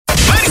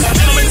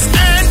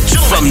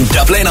From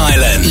Dublin,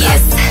 Ireland. Yes.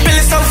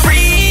 Feeling so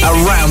free.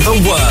 Around the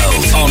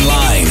world.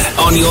 Online,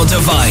 on your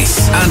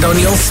device, and on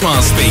your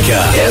smart speaker.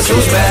 Guess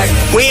who's back?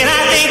 When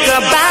I think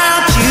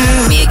about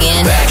you. Me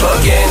again. Back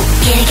again.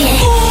 Get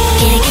it.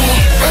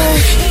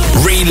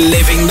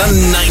 Reliving the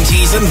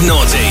 90s and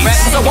noughties.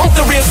 Rappers, I want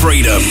the real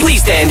Freedom.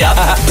 Please stand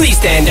up. Please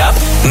stand up.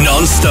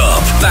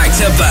 Non-stop. Back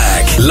to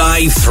back.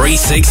 Live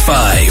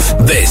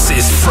 365. This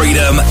is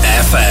Freedom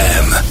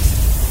FM.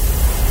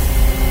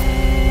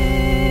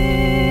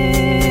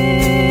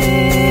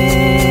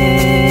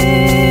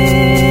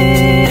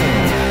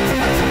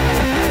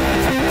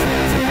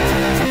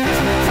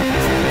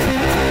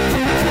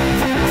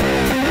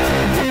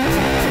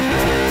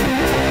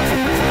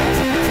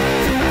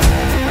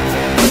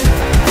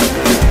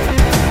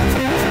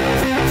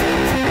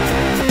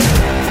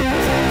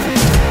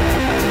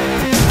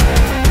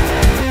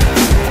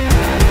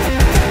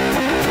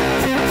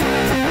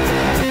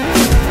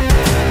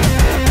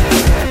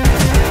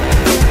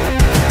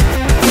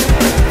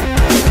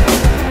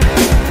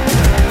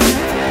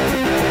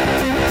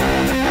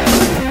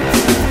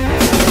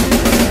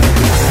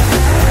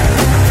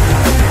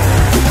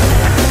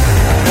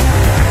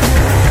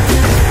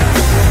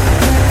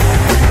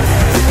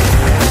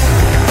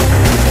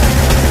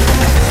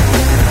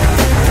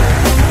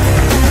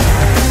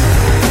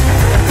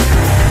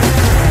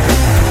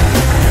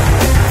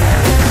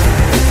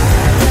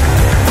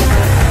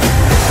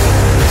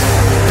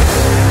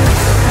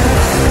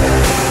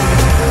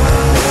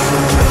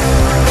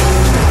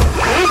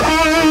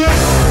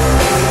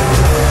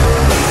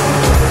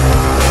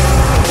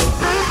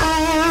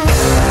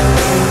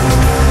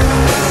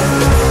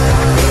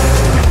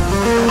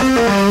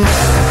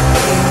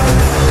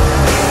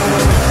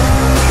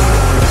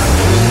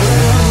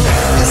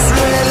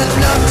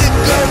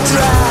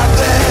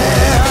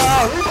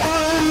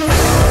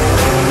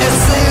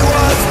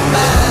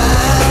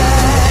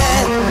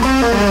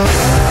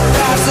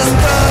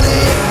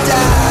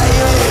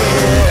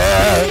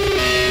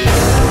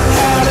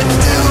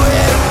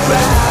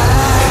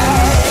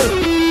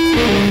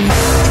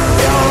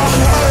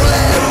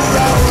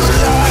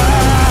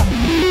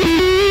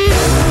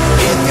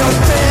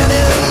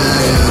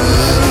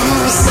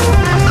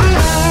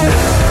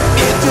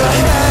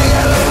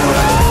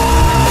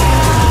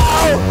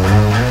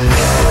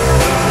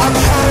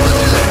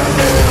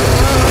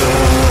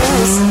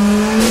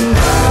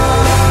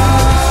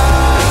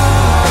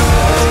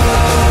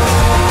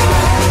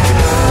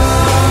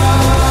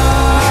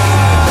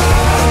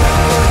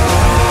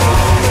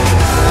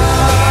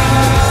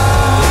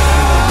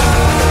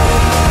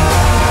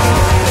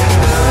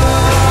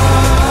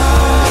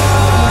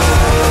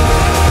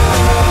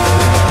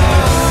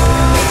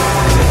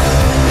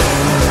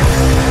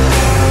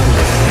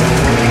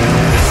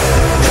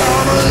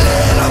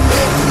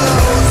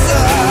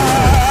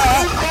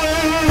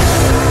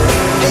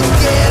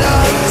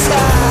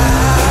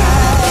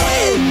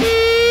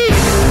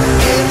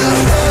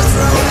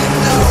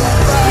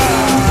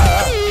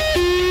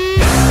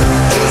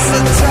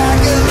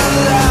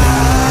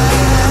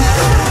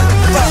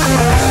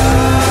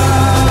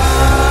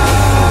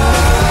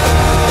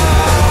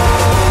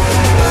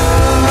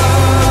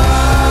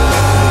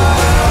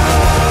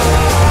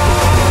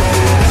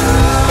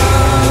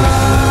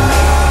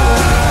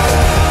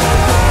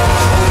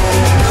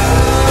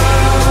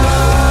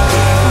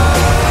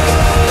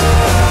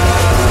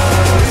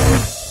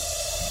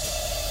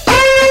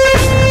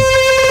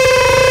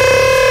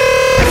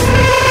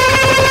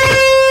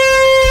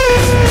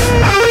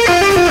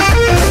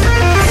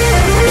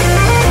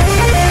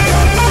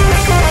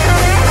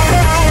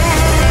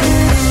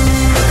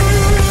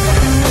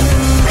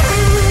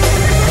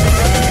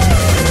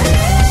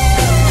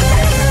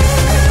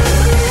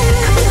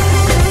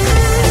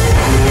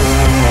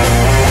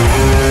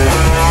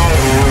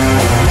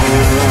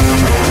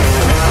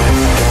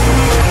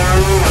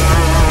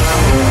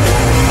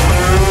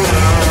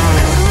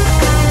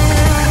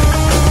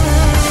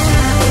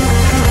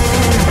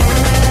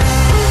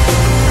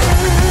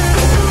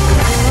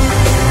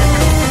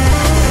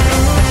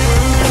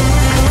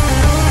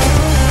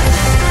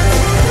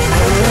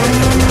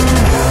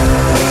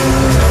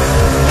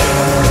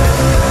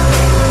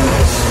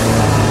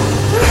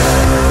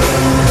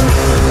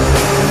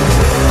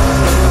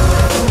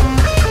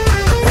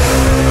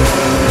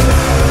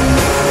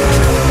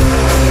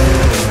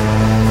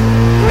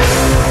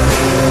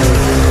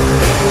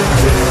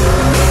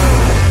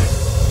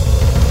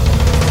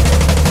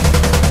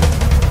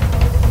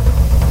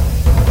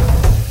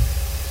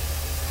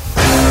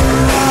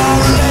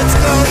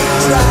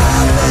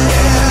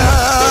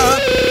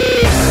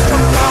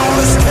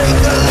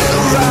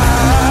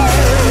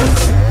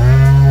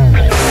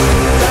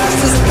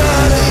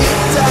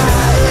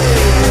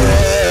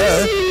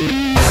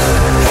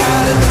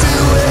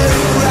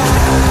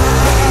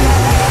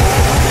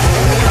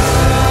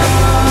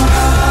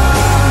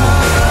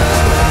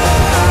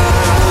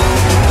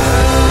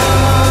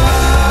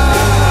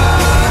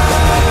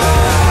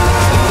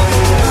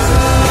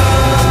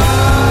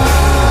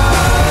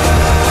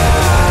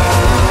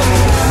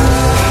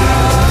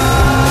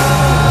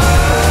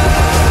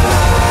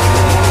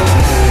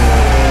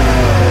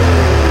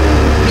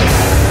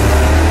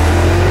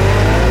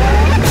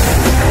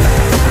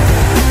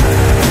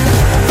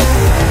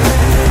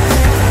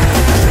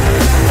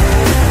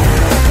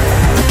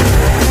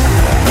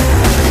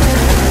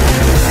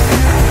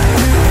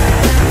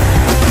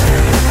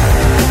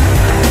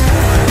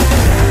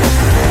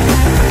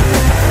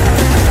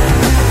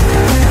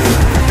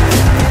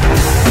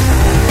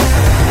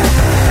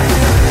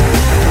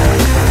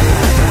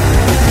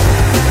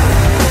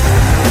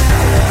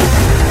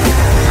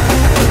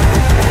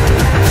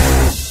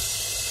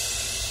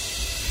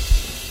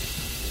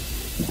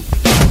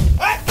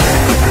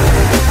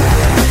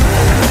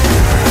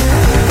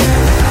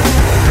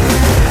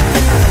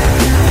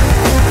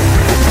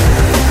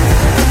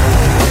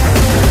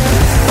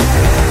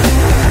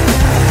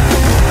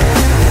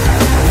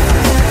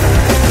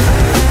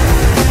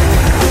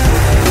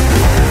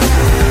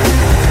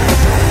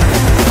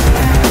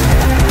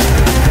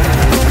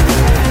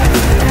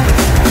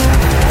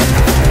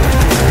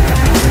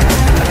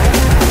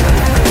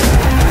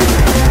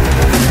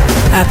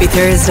 Happy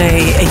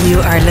Thursday. You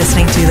are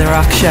listening to The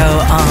Rock Show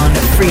on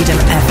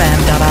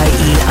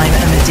freedomfm.ie. I'm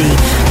Emma D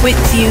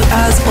with you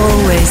as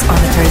always on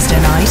a Thursday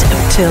night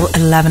up till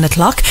 11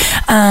 o'clock.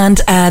 And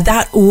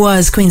that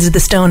was Queens of the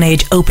Stone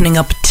Age opening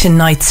up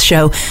tonight's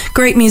show.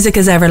 Great music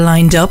as ever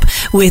lined up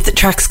with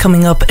tracks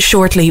coming up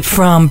shortly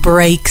from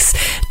Breaks,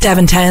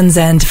 Devin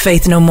Townsend,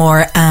 Faith No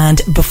More,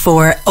 and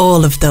before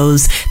all of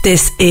those,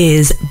 this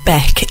is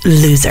Beck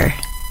Loser.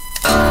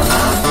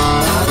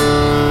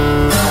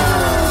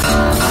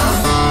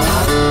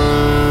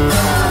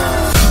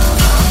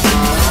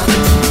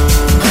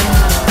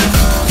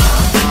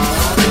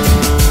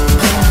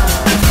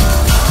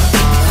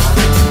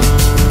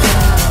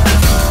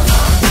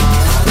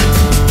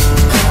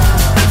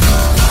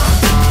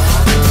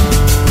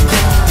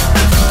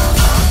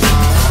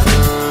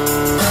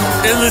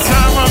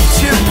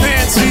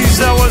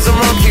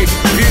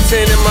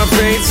 In my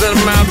veins and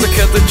I'm out to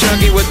cut the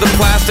chunky with the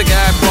plastic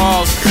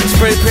eyeballs.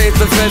 Spray paint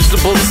the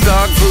vegetables,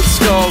 dog food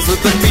skulls with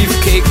the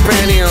beefcake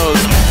pantyhose.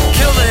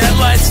 Kill the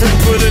headlights and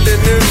put it in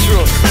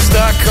neutral.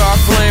 Stock car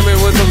flaming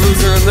with the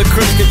loser and the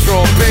cruise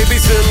control.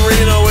 Babies in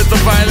Reno with the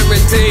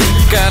vitamin D.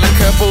 Got a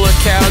couple of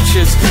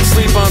couches,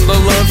 sleep on the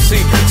love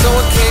seat.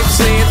 Someone came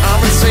saying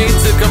I'm insane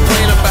to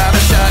complain about a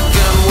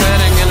shotgun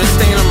wedding and a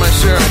stain on my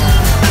shirt.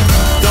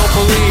 Don't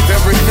believe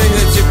everything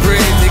that you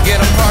breathe. You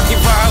get a parking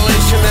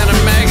violation and a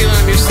maggot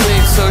on your sleeve.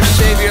 So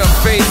shave your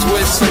face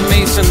with some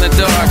mace in the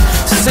dark.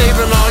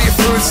 Saving all your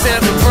food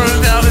stamps and burning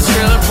down this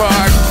trailer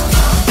park.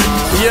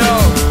 Yo,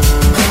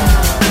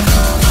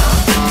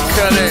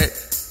 cut it.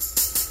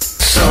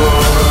 So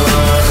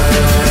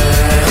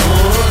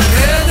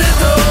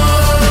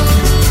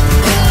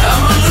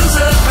I'm a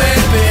loser,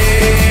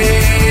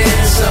 baby.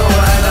 So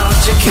why don't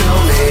you kill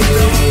me?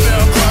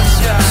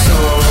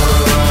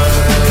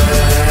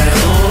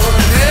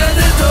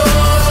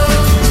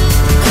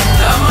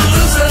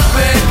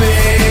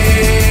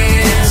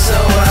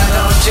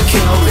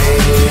 Kill me.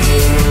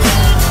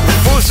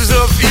 Forces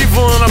of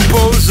evil and a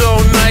bozo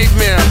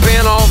nightmare.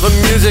 Ban all the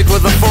music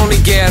with a phony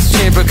gas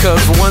chamber.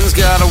 Cause one's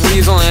got a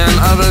weasel and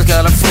other's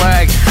got a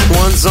flag.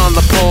 One's on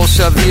the pole,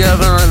 shove the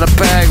other in a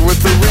bag.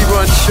 With the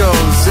rerun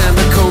shows and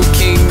the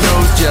cocaine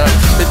nose job.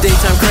 The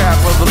daytime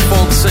crap of the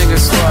folk singer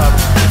slub.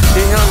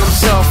 He hung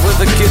himself with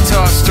a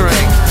guitar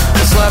string.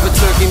 A slab of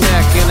turkey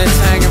neck and it's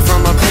hanging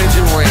from a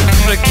pigeon wing.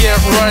 But get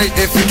right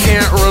if you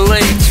can't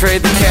relate.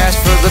 Trade the cash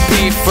for the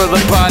beat, for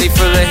the body,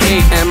 for the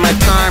hate. And my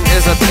time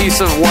is a piece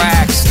of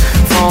wax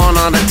falling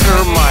on a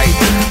termite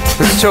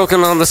that's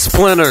choking on the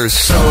splinters.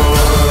 So I'm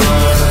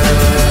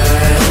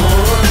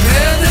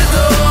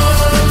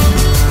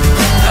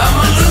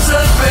a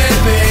loser,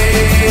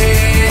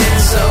 baby.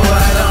 So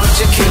why don't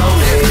you kill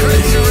me?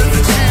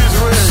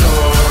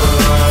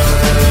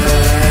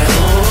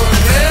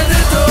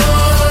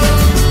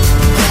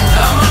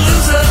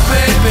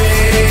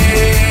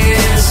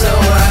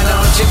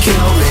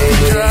 Kill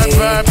me.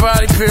 Drive-by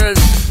body pierce.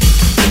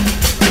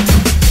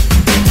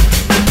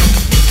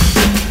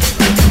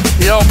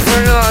 Yo,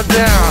 bring it on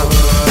down.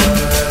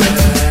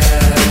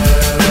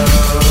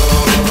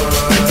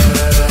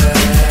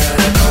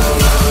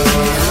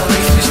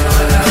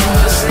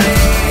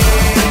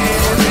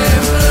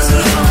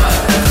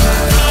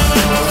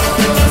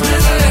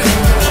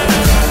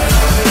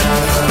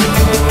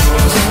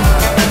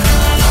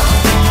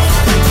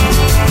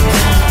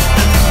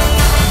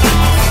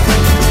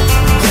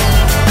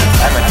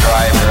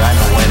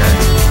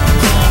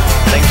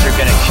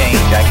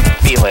 I can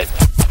feel it.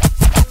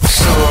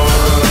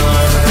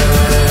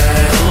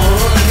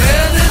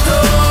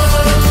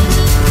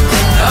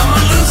 I'm a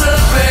loser,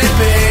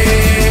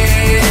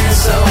 baby.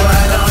 So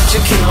why don't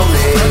you kill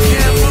me? I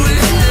can't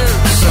believe you.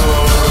 So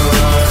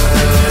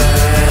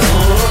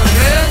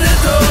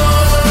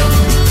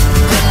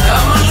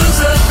I'm a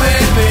loser,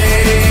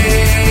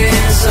 baby.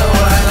 So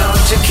why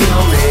don't you kill me?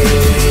 Kill me.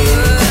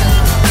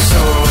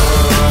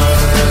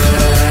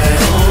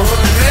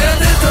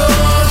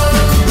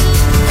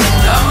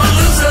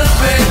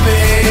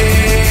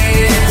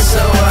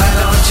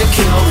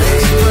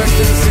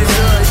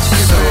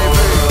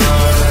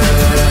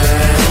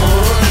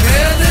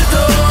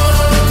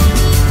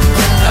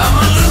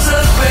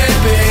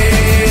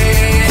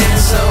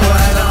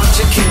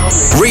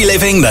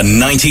 Reliving the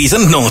 90s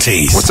and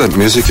noughties. What's that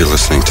music you're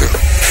listening to?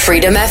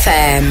 Freedom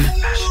FM. 4-5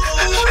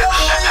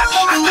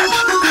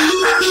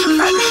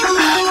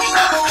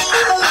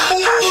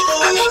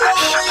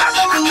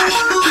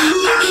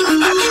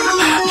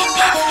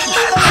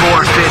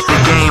 the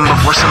game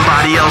before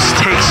somebody else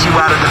takes you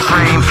out of the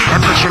frame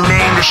and put your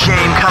name to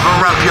shame,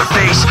 cover up your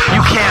face.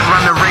 You can't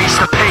run the race,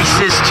 the pace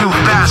is too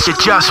fast, it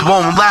just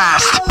won't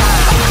last.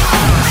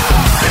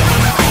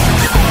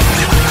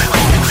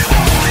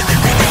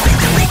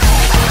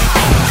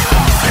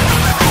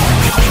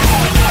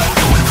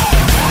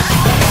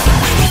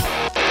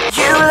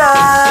 You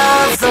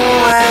love the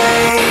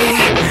way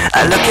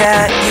I look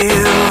at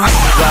you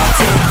while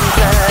taking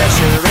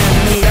pleasure in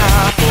the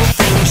awful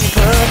things you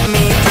put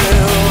me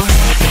through.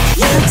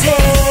 You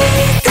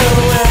take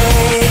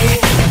away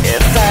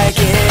if I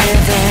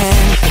give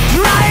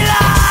in. My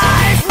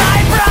life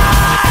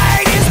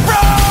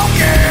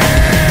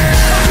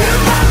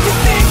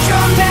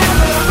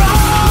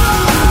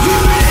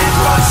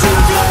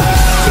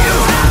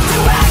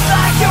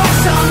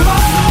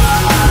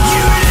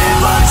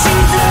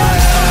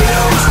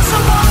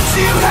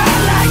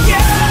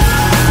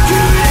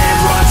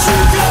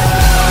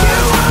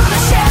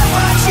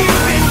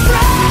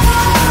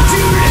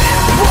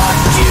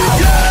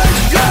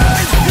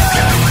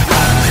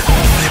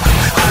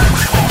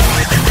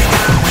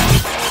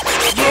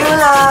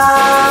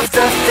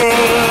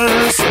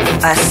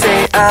I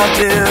say I'll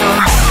do.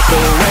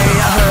 The way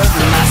I hurt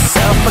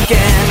myself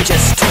again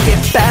just to get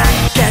back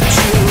at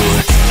you.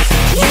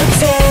 You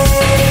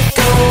take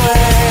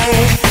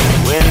away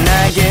when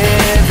I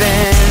give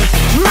in.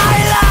 My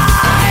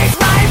life,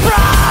 my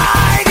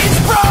pride is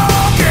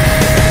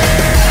broken.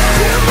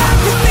 You have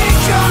to think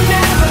you're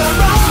never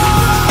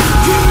wrong.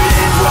 You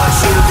live what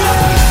you do.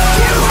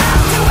 You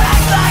have to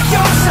act like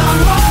you're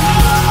someone.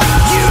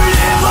 You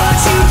live what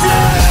you do.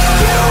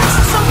 You wish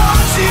for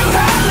someone to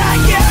hurt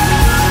like you.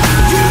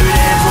 You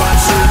live what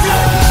you do.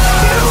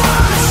 You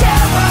wanna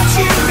share what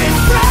you've been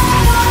through.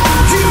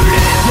 You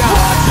live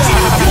what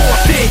you do.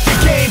 Forfeit the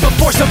game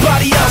before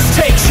somebody else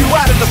takes you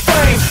out of the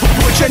frame.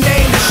 Put your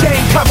name to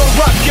shame, cover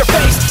up your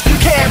face. You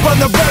can't run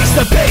the race,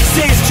 the pace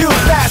is too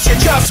fast, you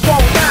just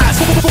won't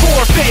last.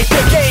 Forfeit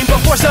the game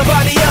before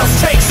somebody else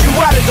takes you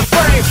out of the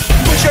frame.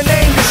 Put your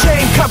name to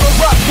shame, cover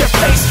up your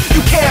face.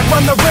 You can't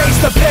run the race,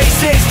 the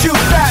pace is too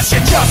fast,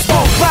 you just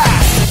won't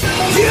last.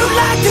 You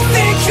like to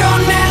think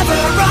you're never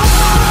wrong.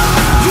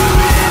 You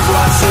live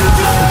what you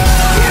do.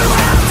 You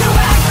have to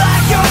act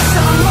like you're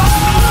someone.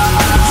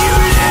 You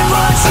live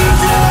what you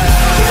do.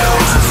 You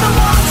wish for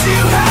someone to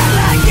hurt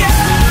like you.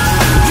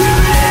 You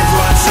live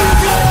what you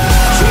do.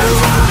 You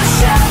wanna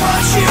share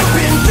what you've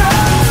been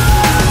through.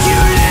 You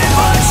live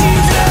what you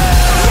do.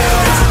 You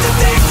like to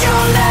think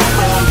you're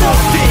never wrong.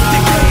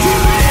 You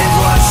live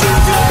what you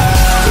do.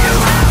 You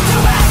have to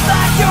act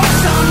like you're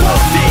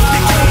someone.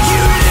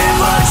 You live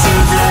what you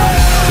do.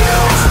 You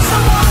wish for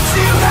someone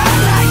to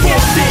hurt like you.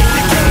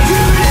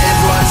 You live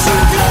what you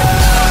do.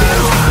 You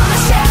wanna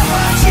share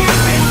what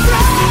you've been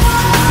through.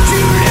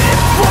 You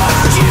live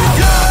what you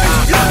do.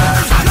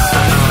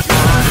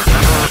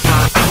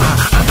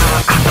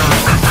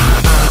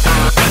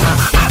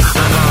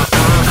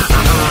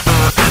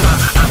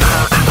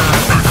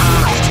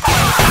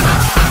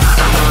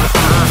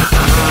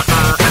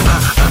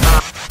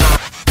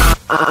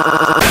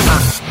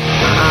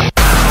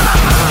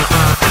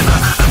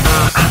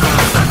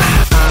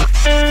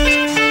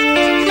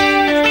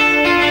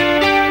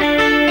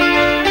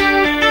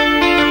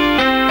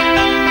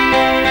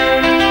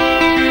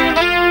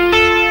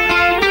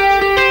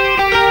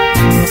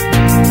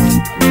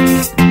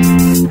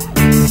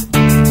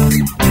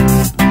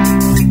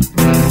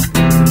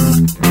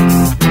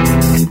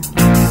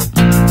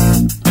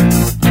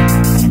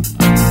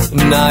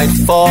 Night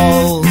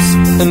falls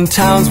and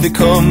towns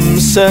become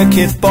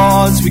circuit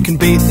boards. We can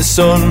beat the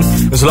sun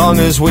as long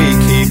as we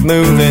keep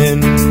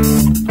moving.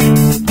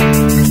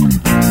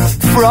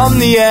 From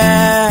the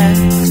air,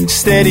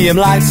 stadium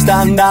lights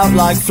stand out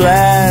like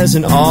flares,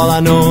 and all I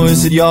know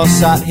is that you're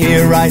sat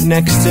here right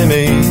next to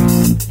me.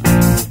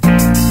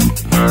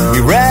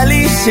 We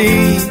rarely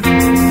see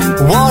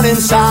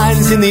warning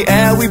signs in the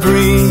air we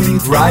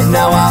breathe. Right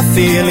now I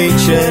feel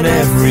each and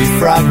every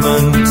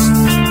fragment.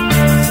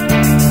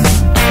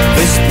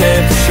 This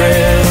paper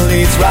trail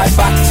leads right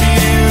back to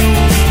you.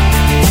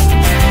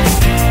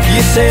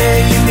 You say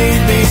you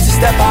need me to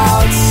step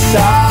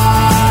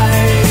outside.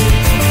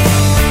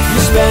 You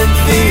spent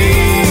the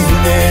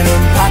evening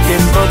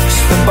unpacking books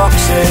from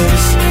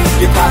boxes.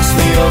 You passed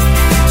me up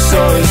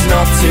so as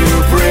not to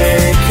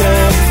break a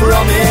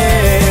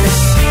promise.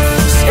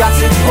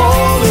 Scattered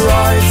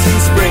Polaroids and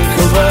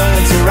sprinkled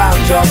words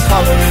around your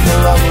collar in the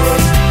long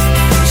run.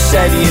 You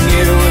said you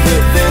knew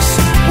that this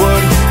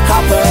would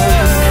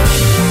happen.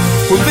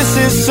 Well, this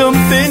is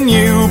something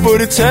new,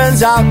 but it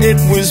turns out it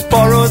was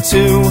borrowed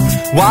too.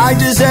 Why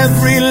does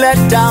every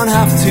letdown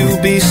have to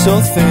be so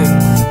thin?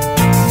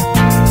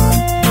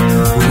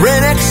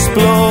 Rain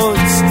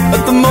explodes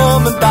at the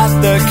moment that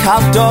the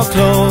cab door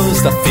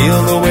closed. I feel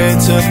the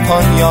weight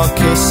upon your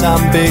kiss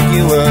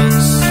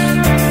ambiguous.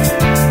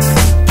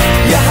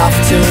 You have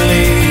to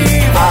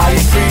leave, I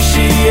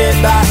appreciate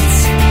that,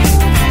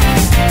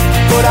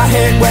 but I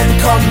hate when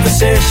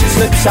conversation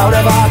slips out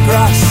of our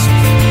grasp.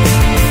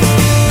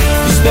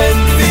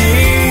 Spent the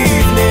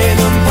evening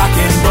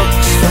unpacking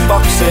books from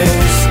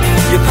boxes.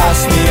 You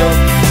passed me up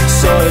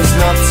so as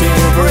not to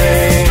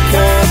break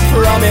a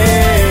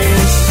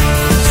promise.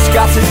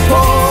 Scattered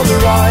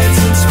Polaroids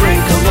and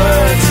sprinkled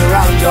words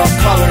around your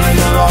collar in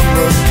the long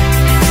run.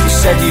 You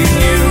said you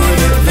knew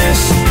that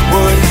this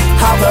would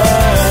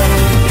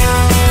happen.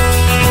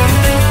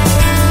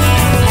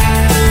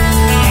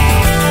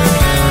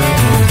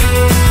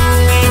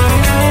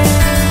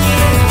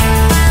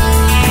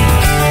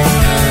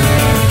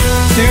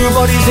 Two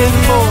bodies in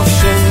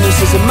motion, this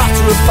is a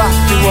matter of fact,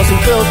 it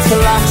wasn't built to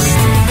last.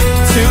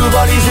 Two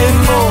bodies in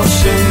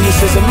motion, this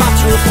is a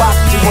matter of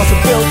fact, it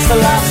wasn't built to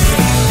last.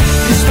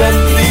 You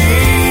spent the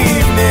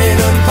evening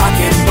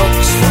unpacking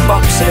books from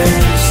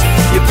boxes.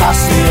 You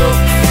passed me up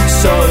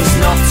so as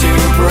not to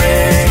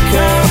break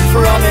a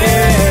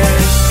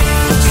promise.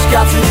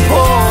 Scattered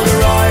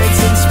Polaroids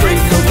and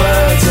sprinkled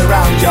words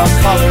around your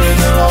collar in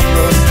the long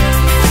run.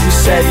 You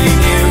said you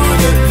knew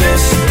that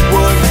this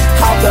would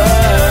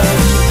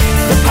happen.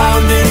 The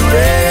pounding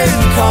rain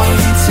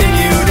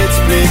continued its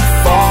big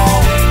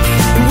fall,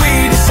 and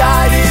we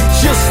decided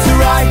just to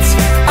write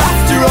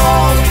after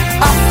all,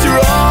 after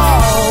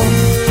all.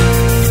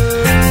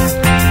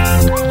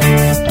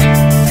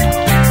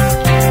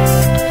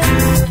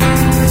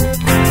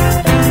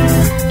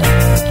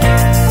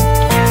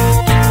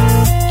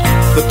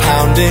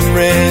 pounding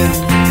rain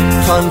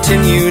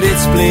continued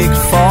its bleak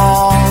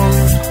fall.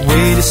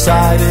 We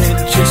decided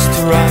just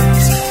to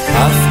rise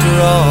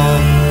after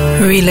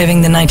all.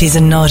 Reliving the 90s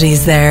and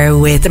noughties there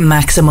with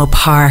Maximo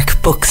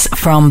Park, Books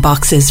from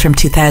Boxes from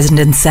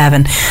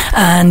 2007.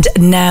 And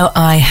now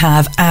I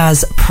have,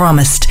 as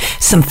promised,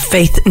 some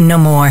Faith No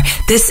More.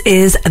 This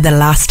is The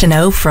Last to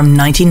Know from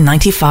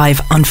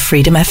 1995 on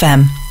Freedom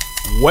FM.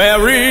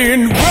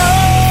 Wearing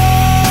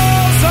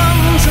rose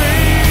on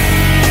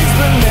trees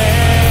but never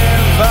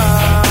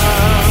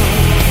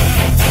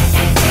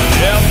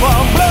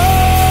blows.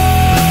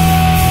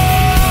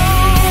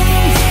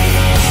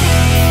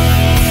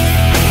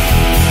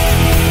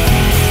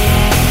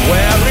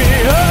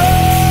 Wearing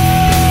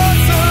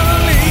hearts and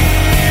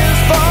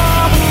leaves for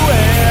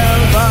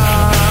whoever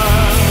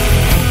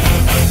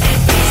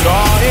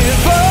saw it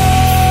first.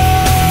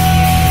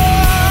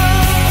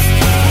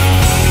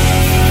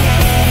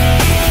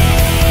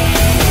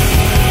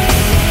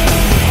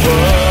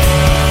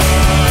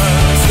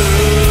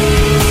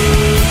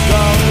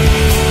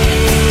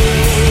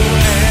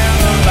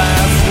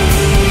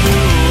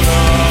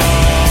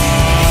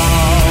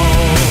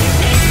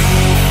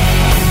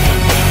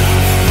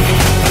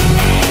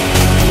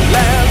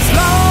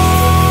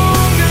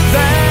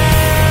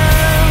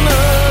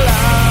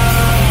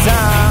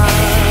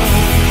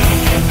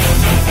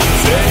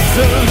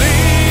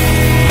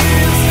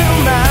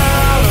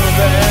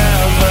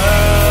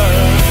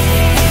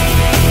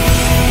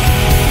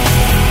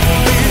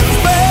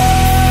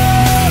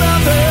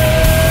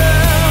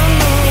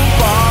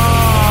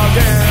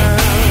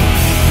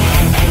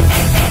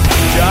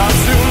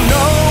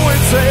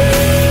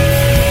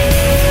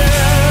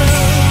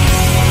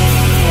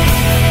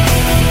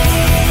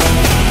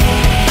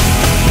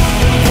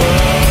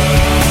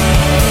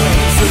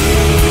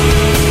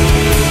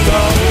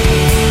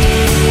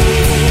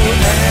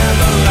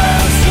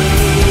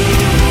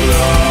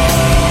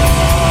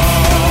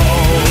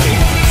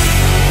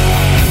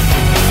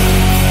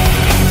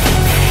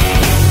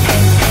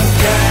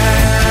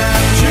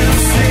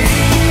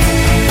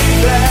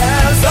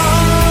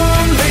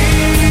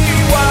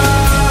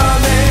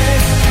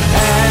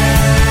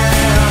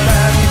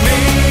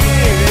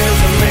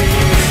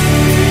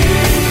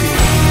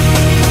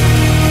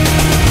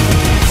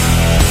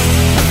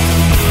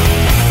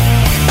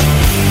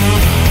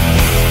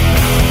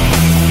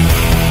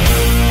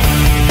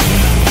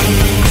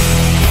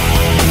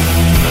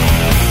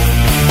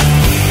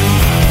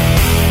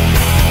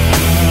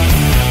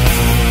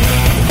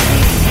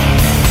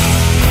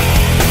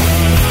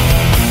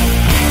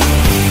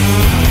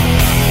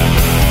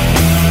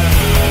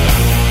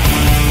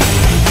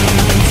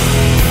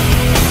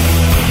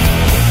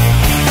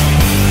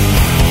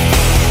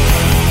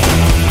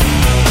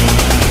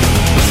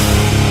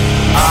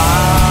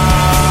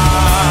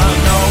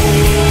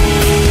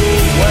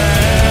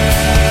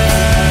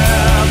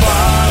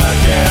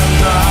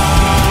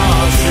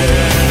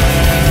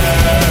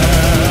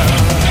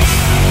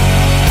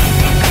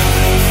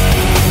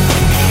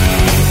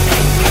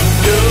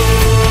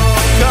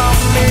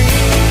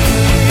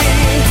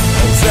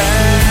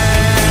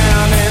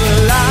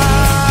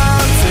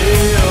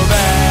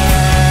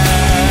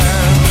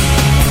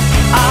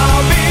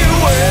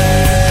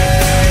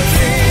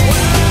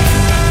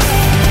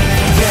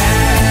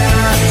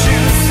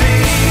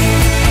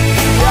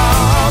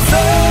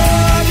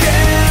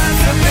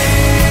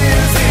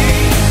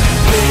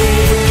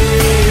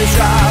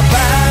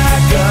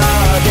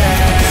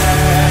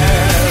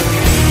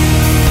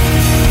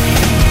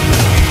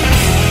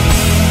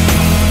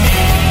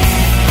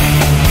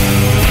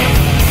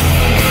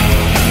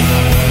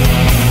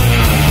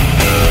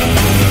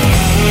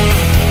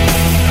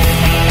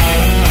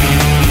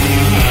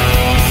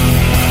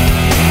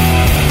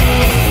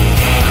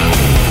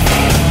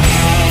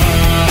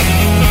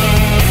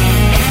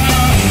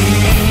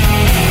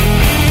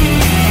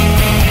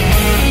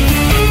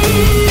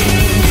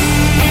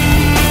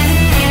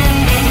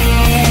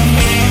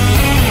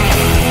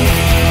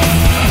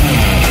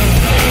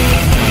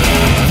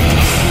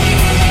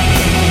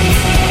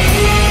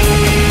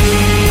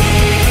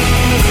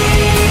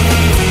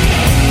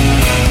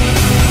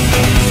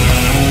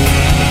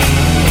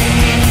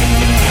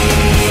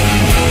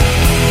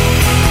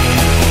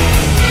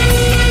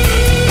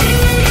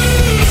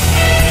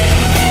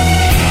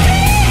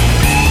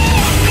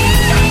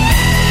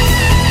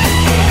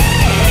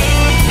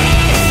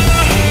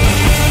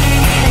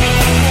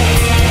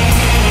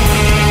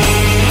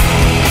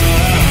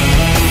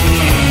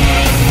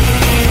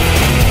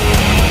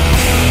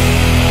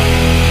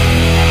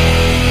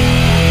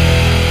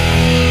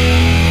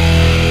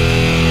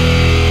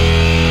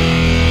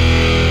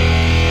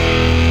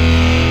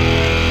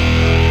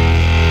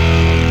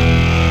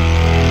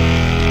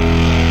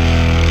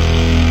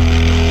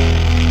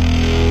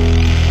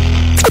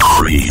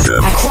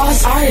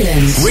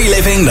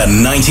 Reliving the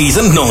 90s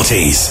and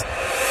noughties.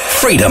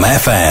 Freedom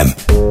FM.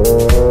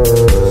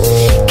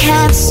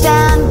 Can't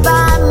stand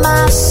by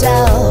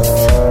myself.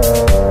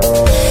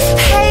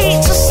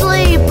 Hate to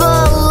sleep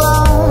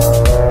alone.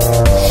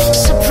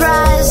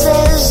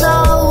 Surprises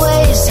always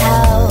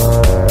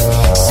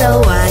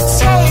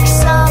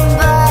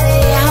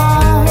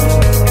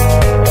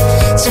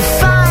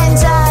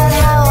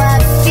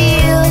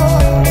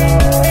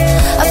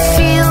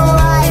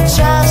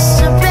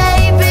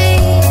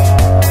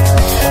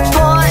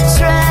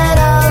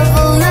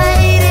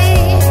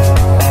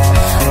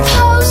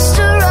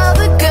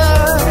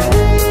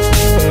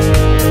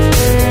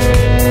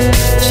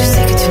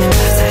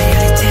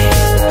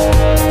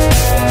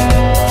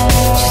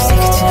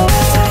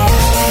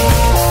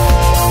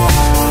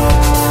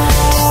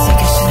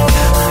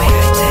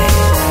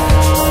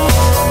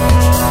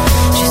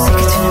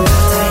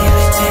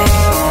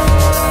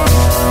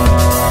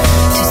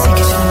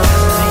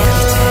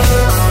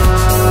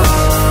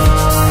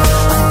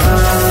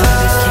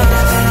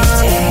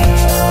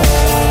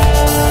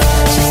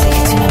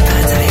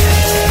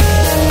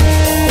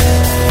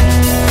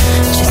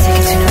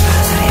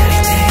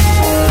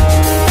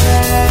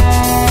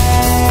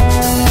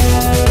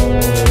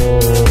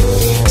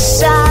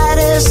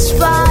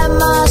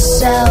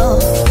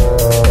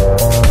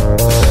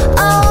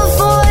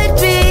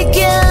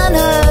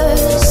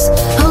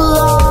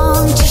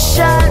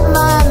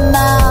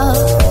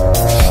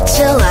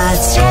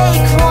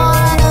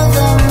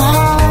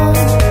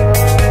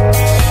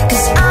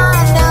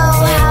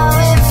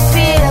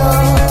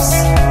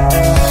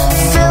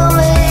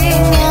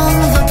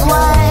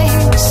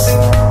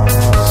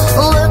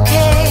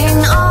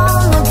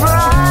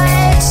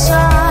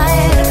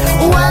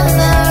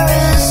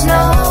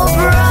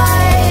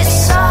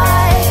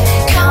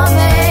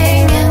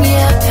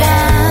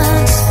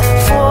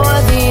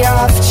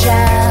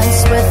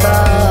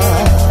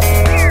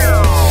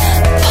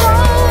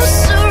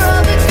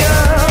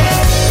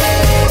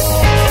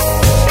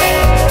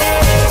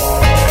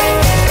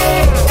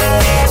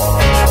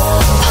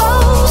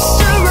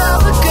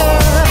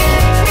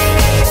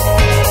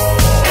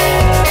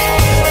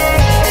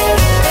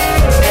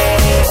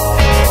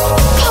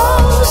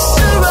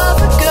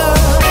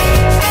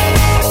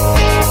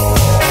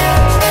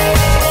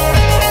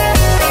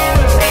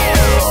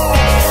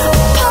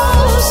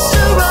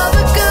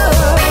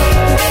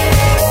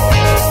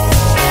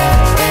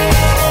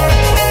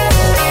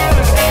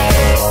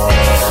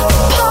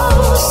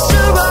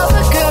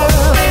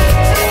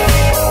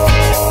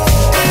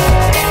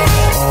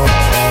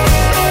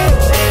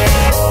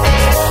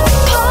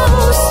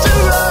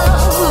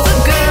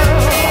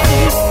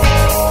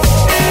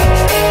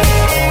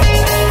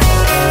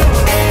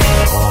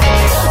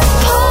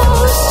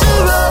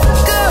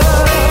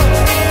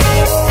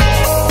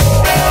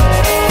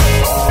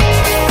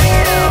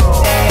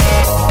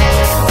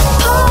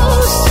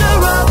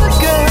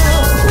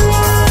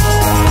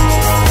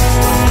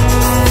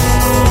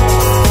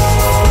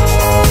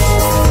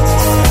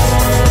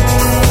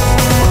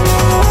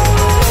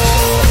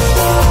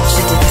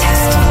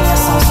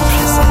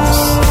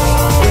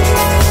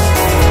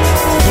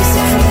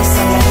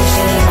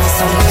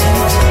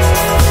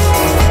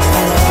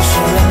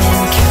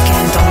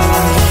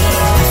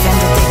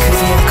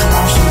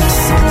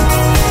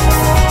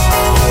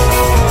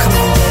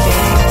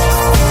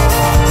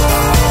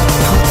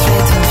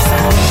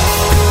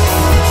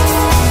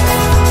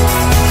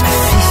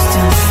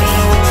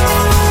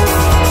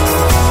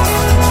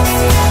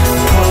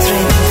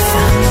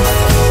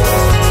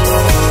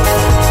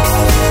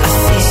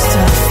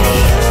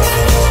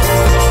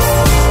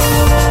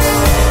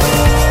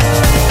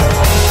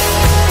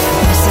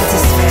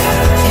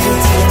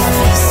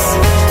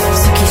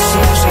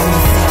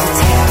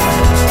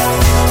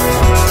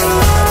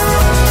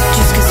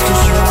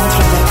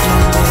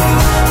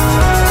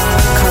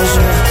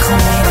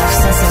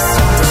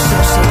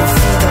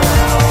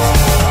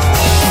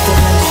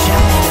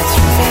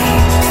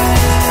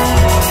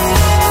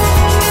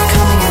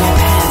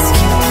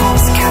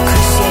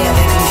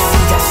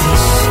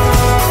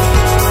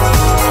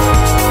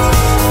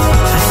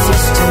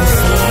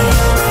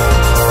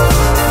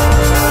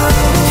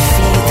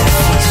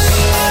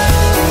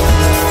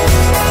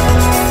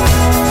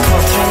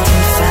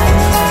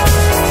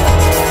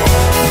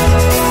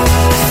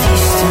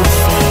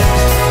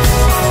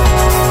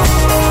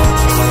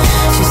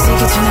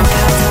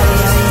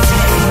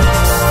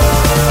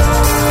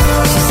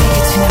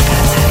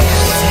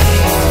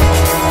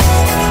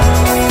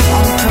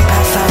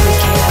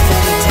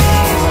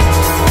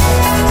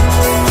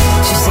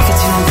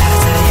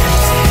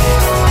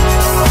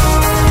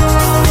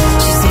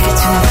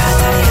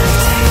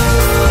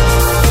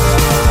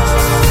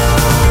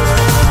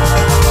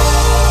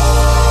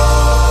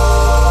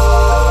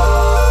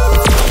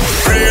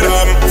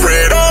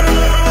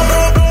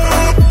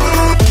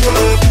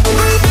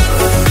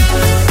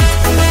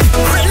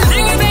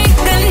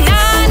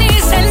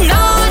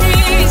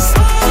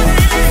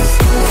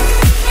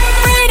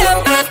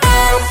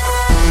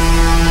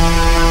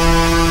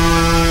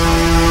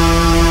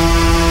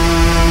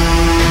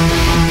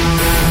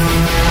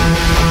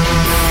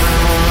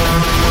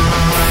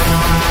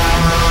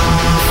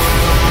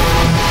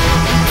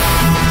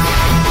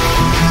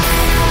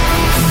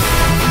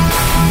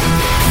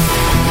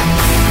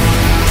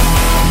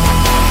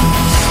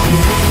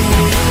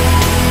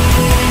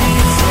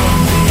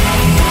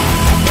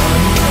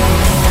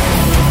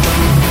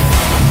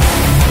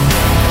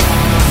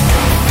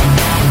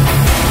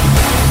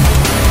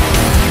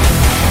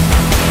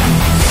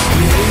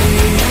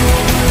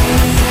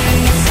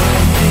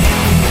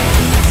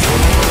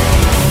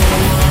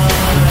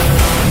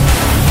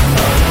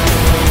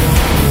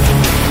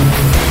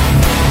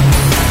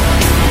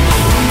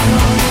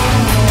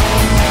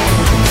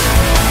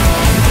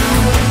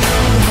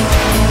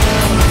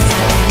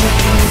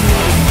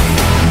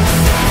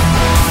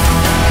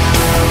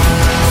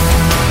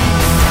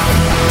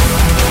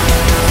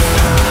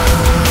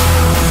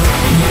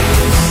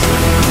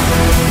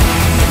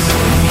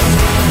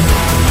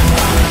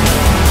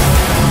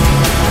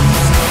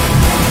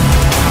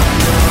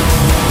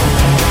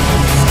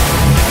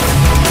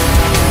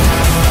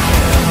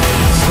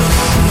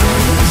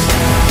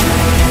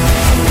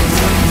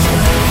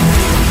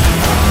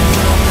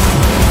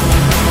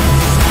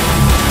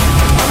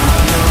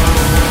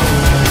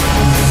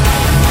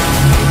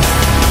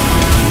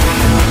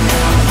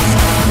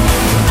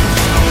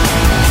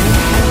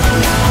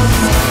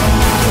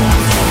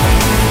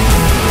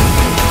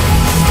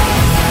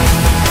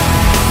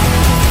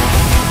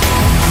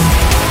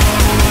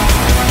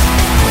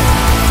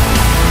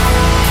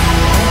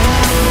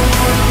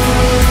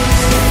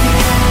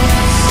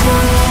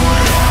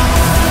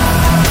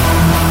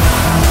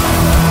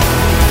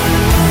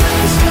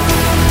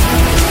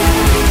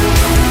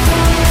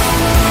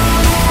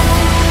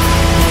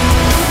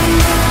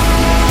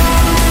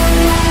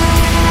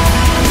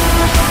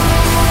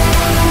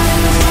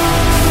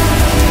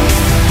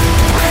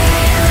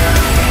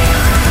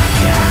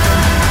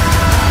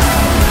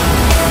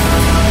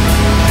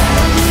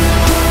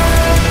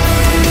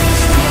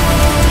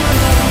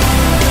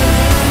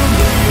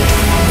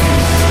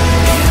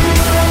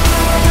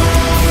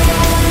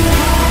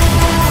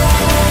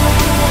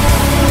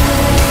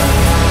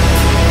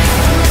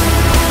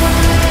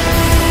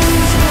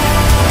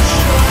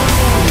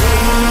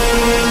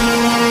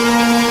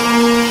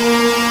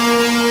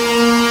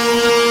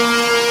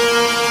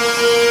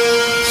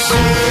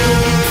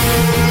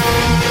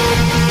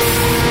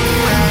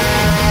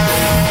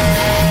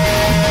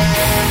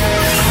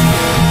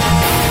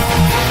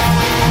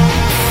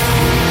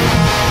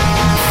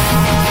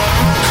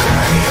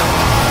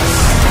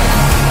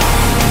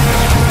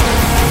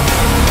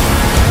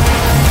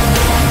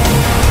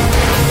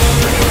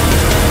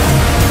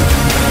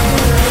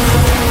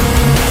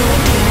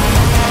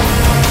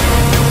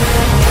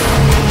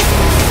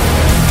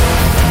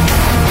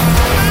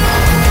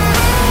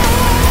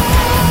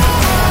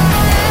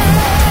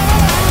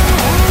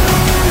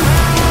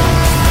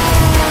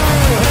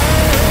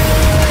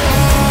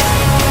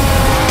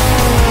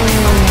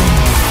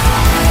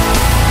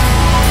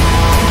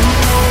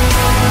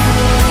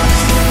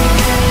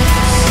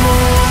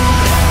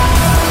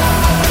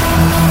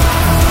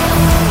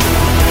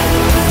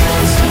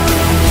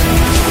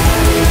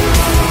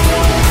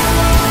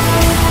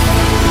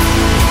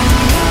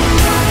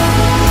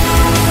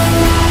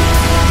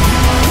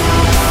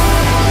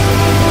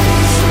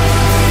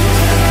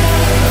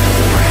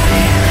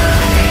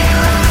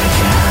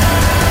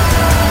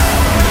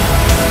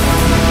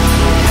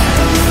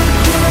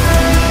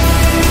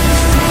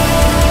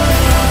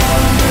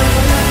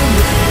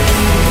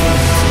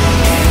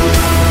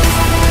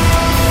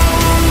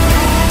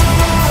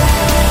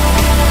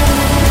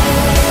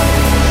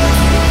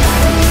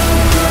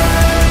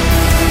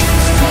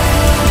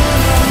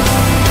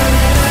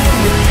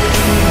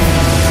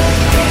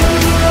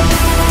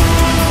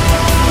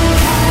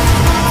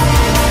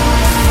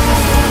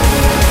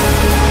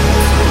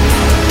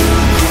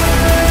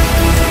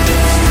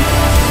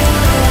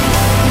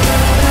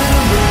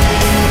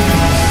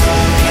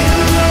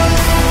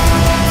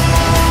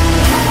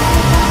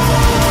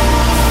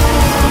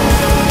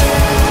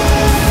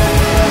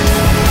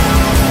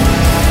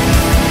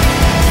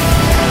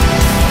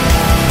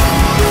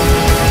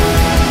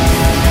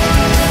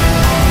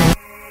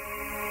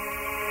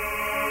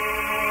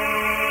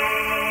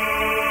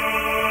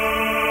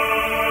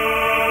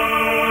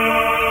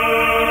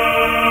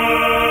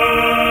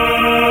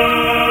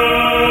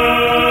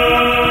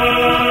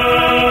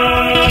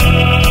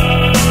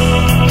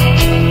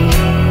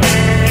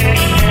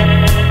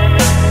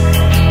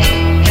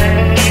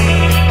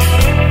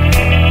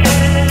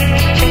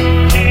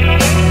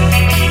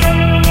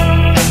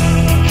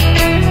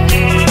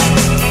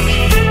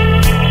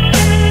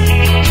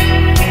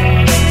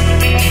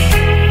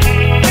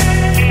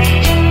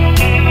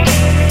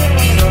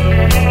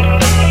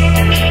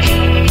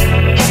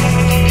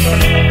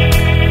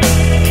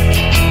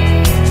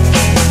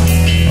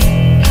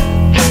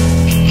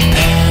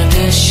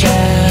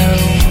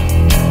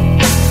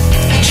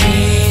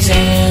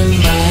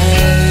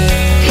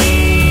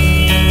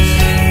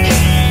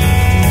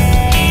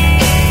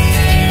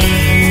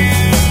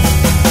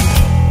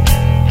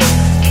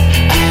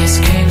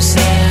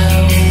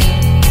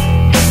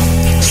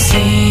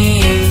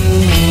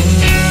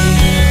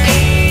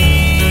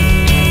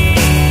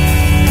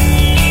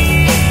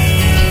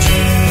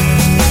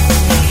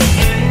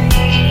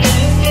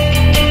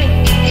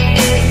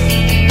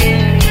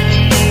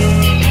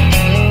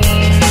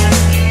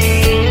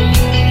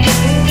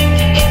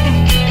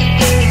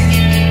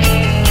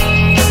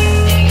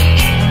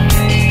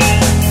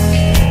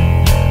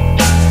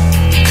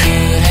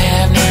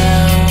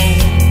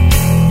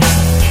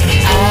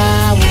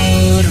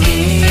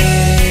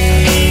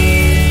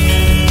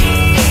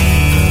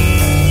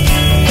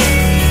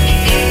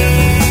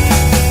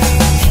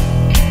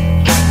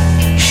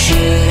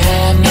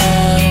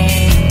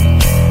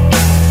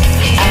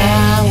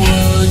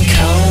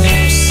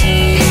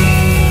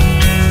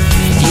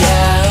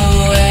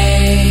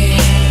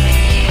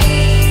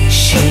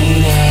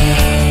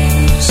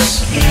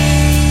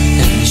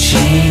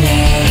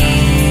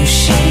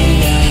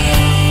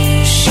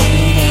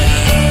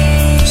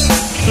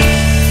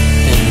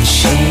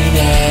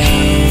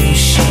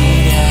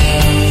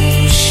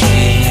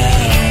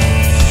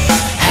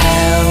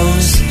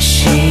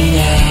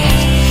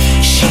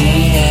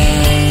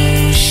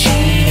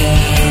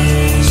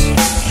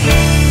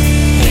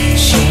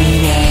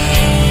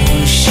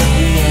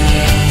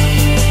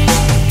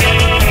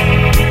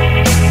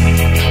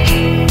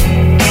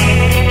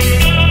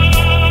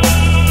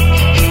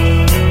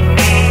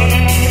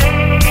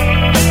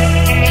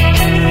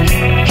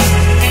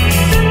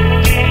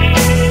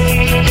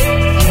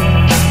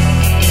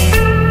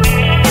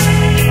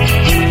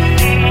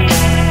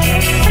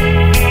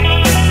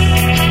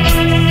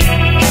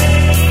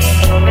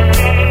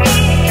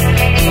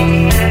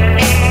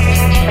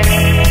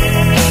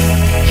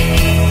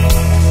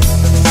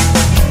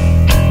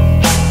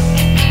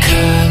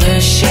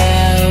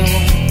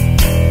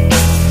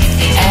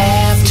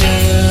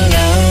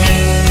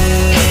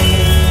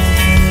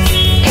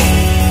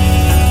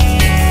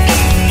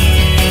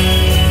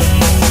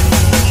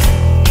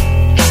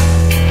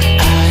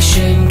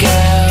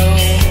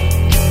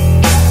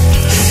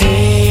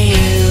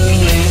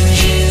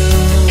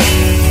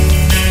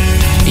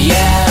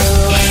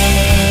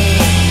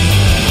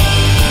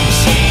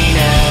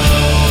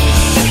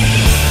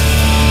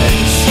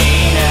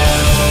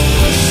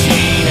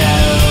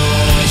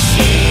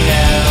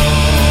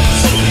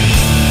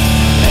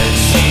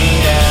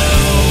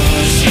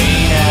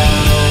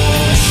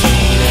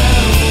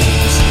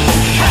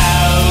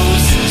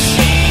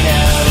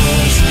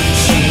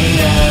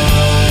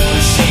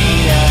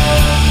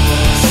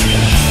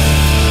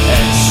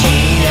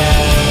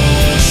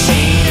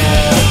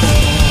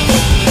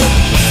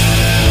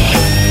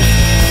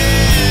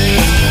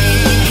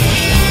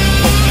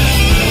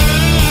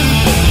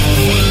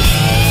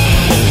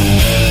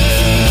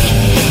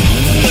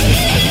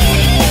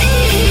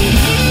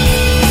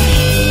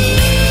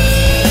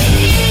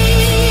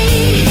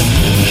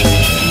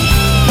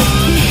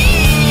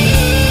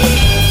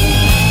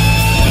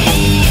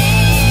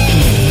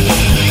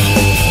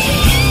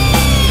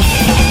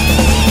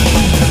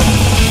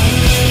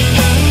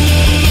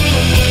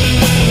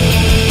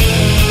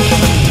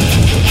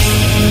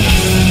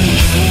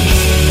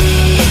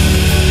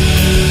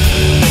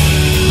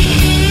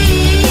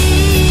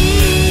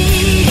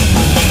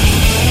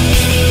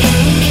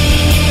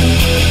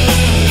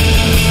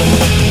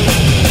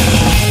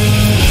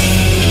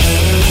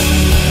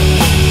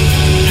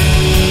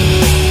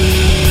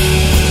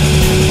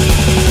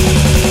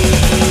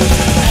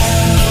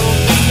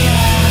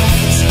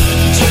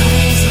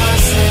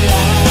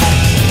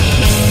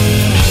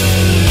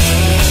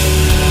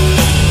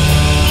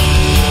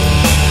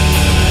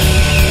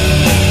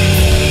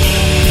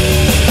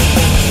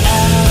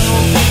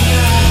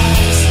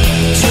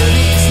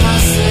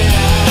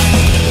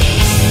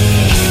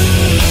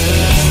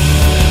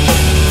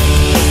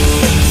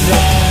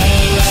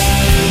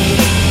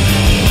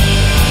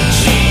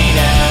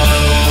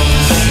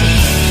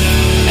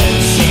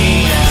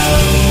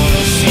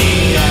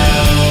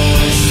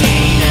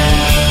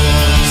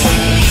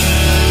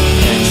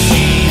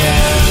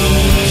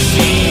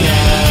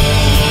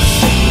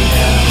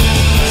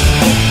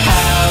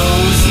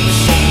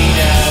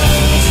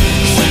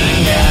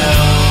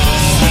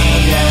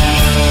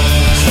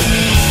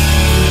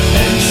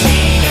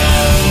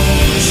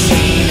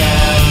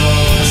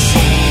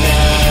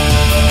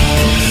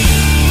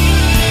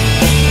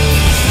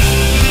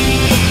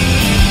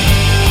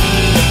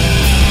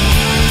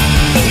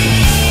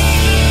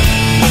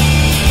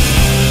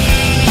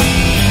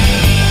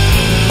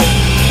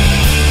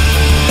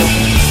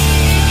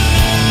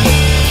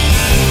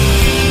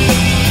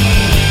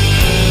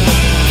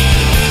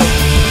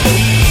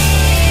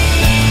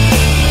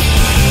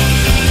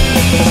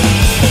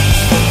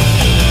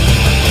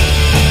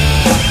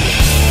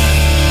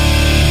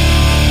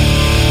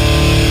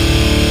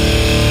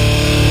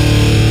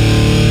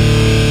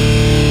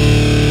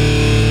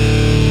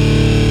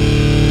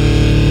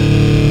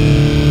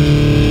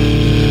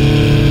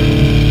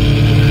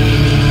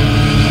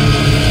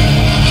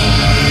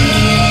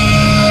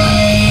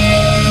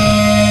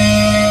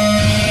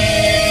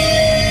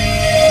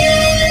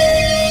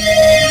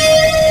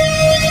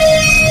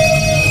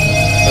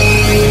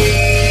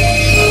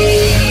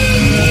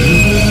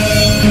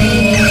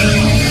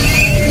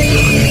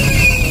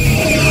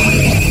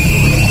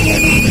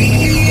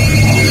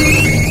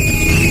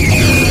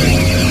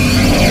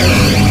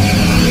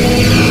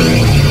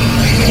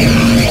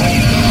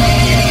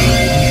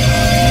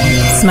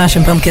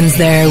Smashing Pumpkins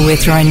there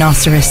with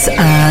Rhinoceros,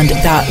 and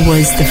that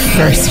was the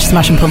first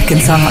Smashing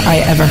Pumpkins song I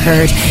ever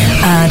heard,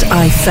 and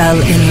I fell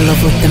in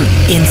love with them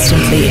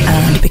instantly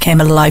and became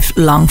a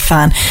lifelong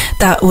fan.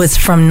 That was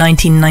from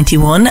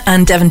 1991,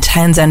 and Devin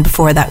Townsend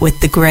before that with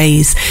The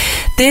Greys.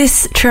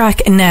 This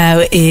track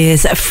now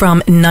is from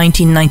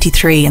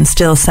 1993 and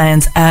still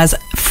sounds as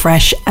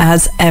fresh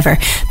as ever.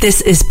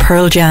 This is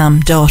Pearl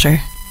Jam,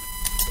 Daughter.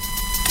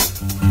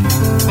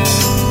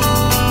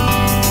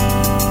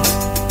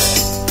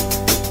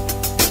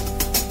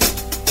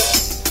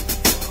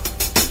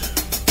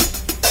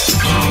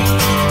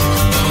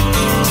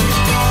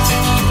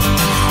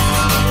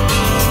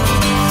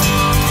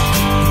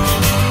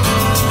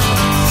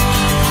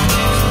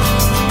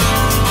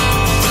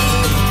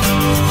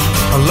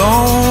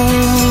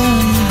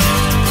 Alone,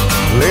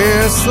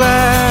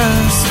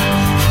 listless,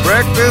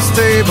 breakfast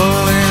table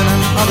in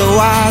an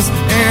otherwise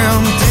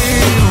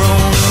empty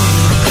room.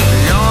 A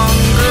young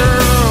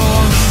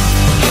girl,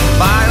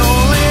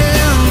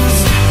 violins,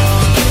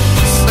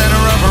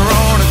 center of her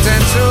own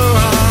attention.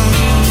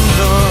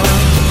 The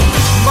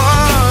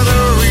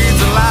mother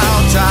reads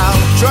aloud, child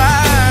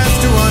tries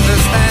to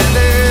understand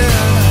it,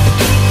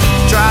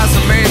 tries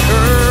to make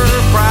her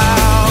proud.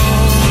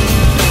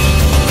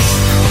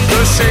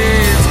 The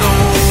shades go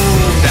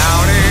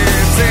down,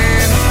 it's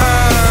in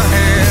her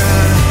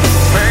head.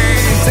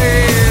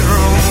 Painted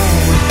room,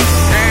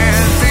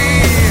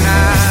 empty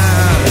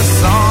night.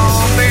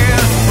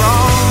 Something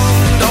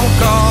wrong, don't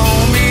call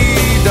me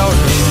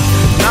daughter.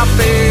 Not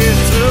fit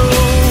to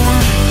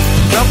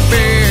the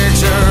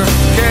picture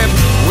kept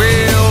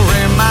will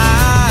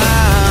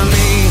remind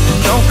me.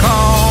 Don't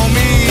call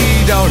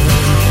me daughter.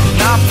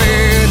 Not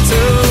fit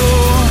to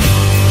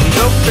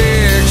the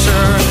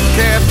picture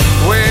kept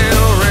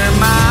will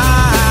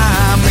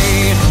remind me.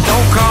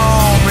 Don't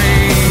call me.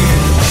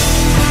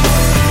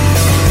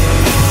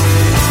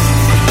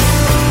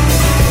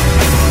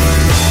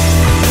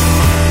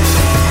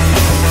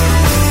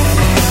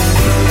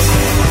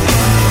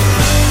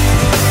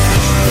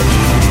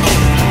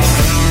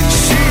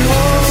 She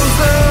holds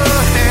the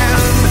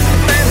hand,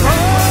 then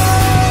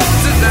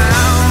holds it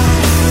down.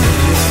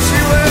 She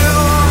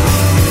will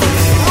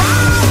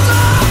rise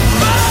up.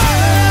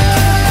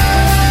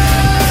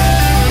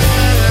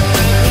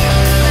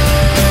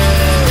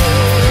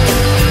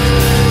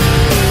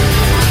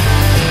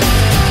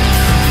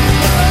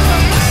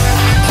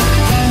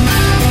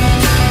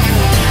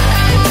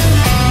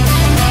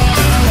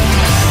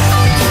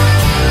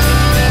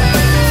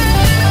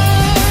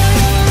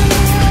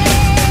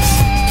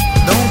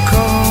 Don't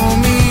call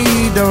me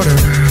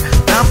daughter,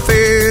 not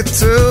fit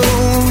to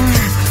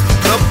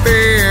the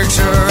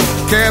picture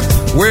kept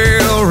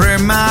will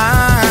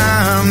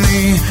remind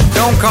me.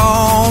 Don't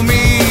call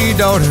me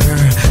daughter,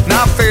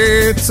 not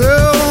fit to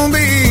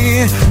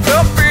be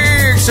the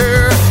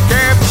picture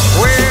kept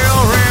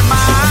will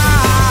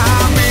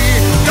remind me.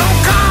 Don't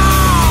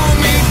call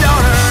me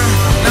daughter,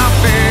 not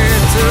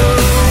fit to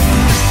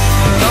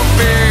the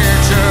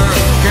picture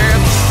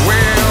kept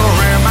will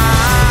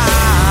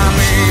remind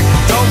me.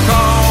 Don't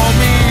call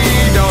me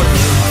daughter,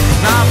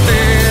 not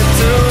fit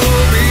to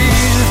be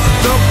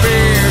the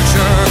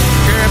picture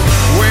kept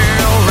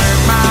will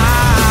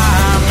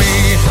remind me.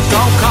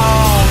 Don't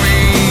call me.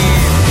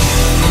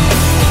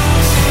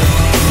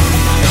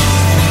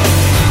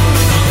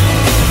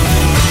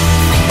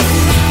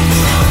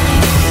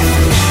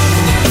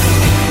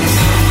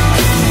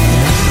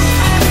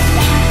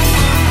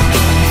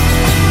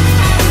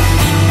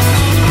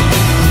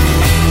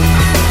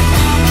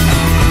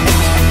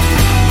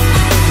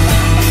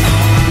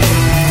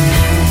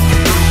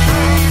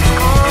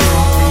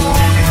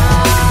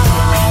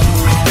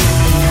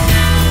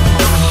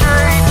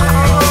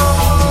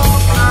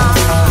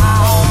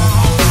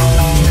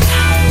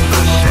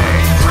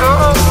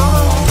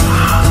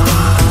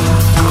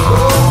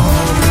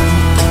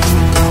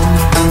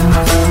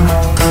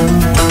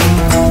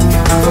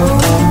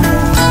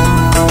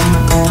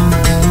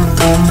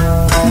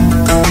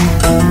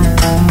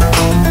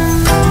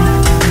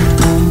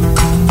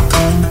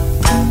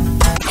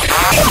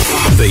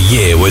 The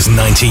year was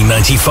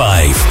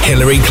 1995.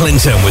 Hillary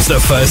Clinton was the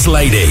First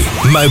Lady.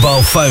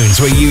 Mobile phones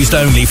were used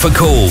only for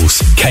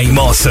calls. Kate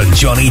Moss and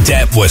Johnny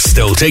Depp were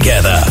still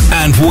together.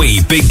 And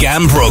we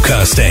began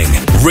broadcasting,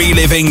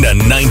 reliving the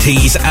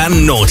 90s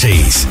and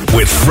noughties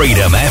with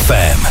Freedom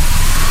FM.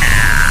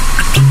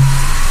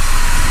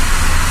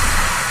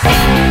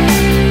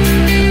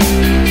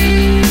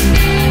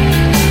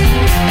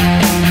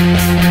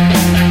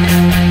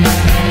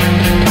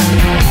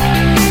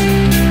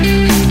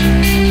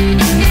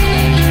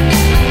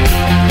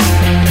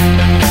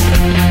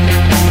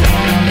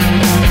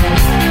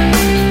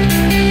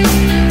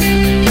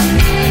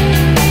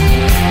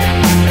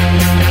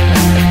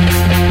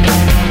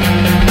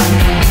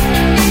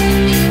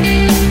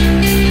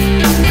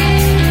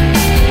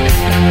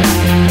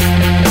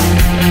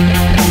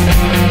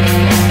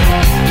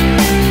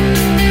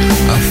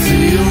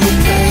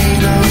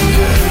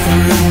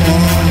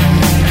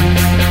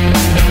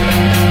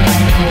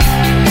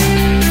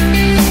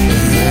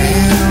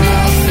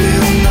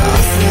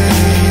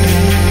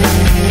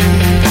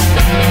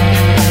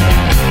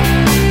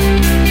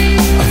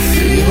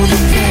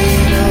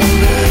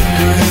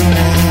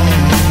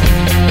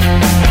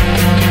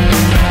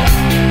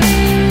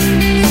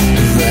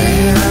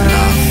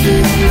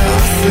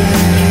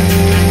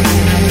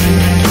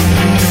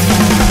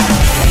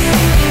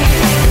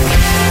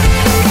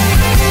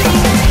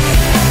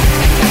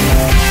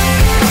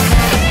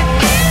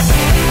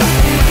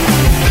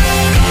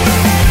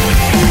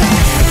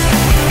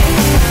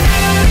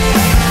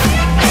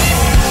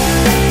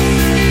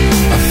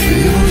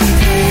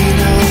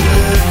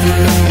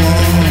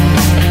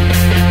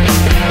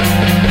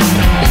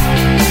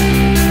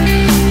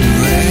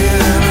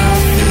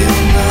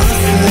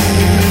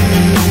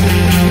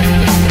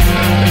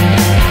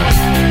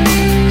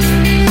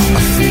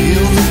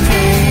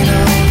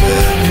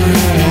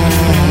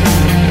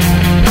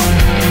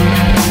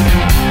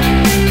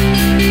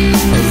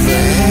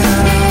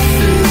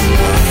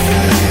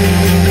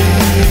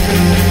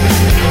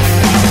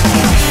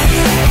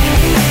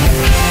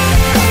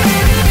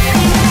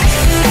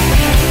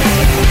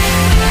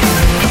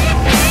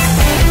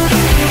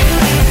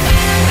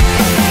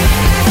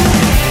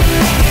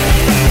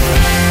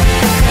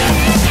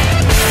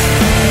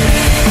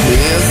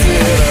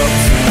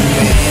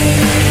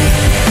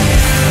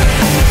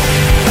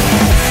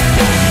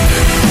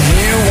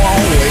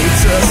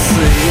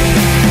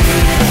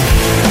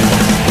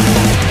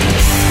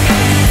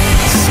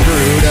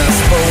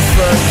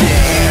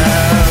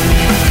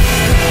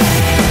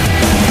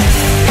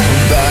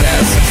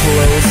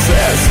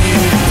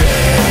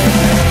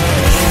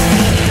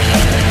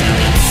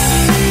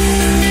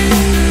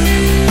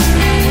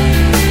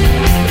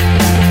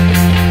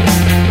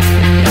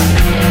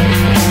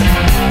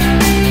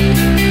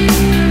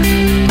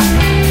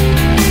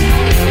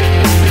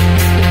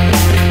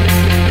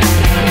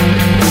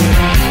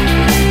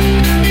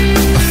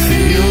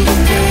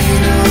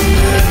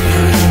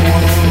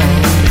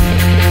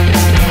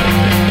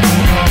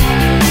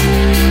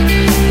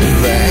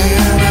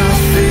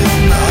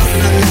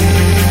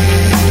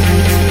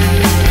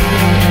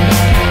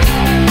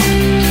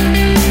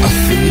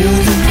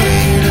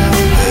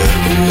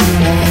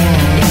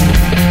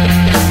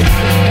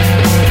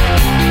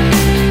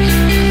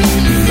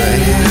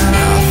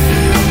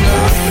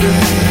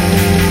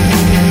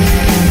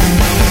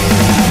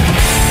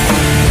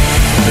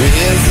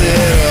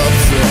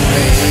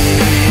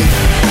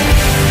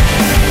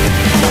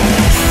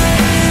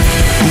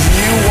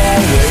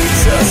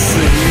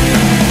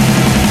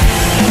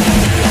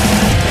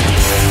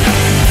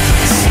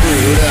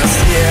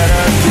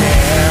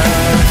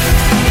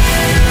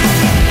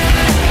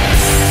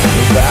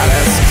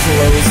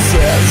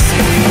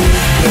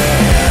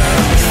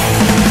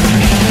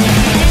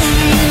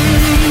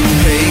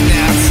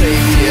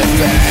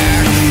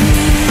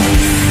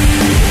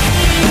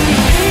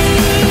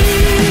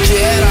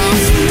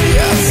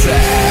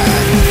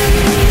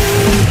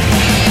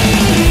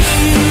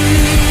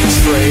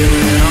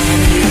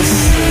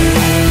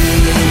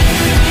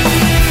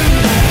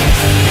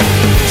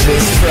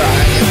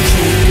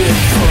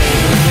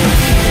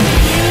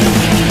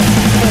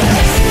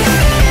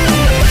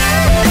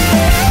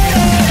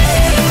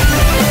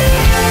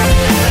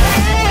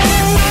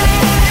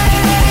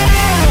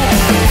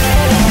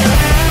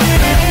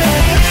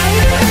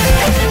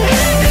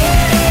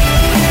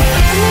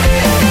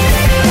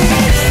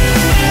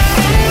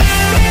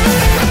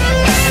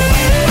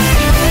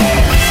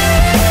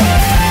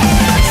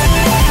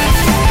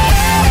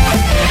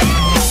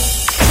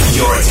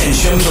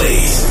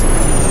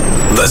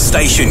 The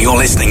station you're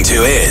listening to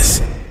is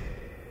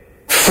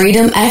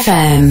Freedom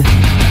FM.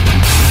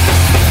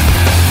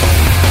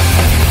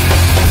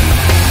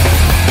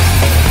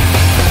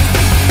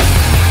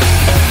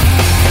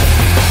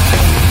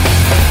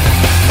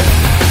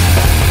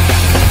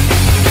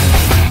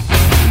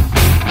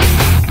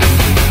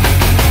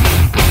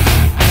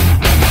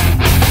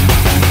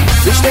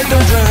 Fish that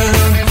don't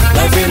drown,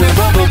 life in a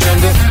bubble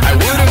jungle. I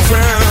wouldn't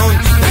frown,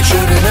 I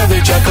showed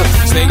another chuckle.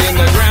 Snake in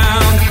the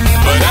ground,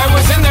 but I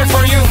was in there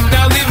for you,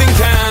 now leaving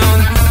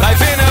town.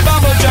 Life in a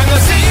bubble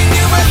jungle, seeing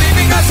you and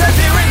leaving us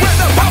adhering with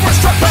the power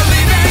struck,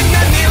 believing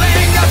and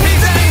kneeling,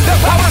 appeasing the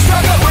power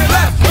struggle. We're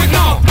left with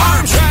no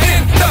arms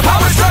trying, the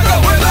power struggle.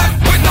 We're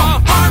left with no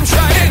arms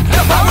trying,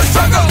 the power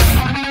struggle.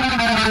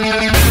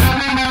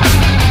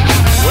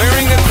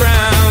 Wearing a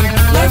crown,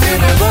 life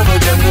in a bubble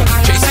jungle,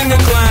 chasing a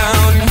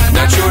clown.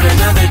 Not sure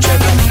another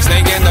chuckle,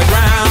 snake in the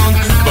ground,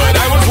 but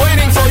I was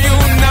waiting for you,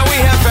 now we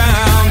have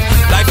found.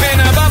 Life in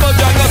a bubble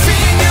jungle,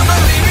 seeing you,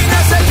 believing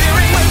us,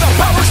 adhering with the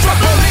power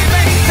struggle,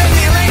 believing, then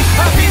kneeling,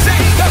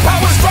 appeasing the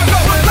power struggle.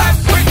 We're left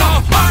with no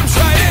arms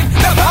fighting,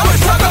 the power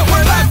struggle.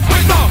 We're left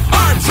with no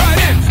arms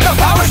fighting, the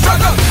power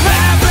struggle.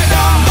 Left with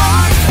no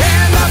arms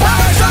in the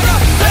power struggle.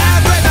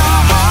 Left with no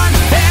arms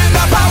in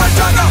the power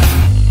struggle.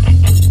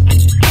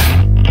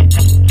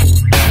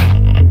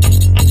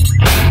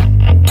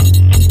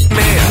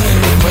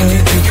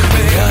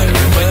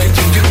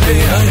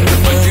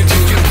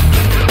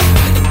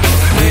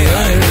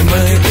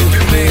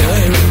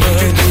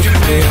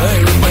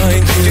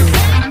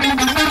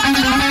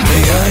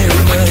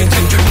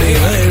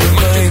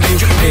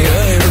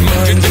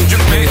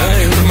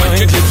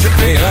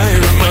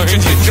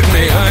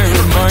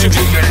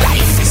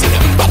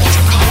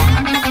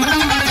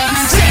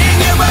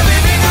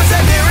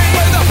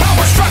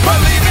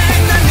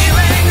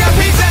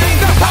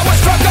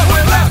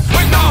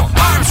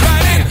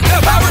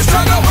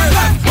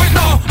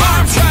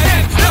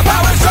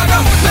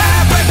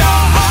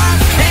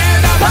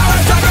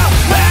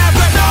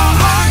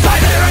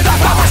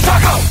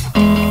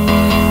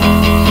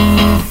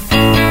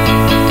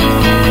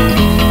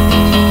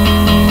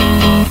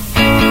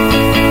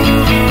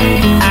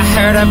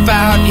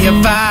 About your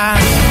bar,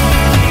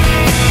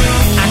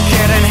 I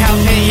couldn't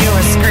help it, you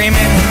were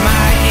screaming in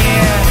my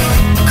ear.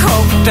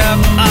 Coked up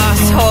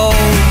asshole,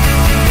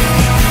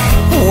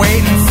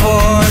 waiting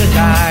for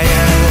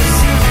liars.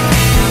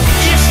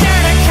 You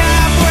shared a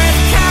cab with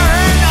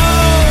Karen,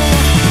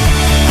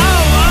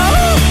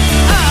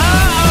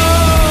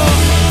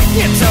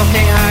 You're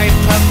talking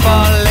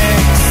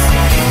hyperbolics,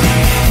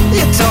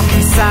 you're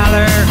talking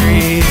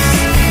salaries.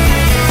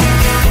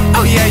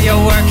 Oh yeah,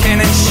 you're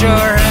working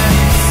insurance,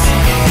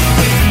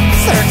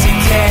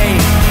 30K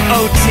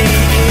OTE.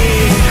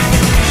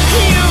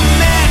 You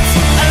met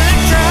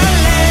Electra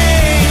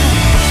Lane.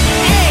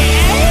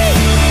 Hey.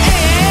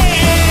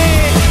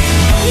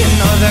 You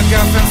know the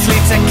girl from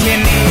Fleets and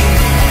Kinney.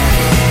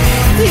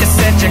 You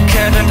said you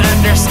couldn't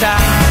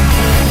understand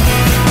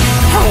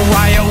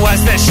why it was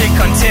that she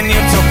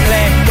continued to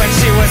play when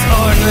she was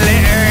only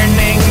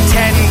earning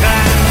 10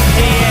 grand.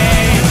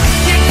 Yeah.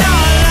 You know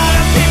a lot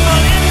of people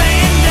in the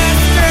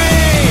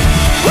industry.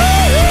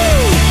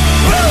 Woo-hoo!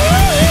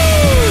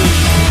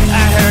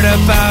 I heard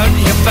about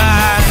your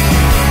band.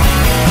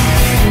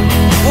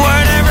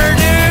 Whatever,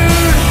 dude.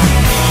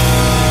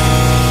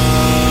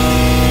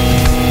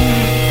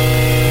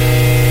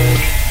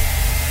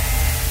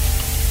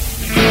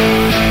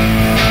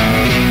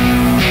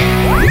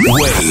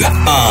 We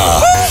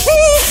are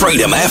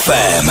Freedom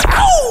FM.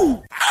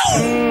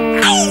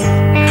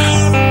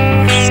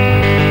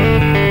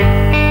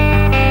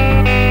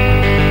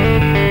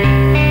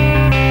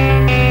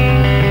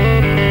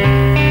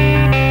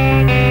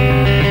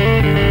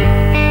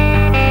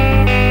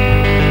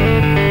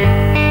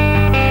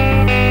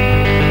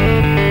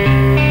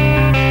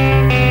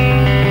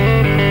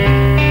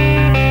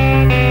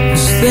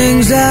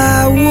 Things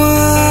I want,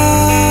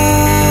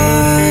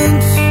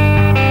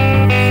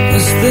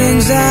 there's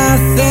things I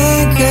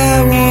think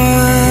I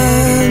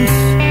want,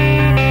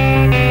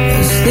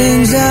 there's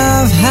things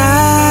I've had,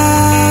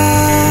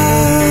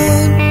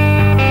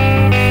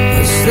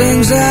 there's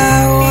things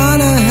I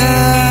wanna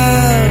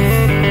have.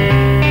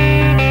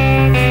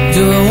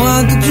 Do I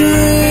want the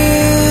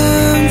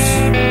dreams,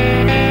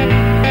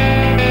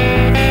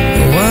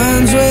 the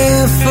ones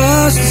we're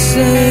forced to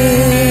see?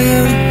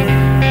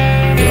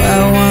 I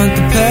want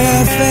the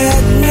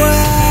perfect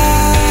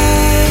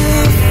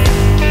wife,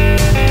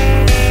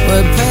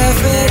 but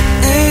perfect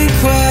ain't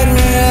quite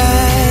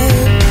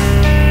right.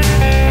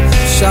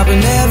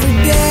 Shopping every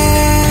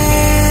day,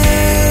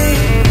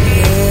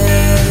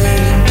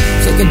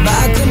 yeah. Take it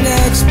back the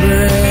next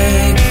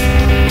break.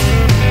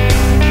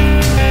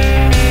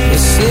 You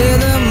see,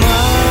 the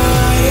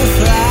more you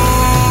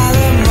fly,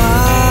 the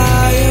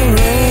more you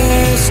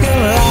risk your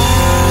life.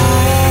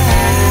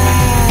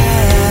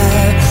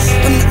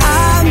 And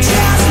I'm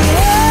just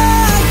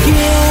looking,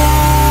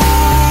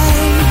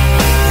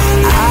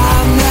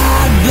 I'm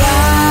not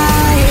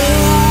blind.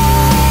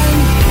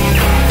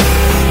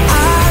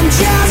 I'm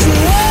just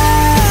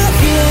looking.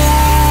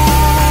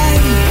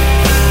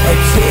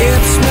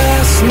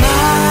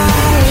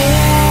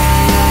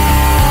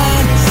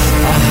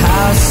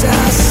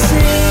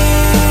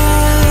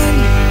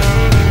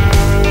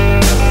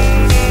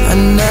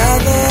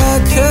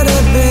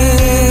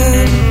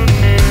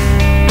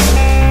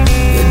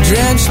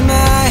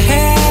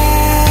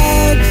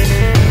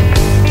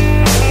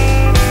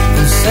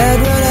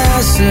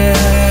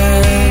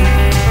 said.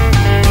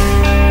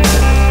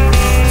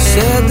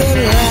 Said that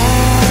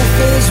life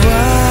is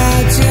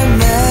what you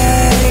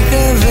make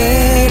of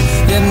it.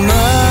 Yet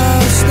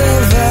most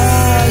of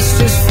us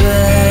just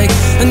fake.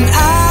 And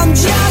I'm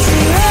just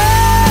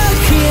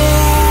looking.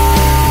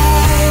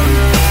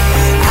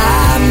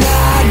 I'm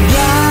not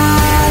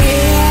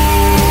dying.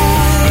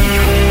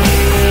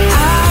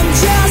 I'm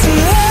just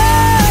looking.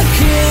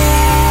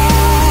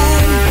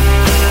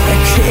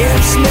 It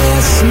keeps me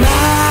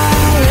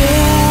smiling.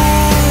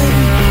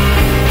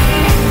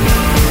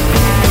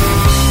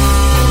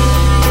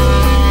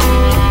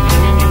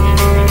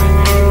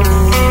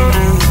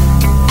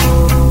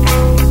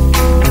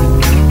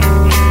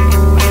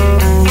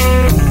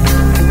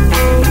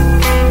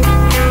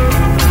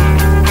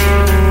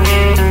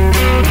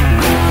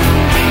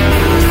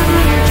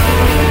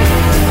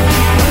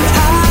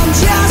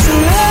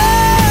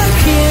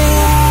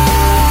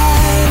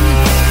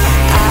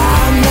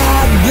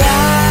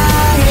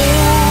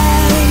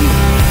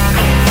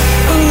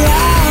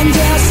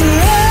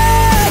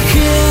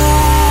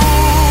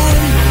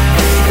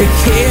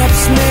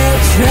 Keeps me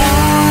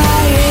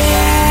trying,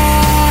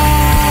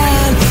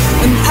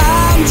 and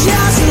I'm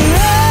just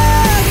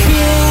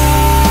looking.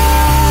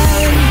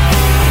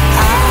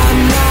 I'm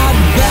not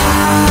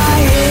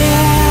buying,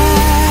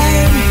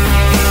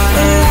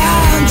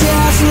 I'm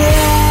just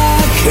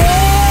looking.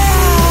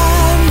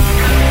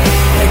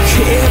 It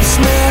keeps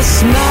me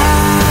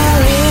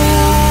smiling.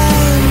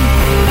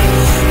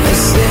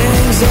 There's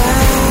things I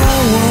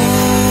want,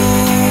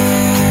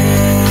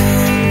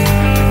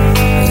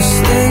 there's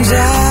things I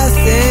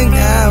think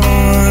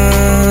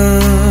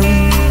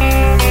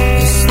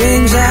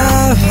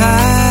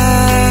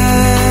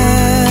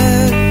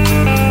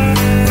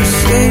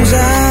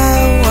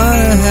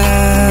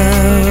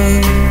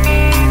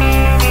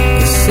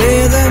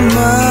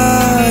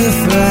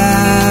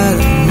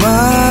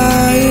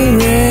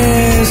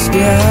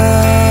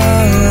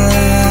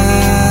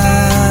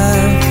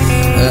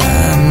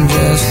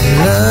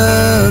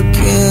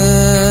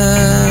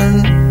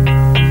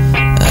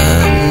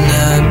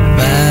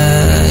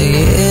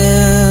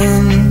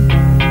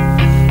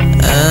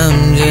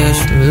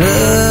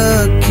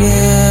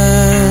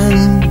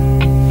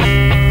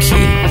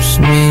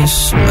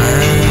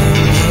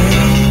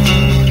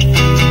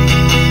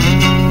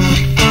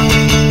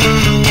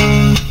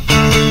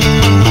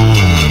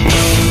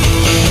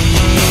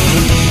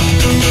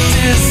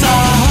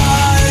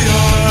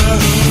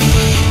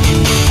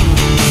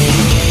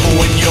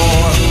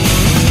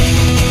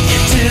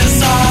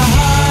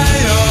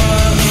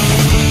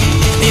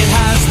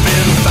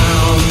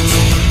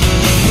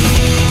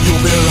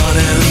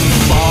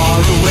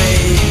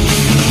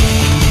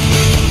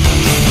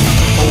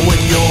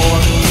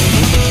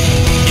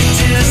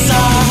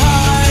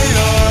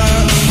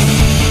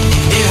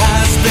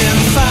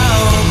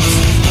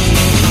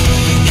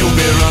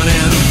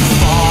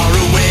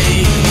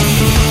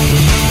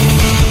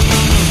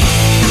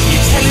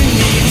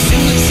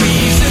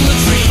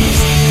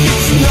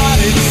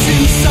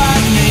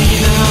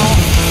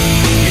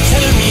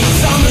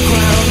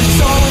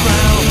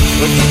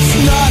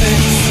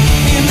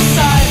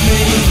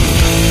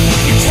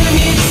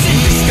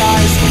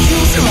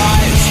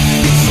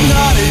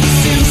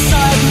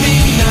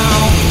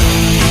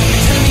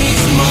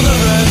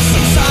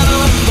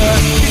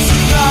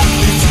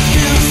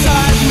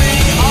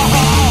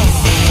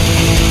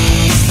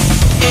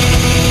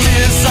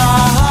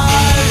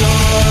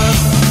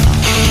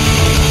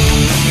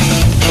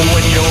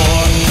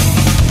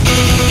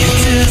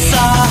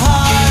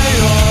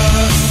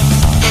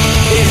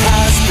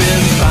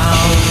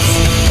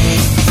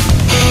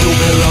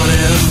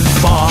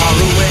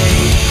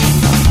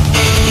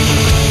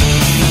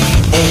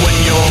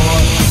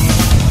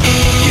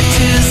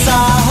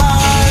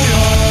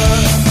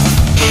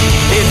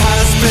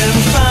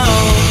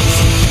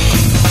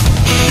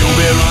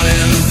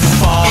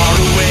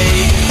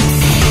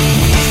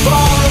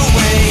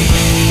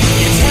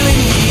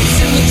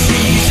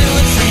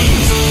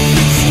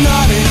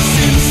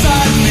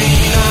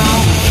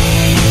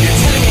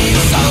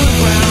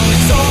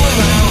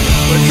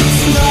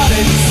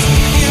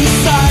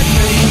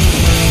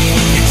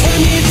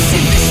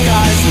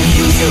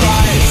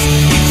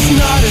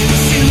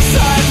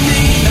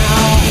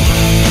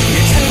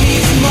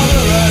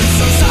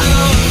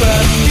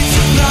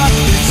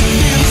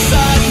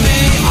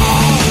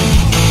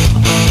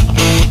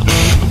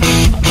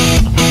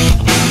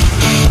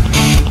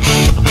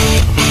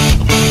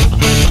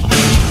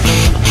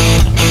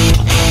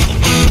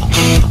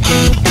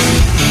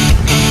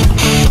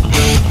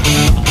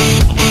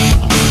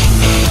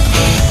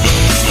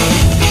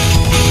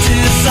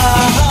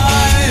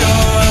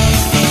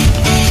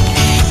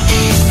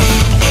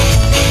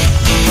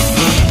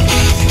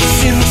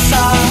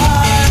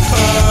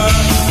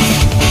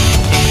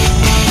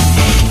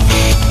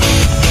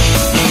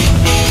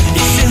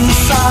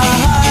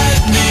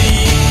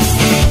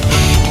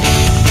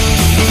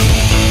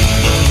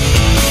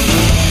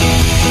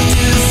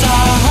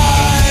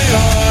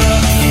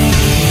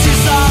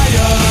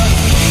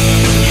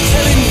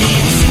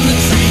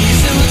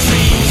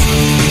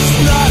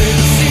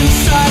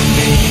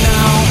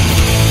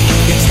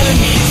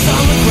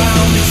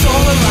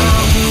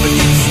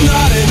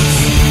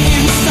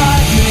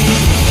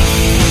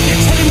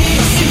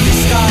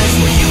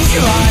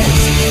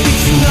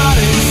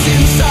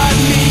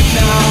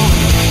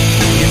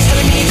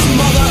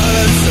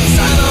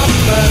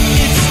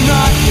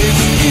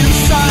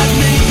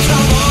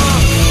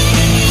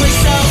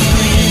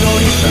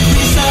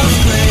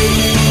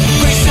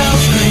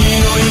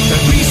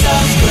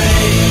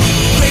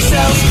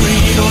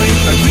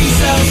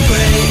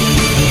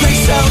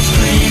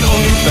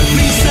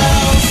free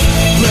cells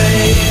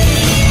break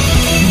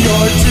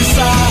your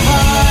desire.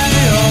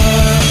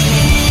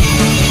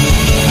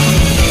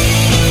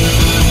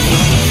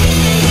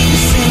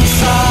 It's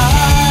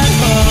inside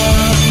her.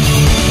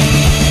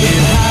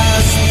 It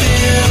has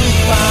been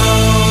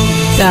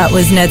found. That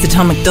was Ned's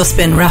Atomic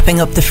Dustbin wrapping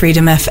up the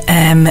Freedom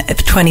FM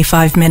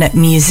 25-minute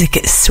music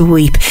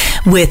sweep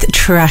with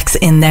tracks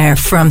in there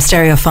from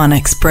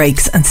Stereophonics,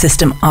 Breaks and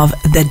System of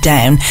the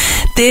Down.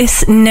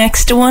 This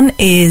next one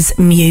is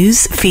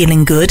Muse,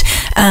 Feeling Good,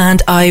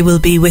 and I will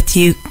be with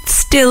you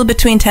still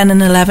between 10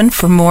 and 11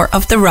 for more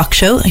of The Rock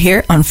Show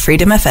here on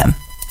Freedom FM.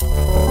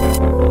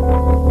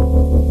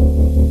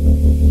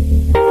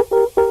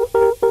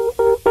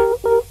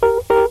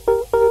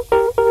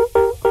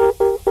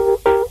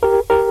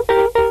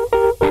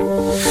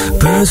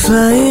 Birds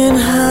flying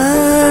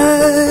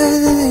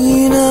high,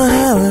 you know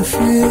how I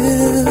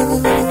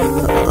feel.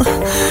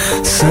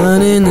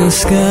 Sun in the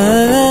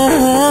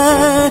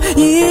sky,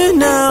 you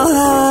know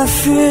how I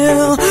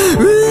feel.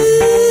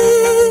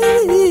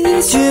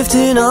 Breeze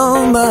drifting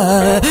on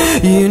by,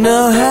 you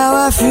know how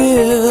I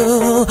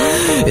feel.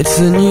 It's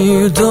a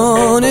new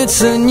dawn,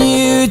 it's a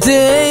new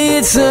day,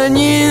 it's a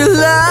new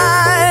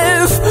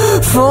life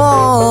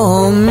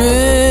for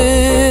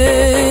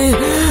me.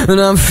 And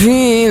I'm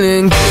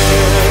feeling good.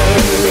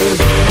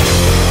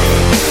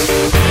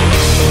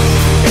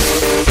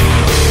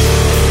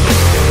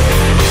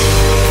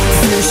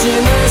 Fish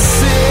in the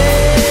sea,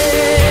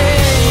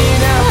 you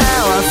know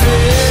how I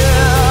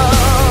feel.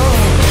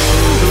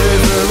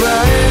 River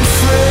running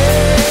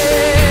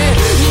free,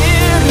 you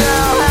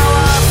know how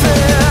I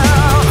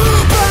feel.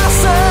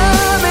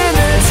 Blossom in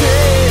the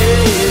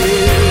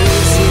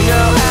trees, you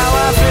know how I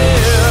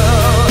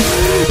feel.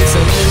 It's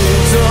a new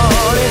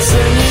dawn, it's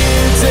a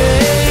new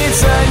day,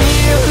 it's a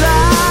new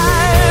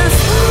life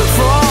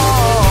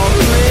for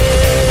me.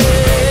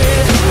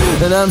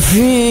 And I'm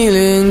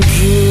feeling good.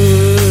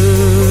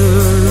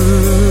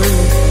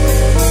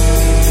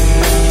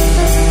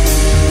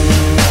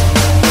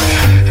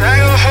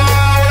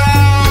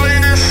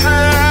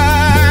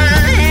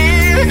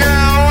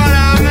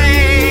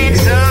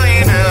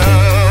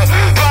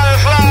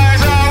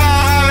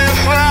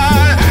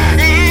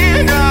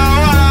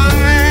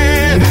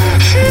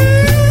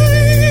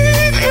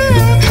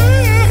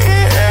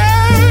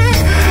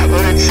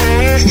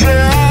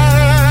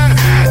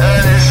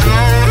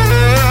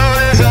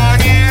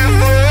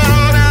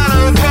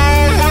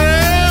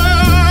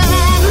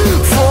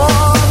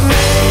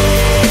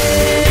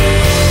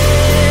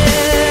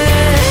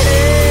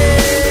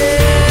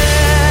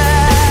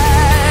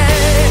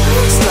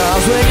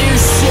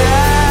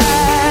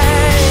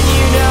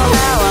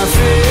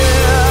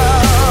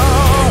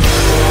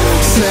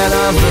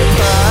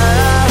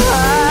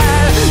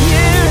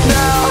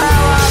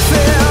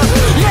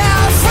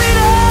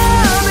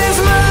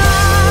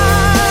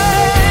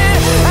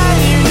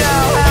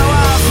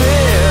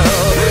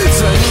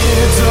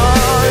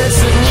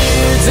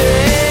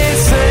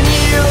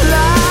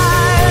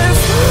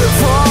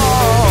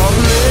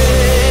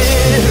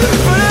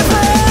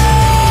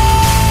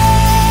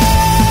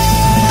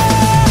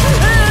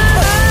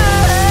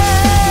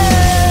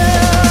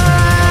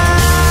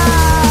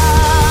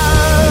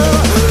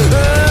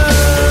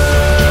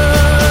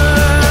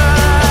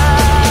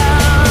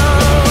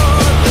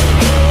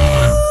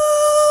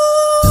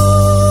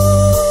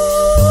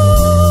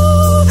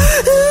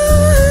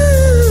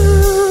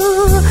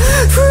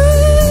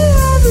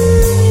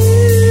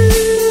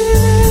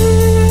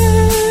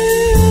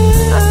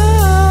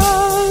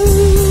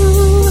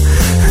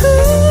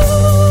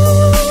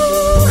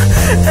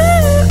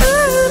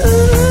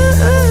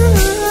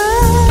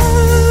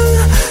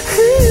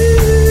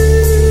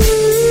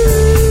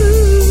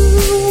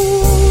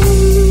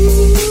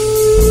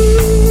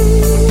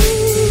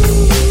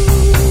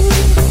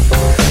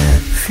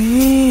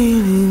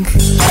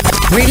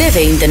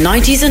 Reliving the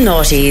 90s and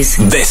noughties.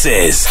 This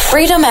is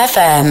Freedom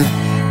FM.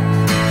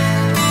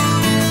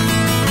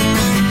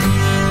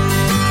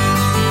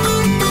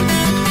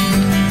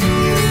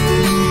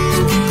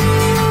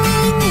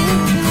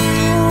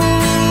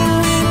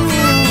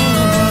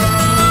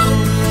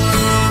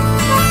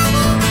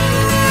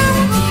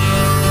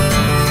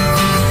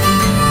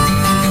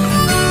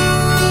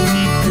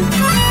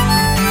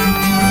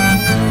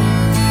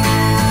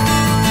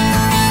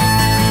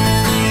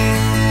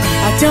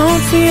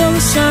 Don't feel the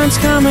sun's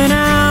coming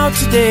out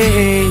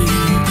today.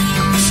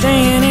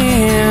 Staying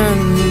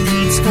in,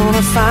 it's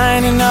gonna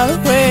find another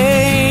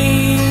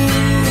way.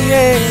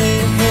 Yeah.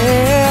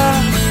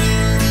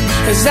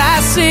 As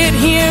I sit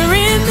here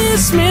in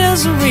this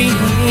misery,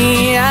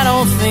 I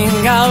don't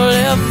think I'll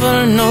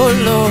ever know,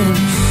 Lord,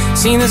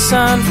 see the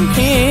sun from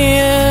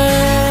here.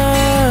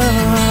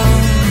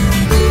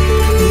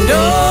 And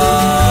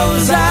oh,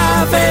 as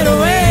I fade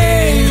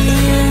away,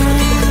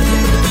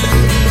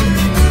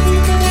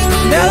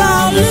 they'll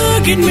all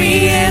look at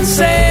me and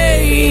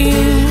say,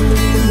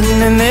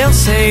 and they'll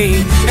say,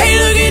 hey,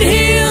 look at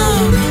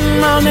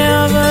him, I'll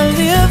never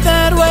live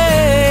that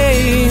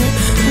way.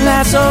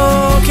 That's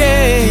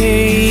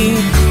okay,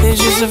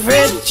 it's just always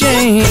afraid to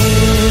change.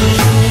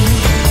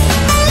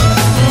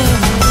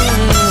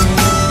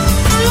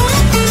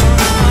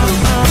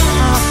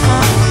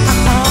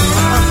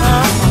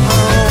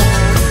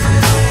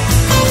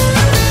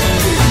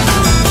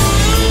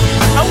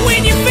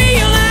 When you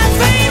feel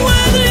life ain't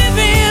worth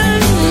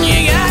living,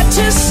 you got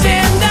to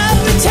stand up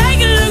and take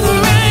a look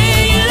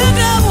around. You look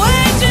up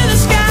way to the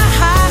sky,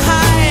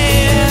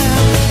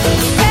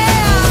 yeah.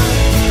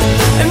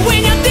 And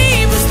when your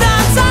deepest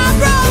thoughts are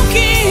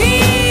broken,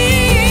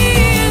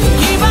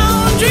 keep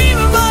on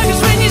dreaming, boy,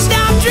 'cause when you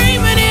stop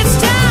dreaming, it's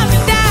time to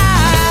die.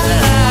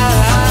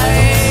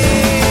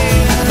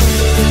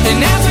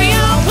 And as we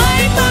all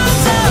play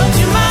parts of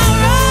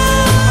tomorrow,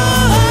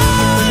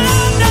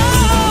 no,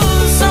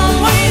 some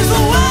ways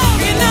will walk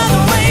and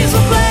other ways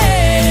will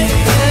play,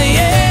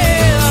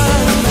 yeah.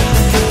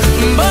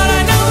 But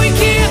I know we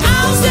can't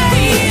all stay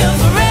here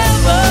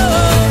forever,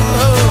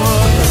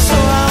 so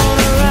I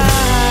wanna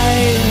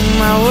write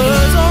my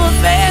words on the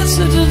face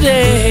of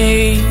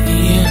today,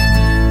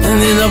 and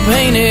then I'll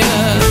paint it.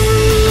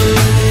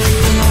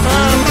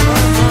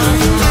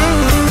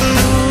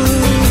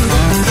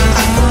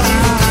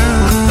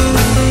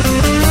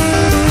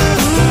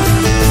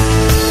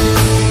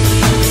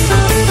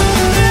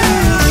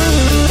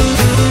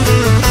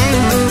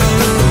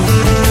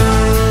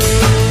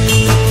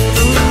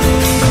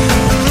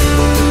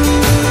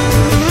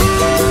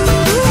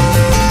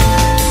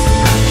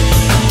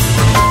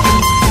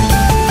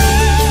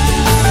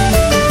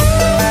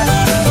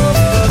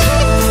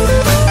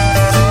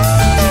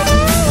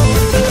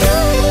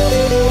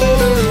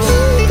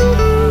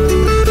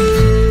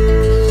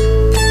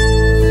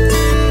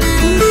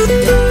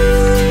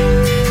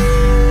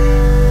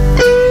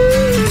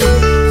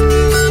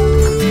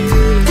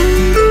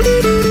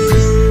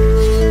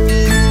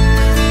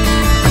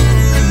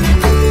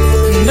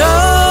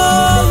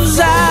 Knows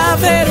I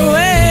fade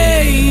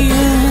away,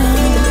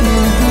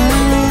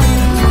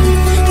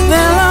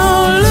 they'll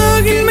all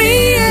look at me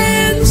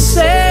and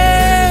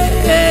say,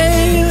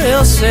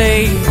 they'll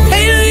say,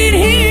 hey, look at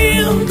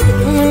him,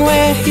 and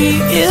where he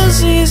is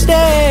these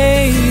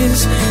days.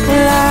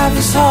 Life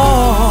is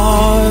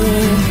hard,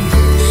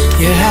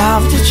 you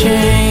have to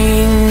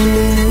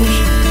change.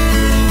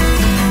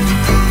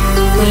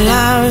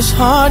 Life is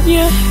hard,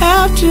 you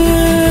have to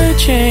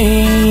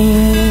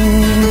change.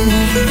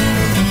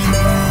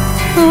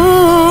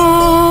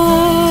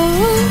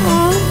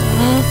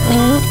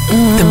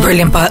 The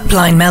brilliant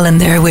Blind Melon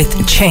there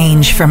with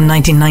Change from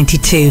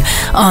 1992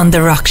 on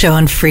The Rock Show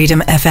on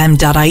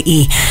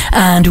freedomfm.ie.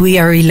 And we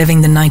are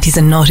reliving the 90s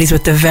and noughties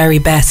with the very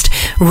best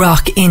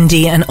rock,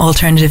 indie and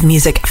alternative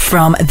music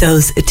from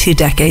those 2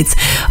 decades.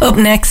 Up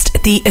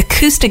next, the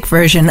acoustic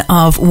version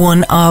of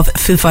one of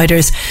Foo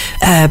Fighters'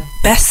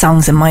 best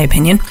songs, in my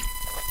opinion.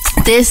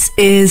 This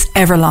is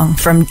Everlong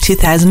from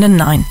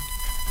 2009.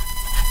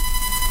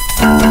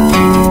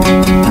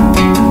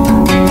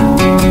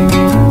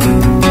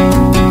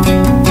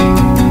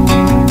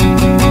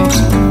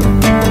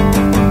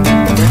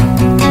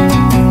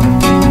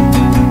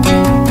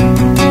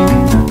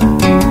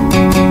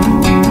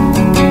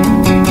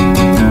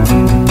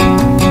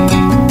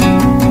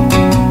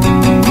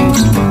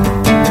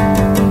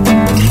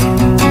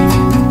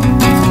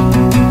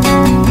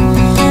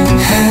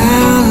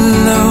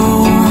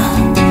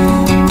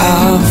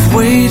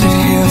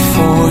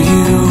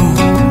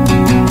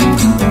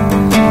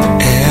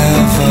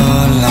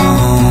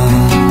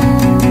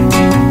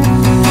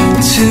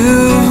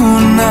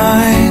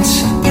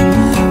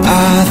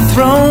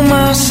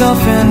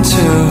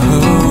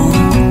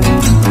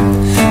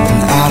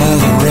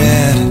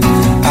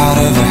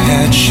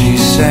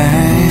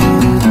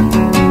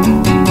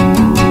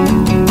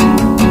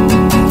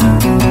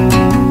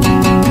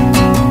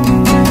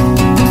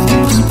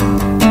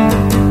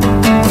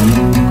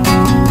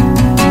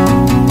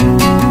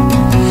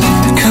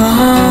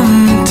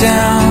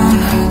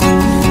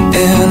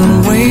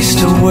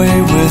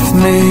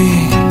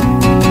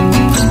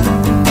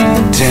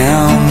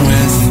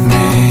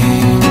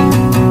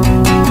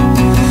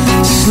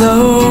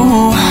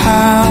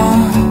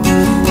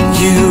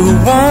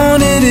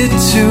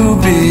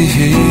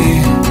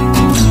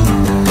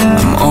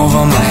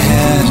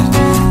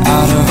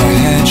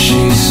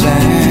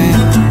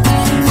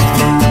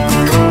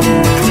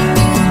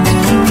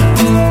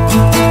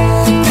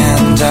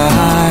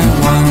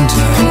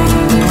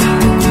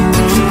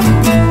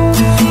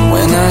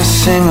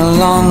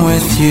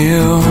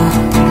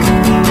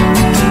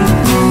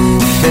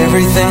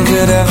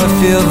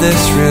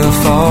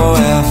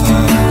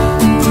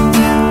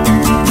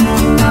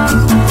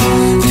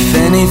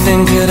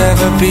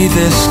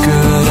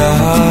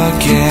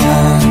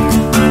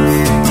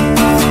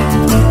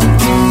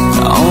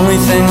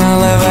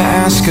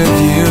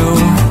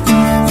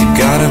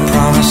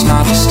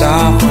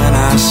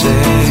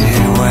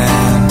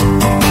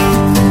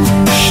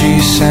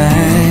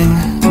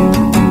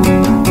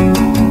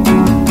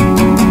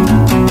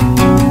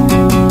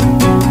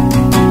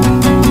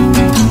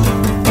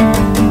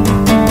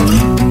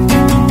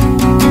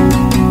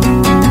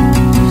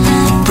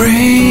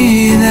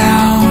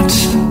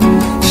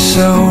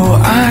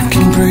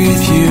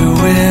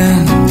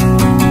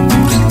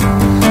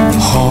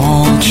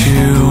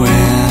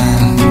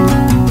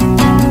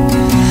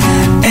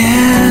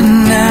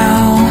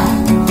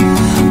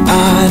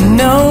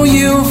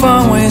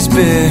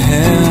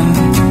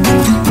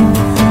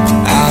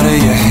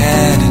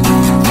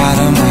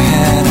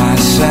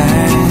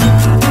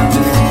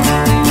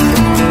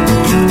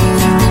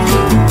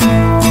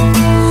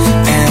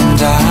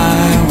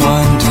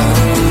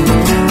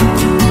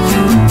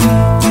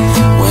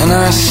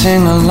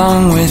 sing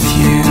along with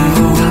you.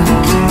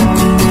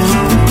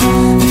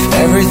 If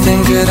everything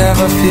could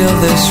ever feel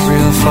this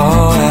real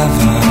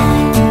forever,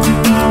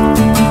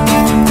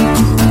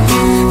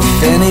 if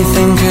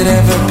anything could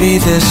ever be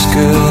this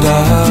good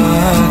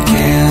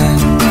again,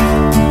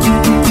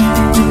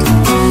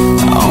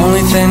 the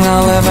only thing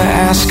I'll ever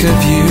ask of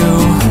you,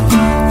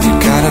 you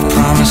gotta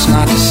promise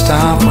not to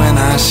stop when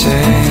I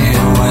say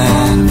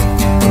when.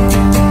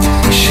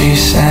 She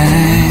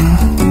sang.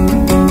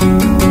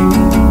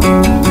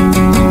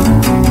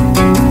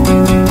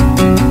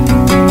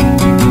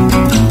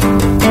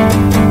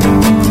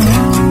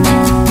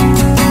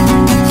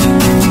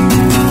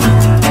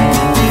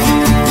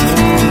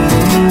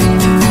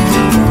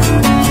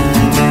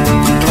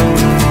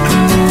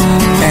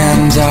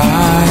 And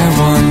I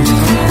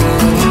wonder,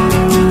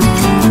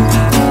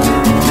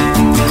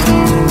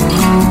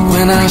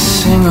 when I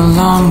sing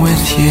along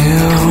with you,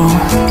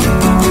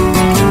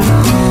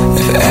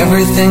 if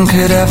everything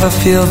could ever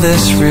feel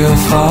this real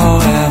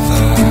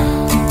forever,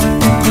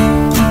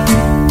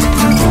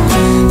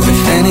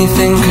 if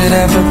anything could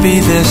ever be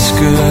this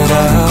good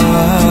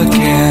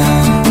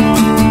again,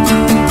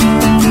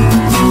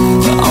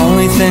 the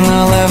only thing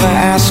I'll ever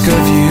ask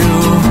of you,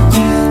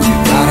 you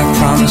gotta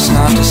promise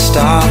not to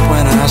stop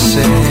when I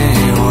say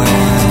when.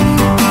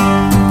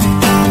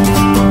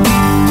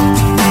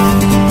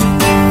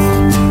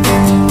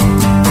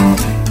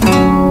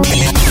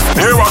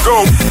 Here I go.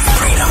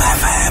 Freedom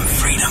FM,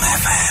 Freedom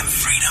FM,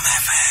 Freedom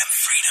FM,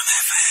 Freedom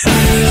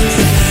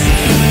FM.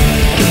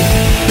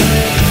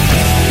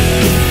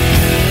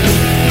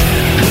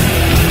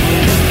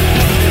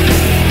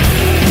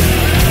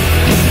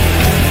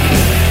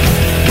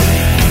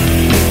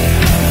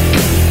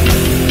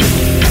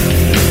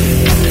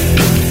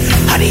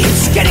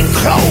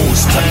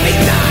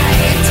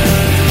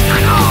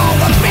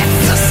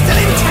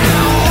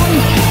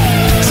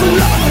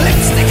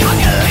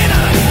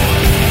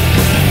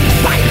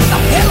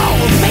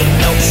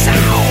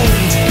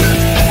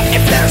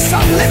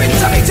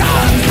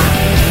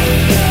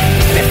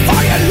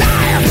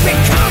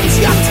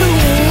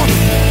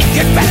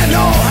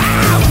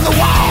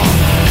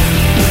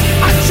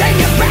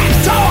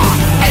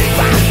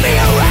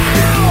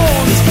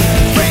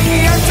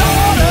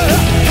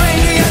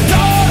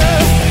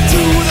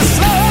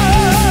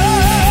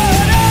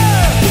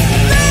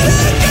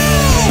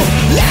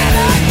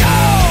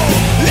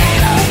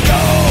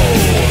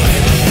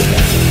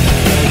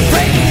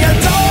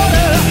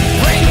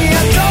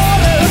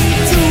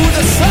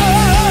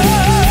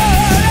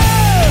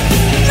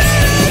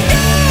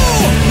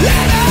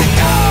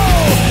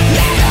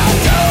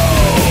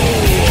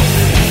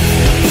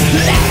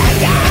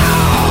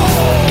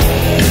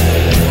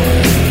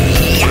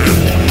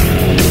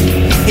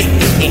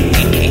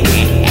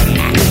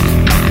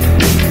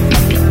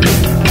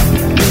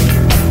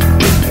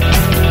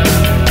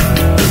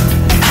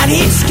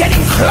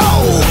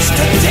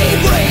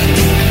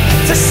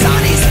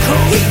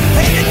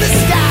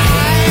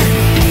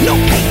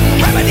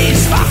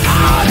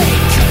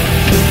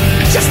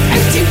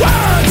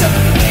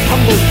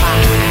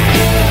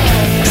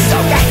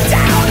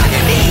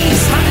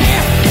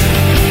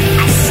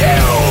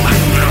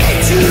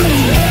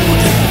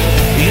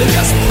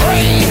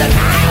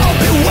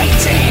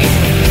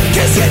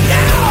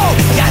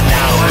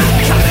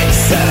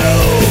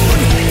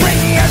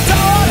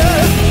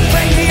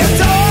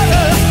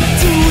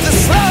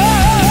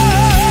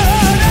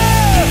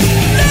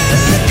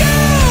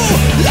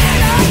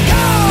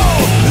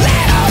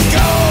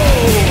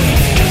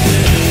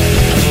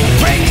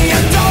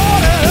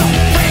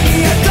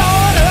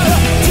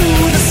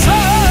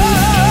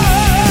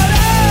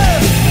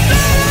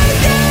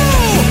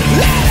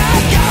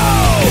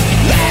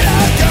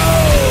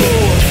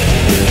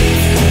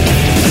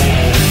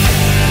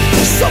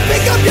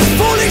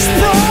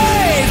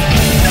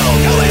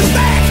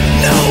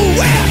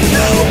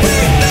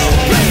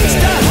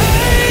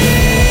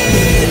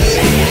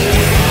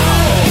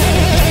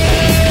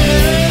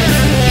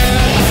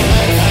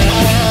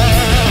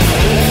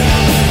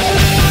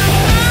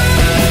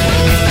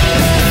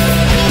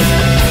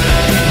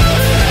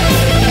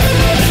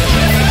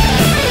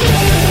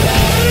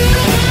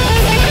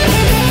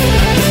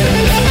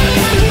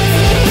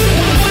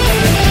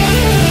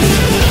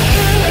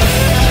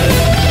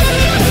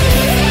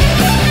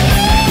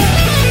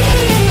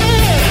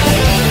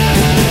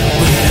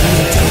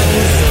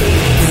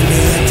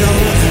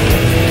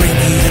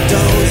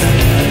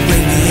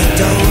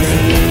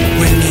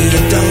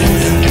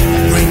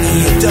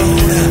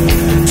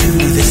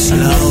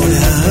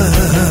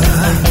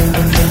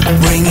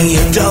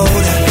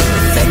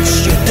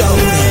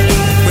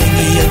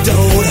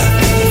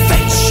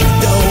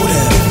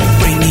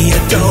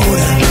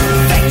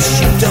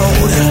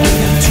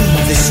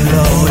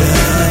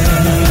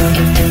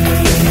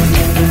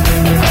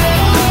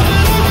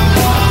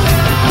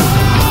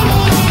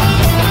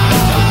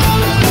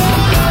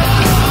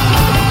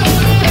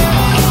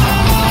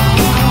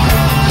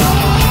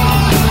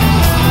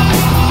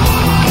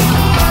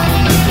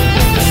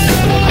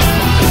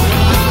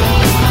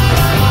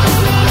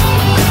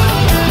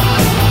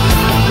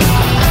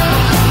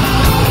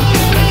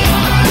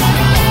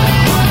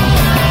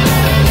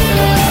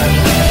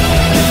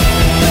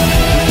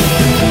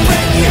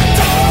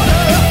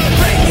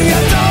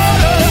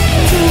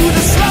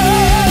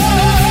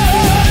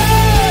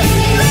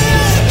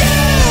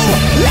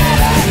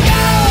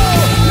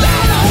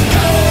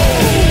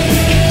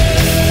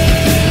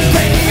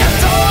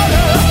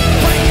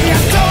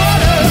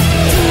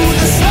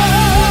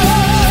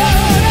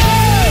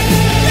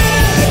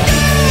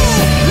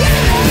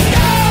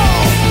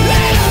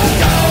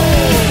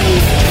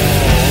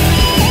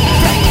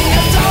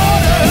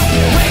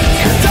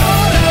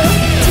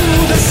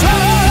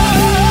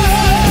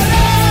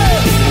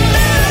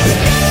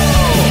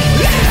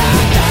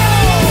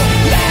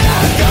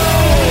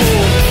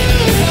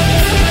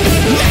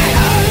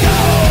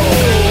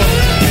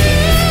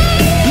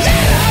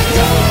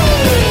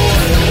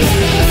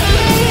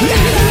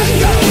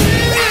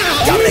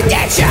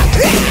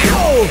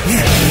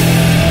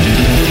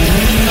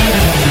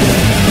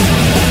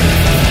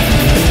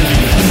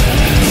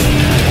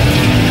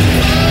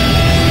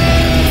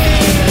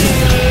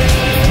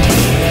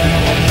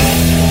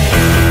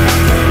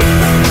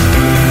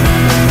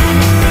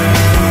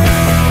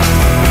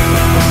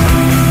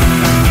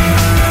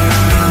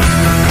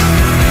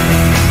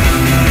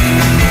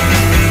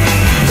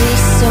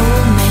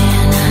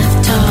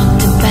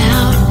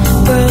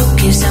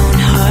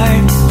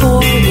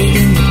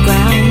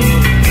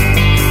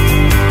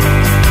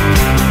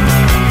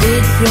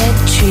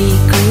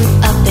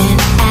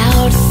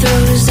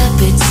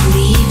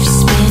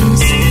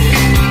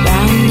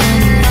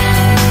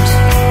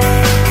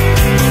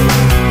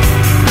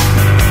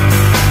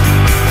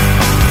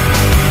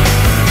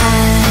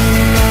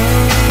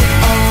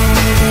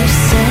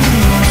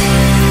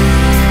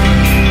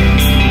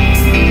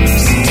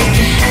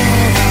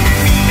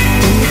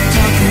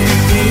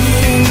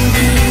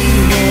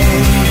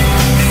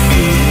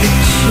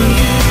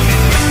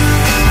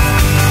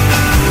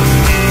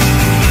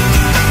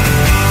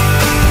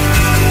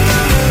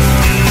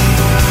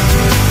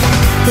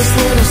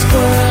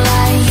 girl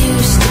I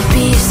used to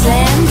be.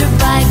 Slammed her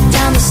bike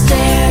down the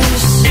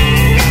stairs.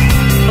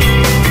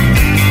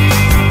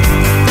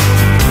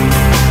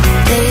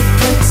 They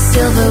put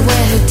silver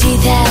where her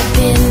teeth had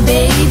been.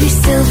 Baby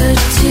silver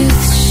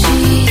tooth,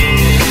 she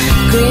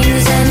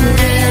grins and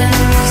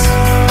grins.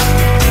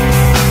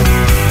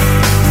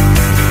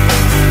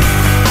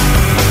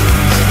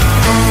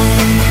 I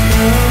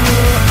know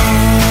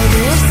all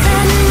this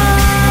and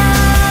more.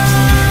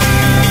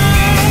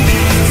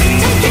 So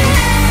take your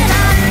head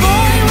out,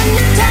 boy, when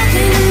you're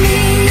talking to me,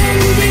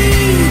 and be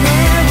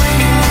there when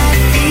I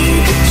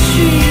feed the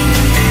tree.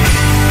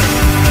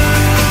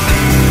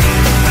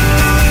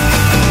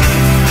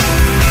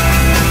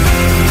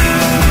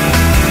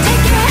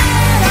 Take your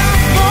head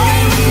out, boy,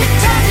 when you're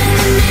talking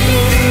to me,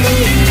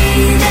 and be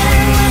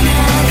there when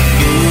I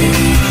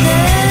feed the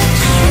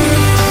tree.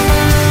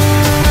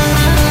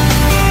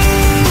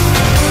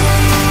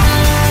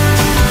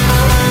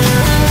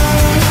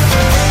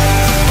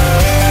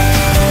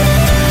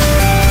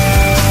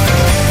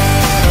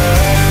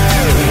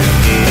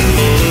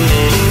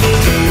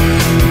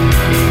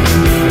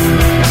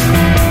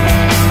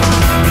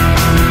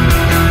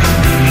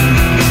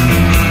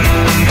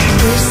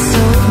 This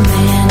old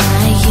man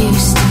I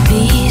used to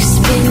be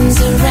spins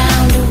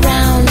around,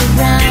 around,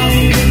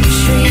 around the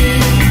tree.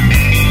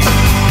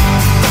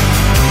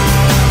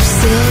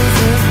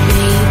 Silver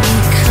baby,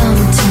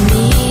 come to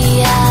me.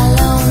 I'll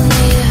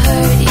only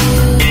hurt you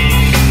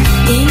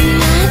in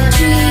my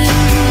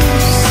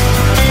dreams.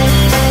 I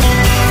know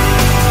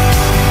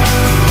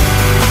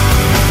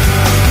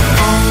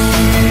all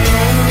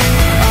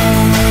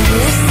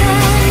this and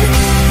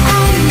I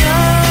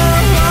know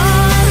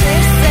all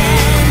this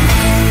and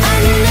I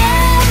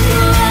know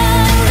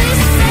all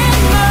this and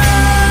more.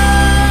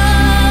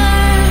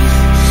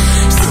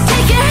 So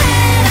take your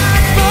head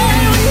out, boy,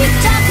 when you're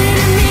talking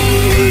to me,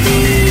 and be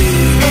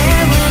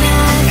there when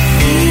I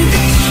feed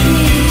the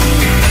tree.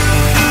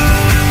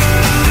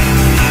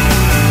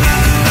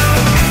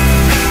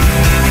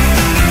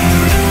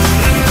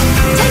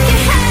 Take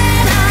your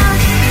head out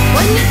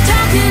when you're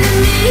talking to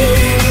me,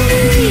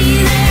 and be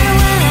there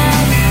when I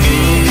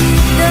feed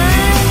the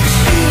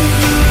tree.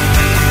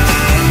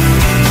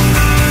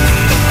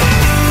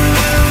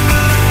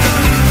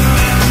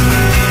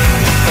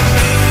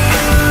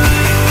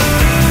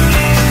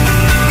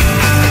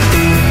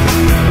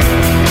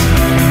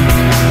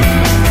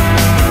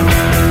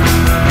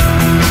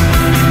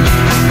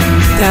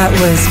 That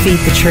was Feed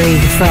the Tree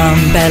from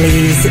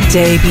Belly's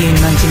debut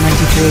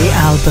 1993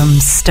 album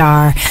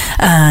Star,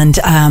 and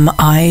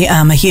I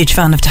am a huge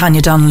fan of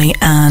Tanya Donnelly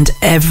and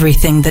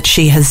everything that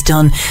she has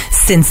done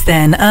since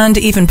then, and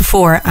even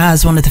before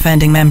as one of the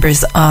founding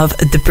members of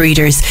The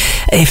Breeders.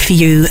 If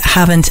you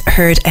haven't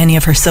heard any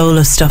of her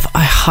solo stuff,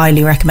 I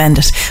highly recommend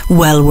it.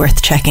 Well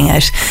worth checking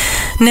out.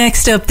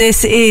 Next up,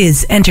 this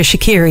is Enter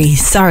Shaqiri,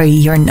 Sorry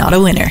You're Not a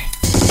Winner.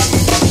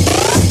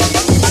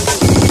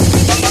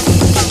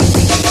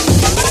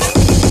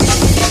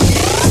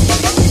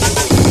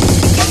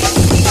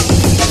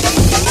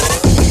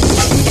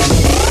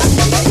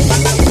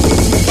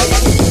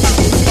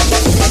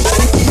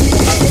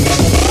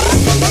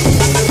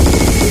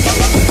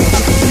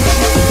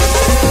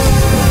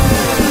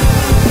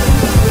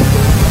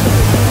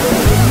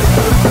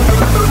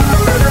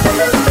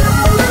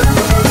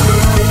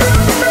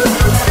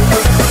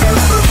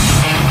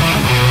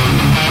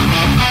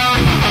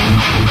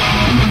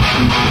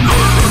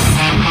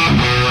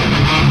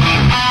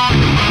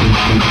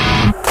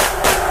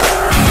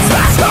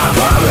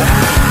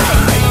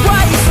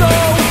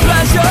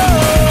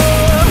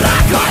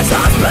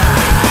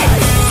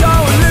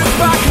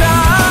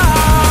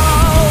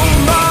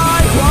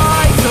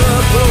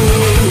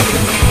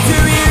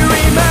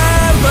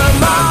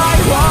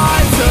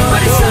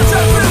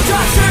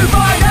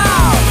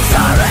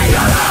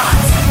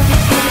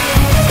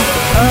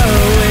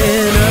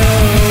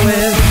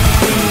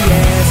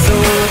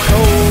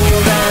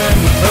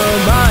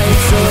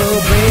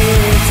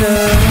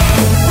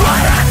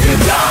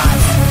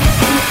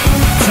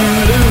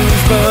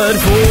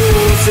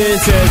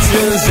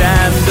 Intentions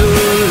and the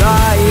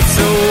light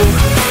so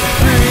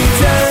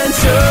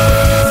pretentious.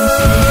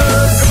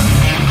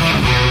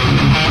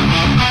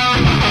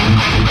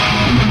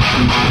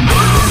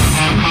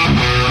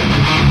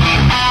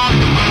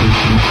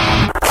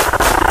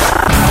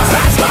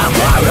 That's my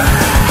worry.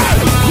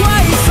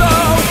 Waste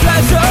of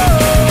pleasure.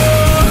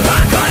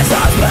 Like ice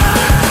on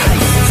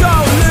space.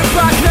 Don't look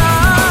back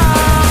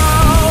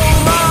now.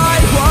 My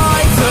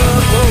white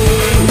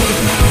abode.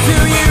 Do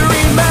you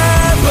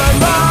remember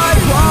my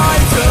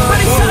white abode? But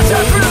it's such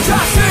a brutal to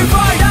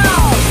find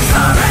out.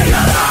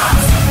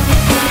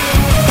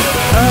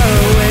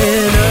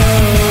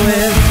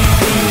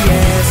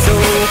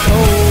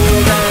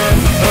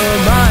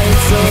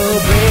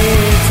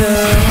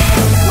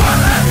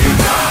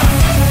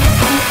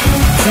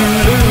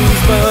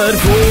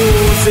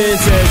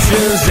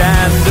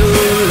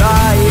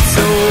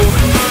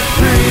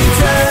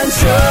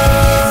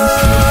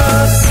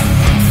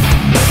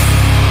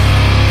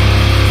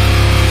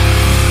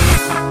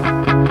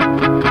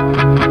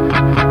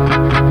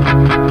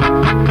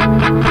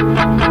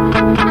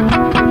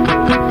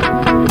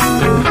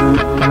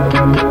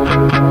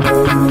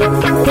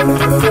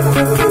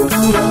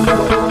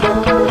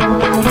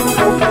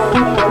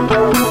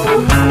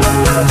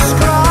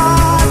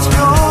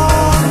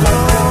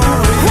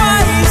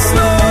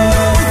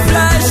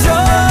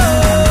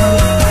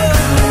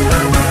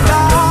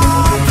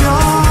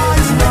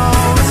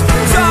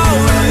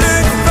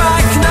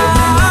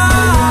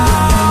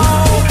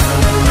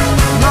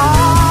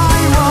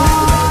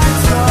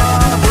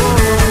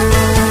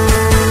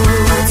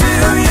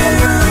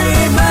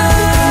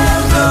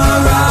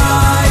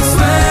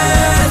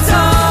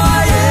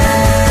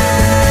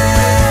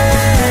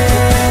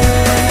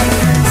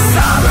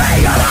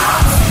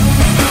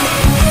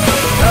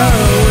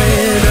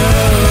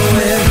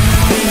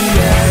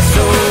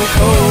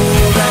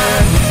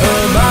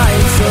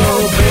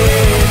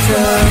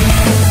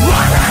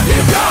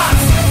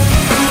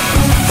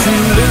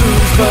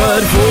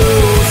 but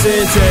false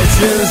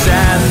intentions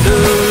and the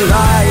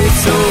light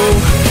so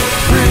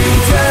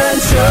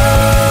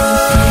pretentious.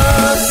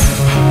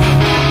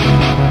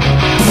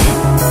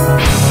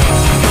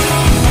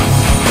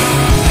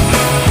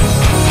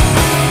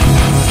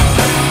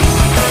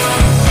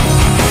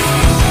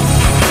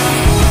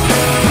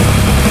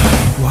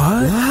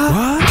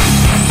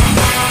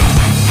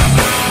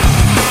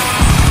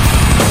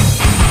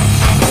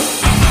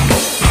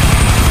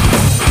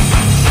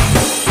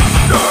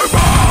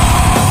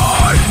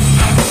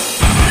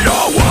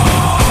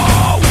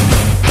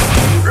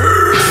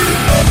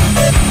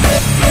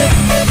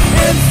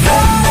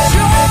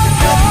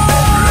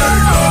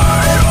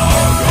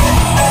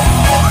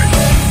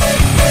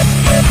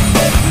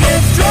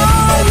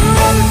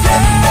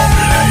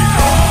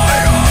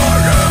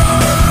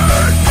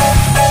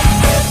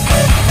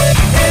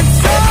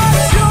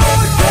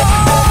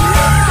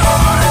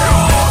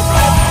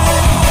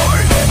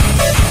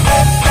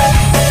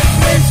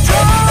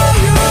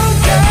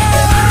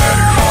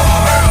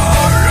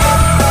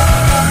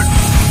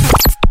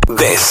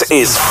 This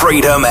is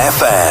Freedom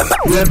FM.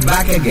 We're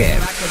back again.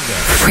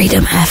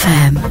 Freedom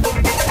FM.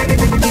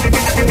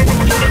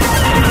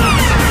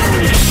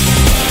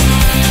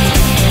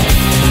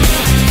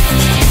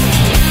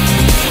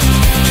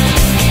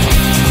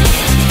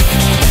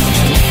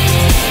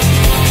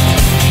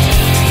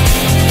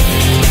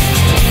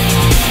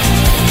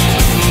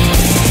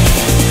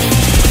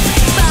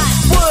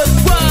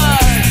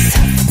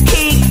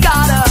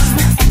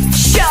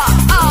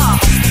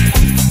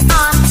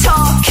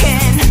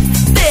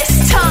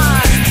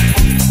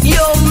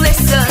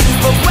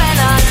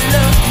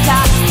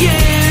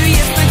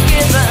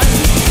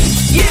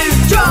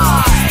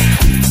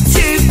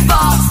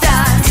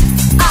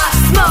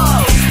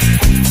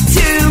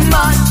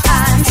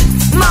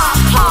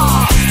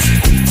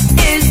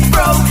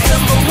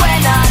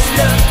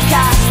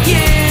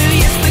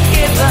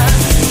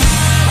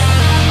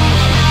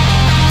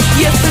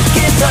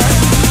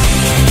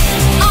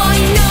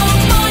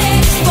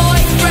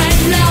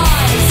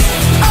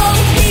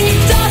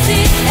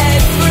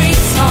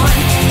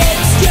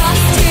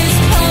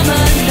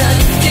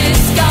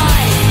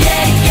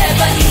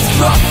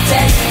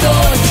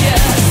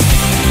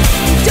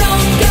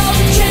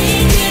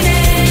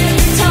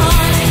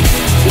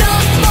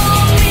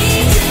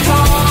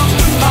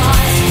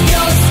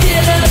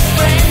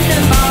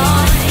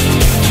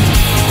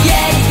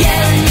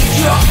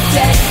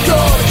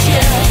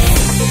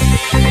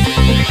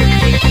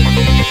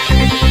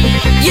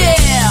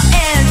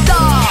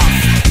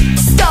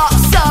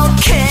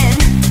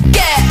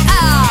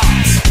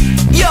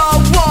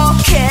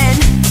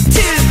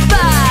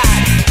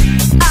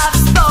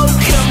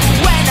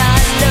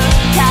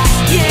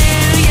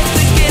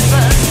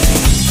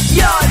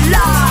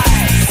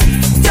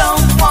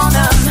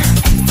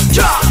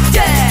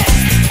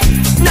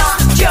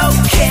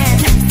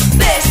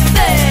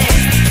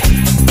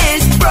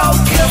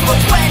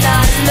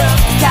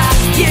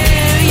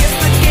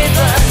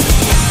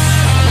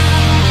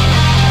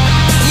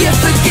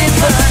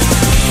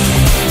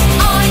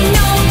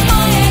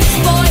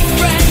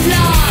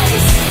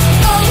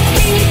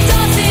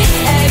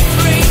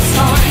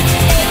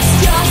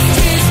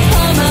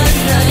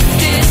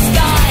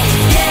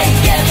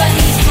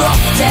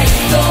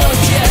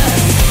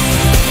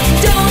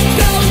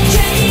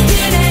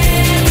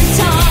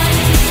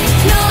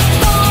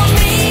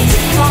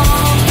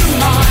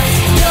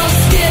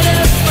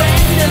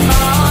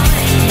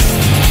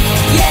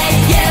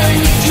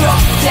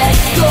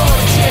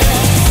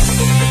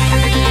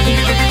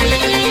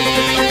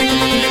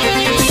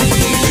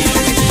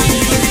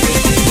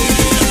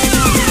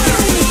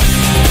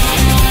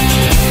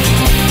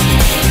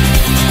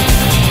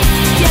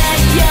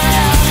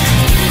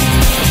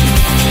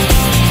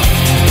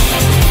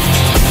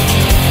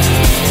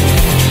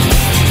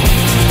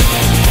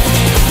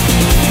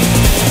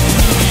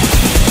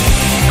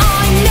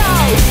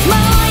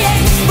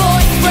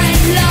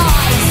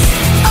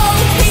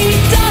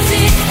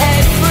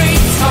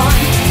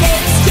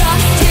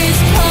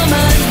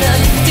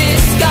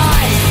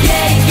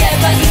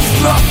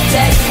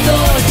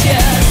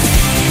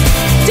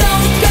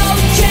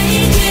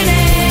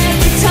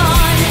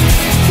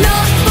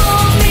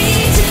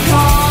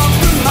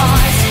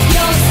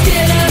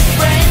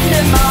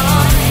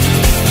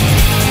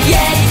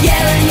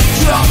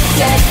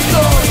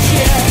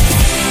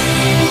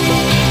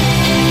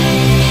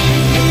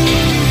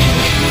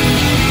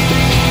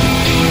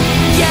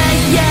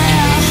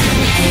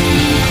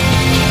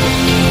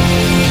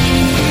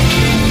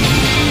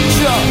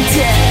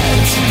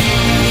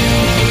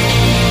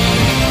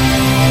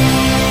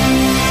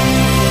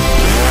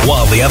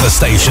 The other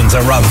stations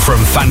are run from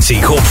fancy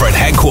corporate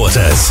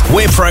headquarters.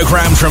 We're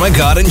programmed from a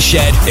garden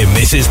shed in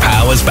Mrs.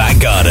 Power's back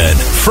garden.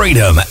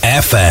 Freedom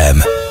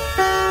FM.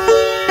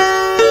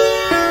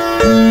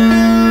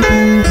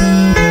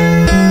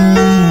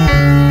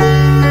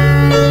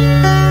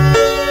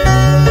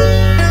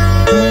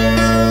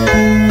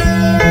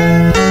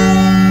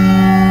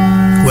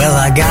 Well,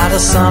 I got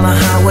us on a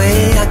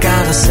highway, I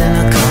got us in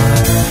a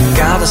car,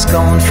 got us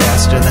going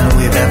faster than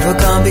we've ever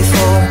gone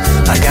before.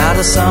 I got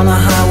us on a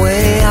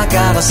highway, I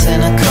got us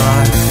in a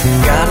car.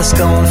 Got us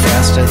going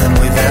faster than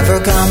we've ever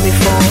gone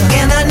before.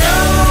 And I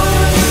know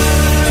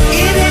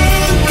it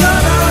ain't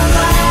gonna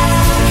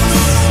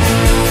last.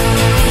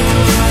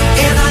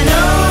 And I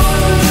know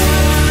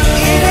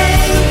it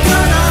ain't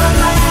gonna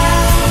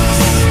last.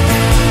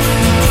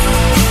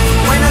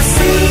 When I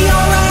see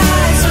your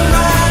eyes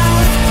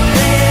arrive,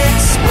 they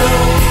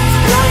explode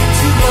like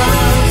two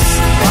bugs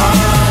on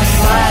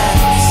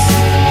glass.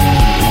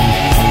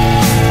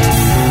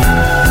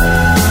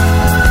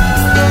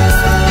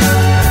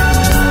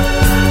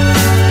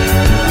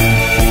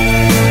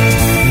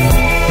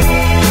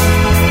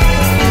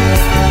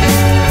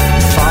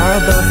 Far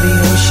above the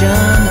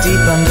ocean,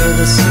 deep under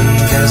the sea,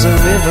 there's a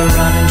river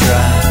running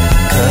dry,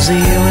 'cause of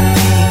you and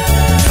me.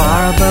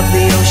 Far above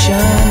the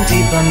ocean,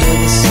 deep under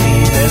the sea,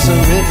 there's a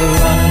river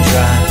running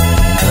dry,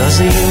 'cause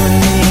of you and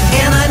me.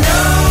 And I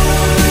know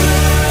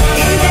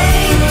it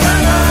ain't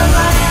gonna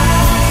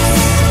last.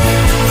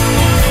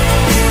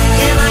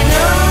 And I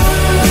know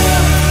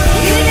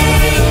it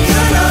ain't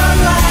gonna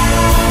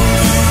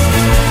last.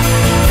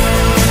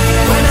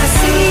 When I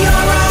see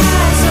your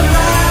eyes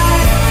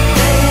arrive,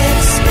 they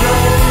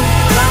explode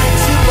like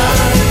two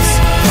bugs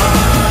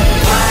on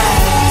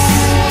glass.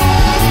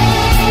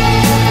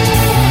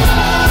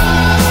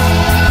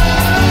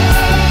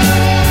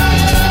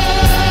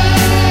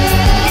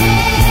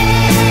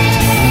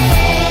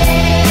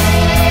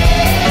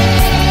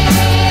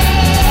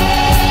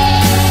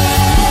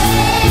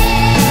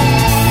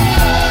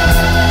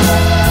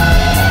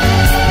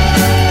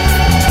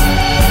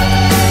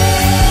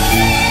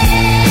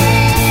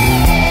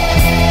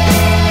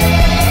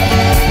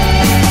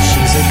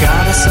 She's a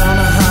goddess on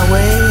a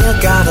highway, a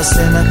goddess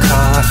in a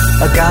car,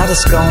 a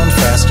goddess going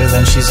faster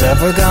than she's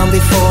ever gone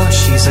before.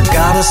 She's a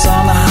goddess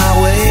on a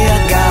highway, a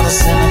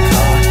goddess in a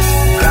car,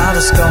 a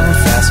goddess going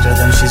faster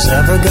than she's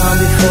ever gone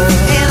before.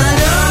 And I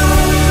know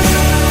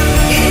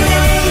it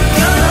ain't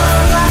gonna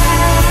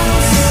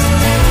last.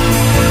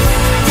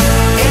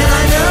 And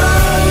I know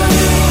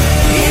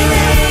it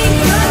ain't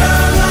gonna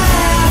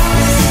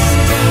last.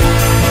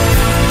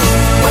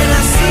 When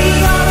I see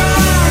your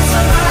eyes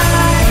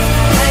arrive,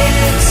 they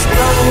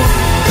explode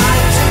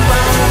like two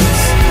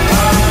bugs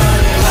on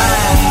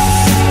glass.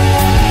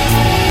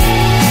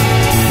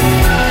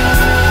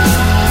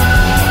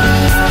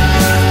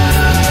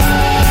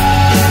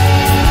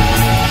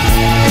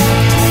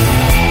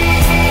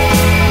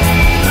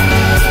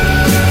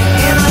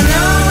 And I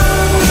know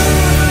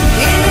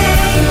it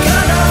ain't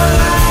gonna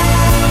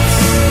last.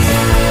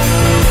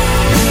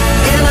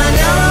 And I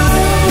know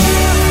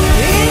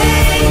it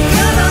ain't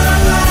gonna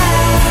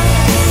last.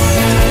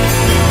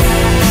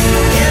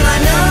 And I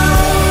know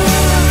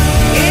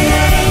it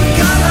ain't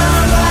gonna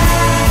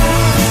last.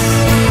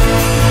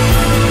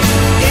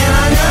 And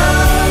I know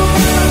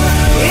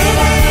it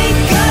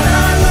ain't gonna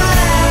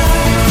last.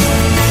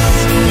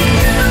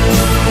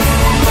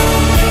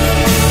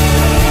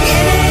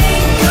 It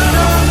ain't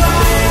gonna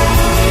last.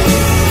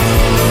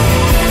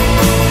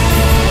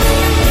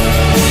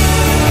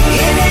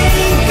 It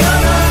ain't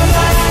gonna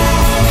last.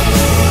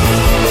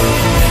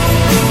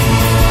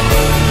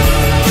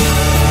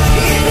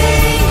 It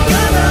ain't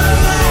gonna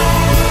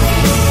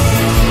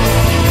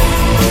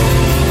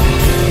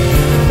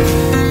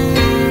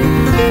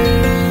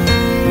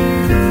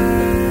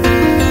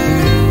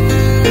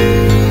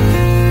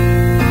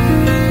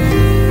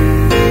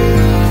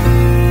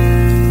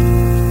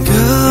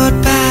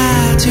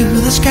Goodbye to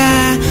the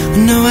sky. I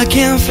know I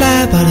can't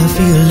fly, but I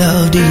feel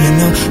love. Do you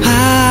know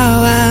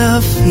how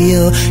I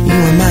feel? You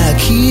are my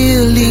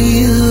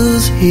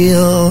Achilles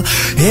heel.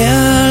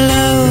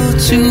 Hello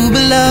to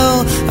below.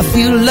 I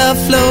feel love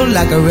flow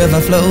like a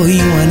river flow.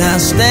 You and I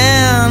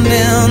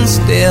standing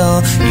still.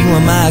 You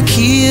are my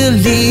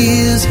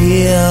Achilles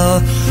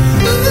heel.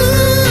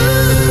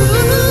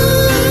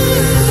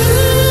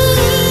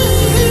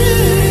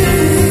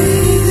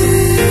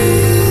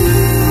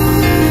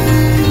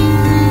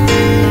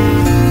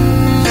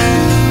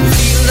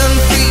 Feeling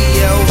free,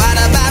 yeah, what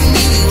about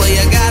me? Well,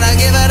 you gotta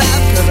give it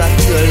up, 'cause I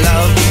feel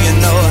love. Do you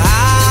know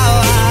how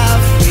I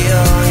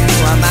feel? You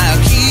are my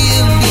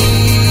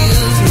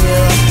Achilles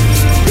heel.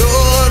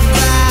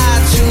 Goodbye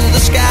to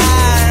the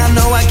sky. I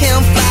know I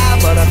can't fly,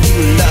 but I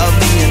feel love.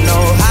 Do you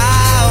know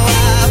how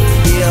I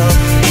feel?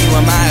 You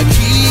are my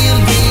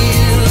Achilles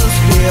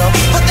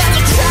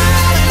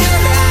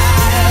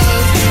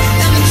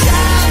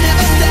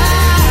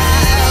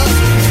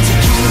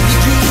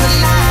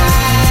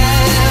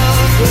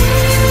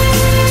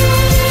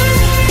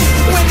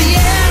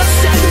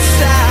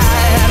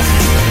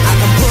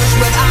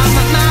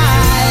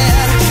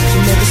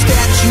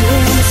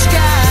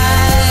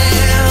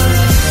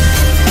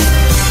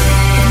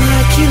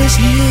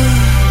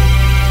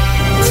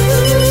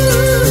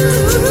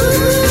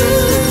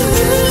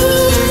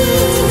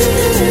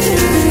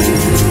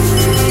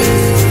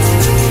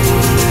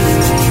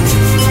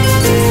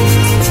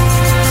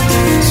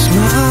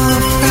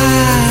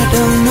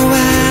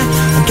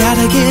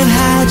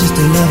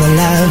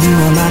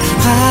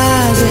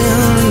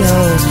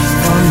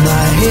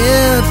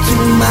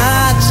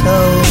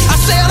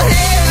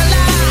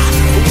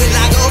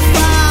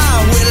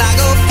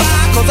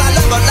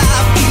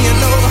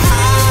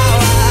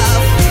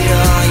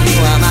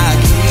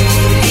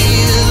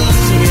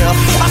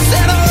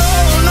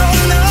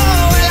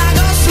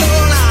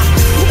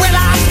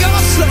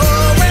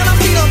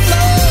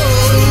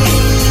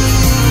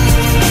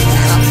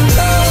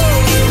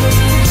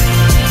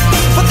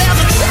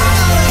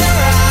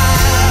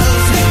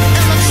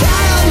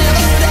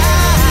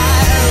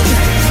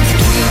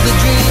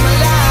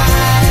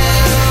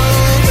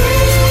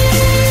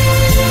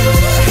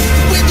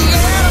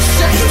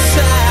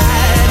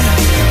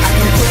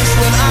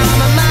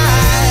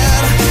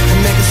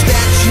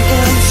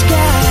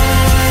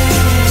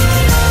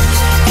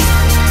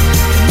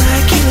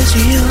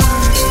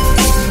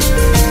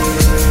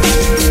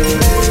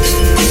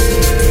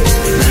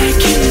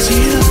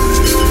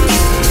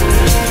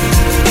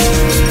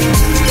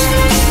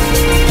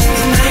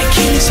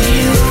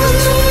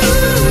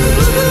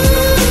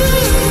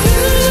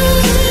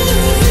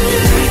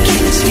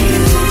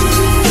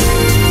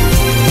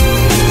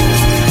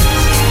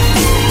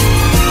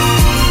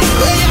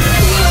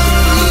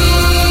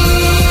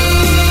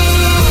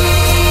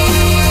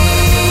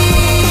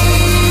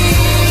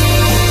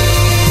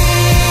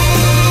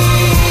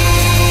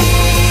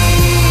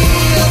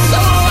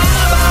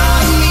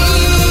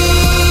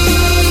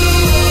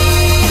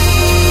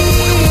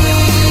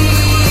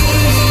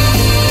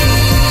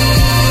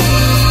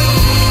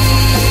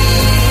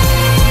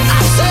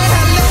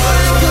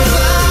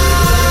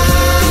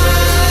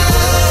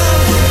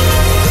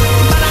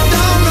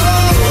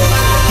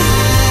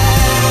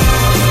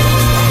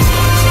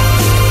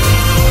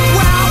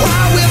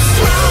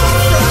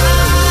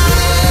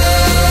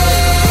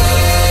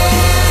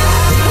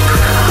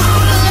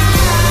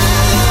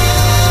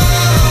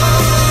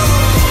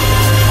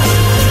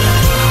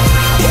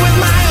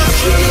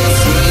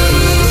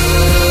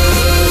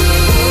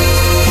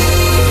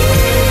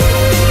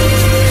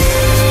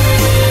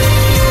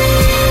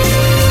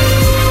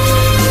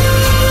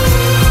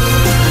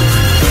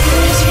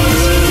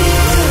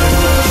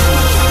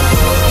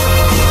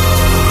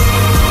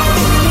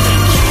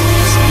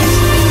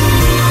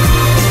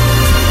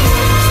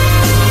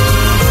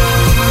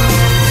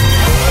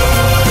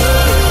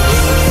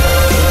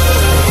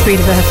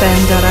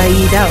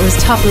freedomfm.ie. That was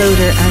Top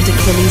Loader and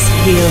Achilles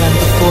Heel, and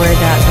before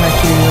that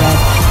Mercury Rev,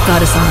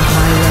 Goddess on the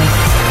Highway.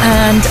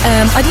 And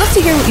I'd love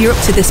to hear what you're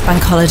up to this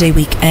bank holiday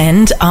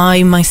weekend.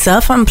 I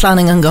myself am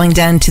planning on going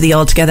down to the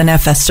All Together Now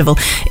Festival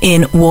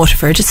in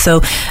Waterford,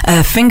 so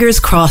fingers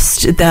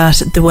crossed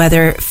that the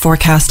weather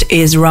forecast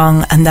is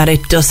wrong and that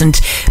it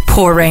doesn't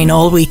pour rain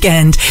all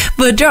weekend.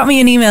 But drop me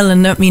an email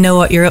and let me know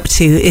what you're up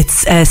to.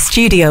 It's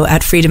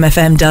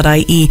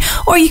studio@freedomfm.ie,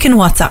 or you can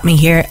WhatsApp me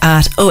here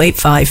at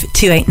 085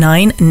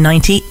 289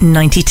 90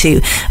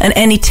 92. And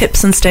any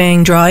tips on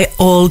staying dry,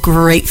 all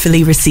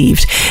gratefully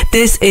received.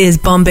 This is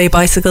Bombay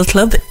Bicycle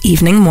Club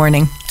Evening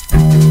Morning.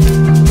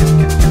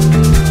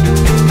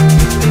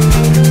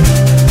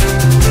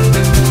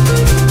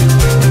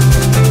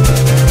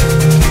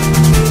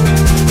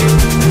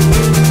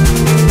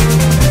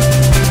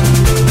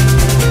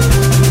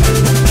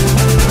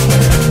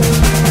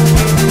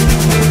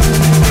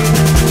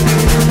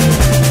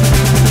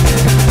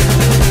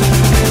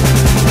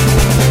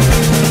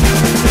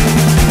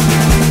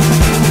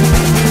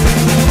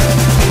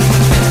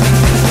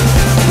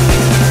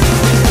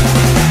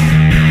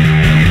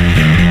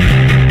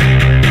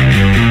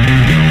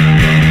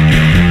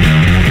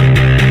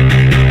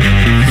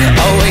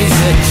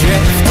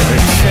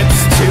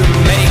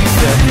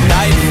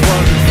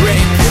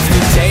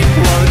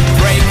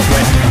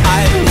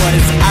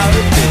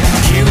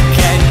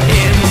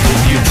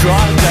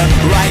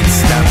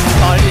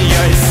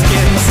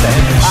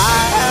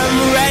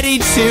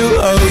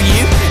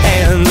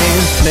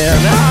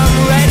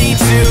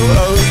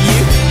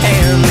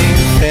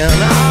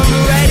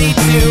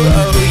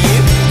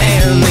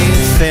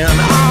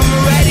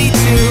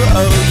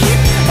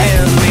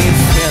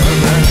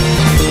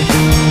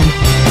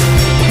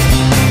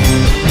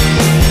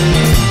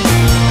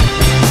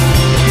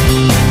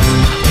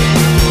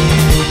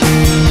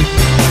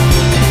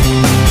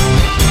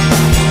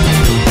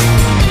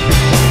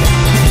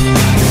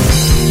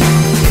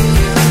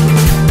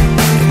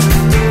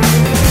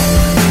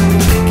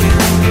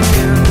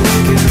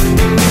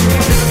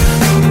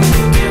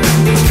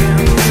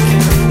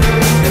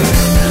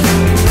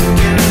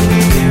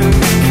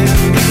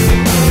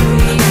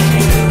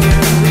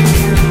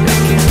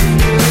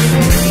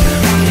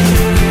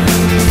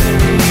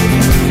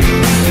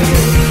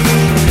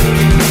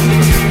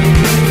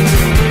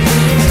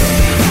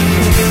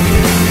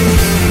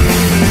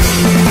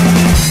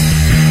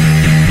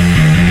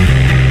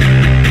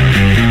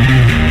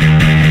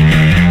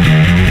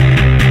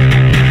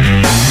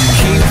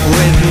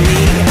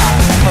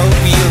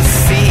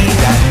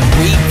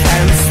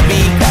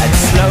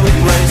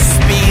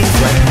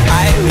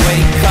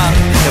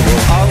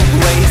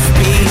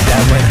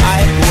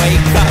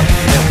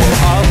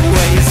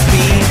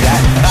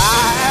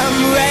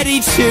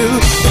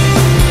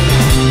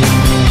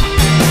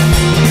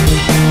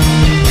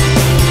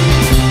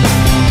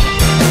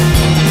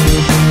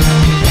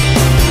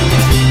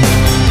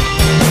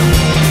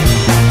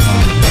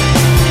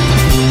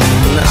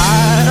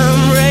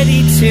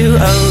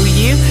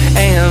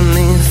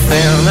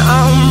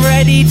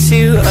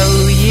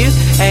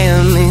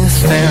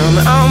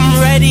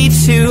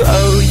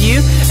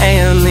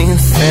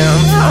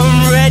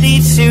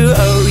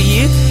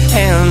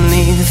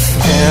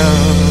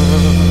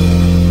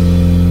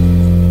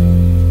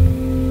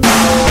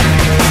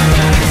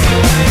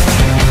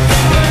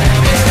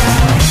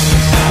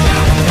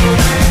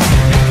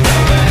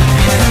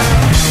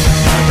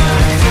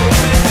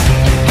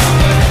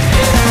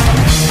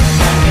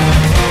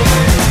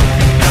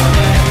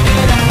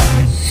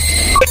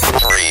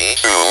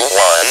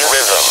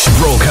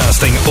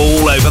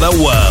 All over the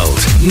world.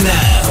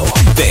 Now,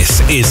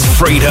 this is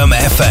Freedom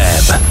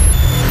FM.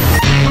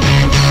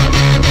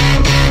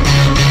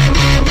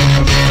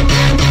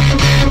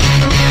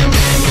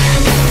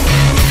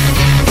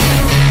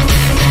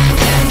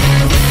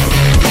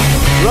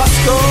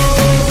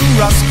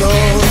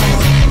 Roscoe,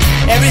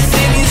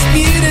 everything is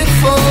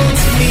beautiful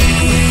to me,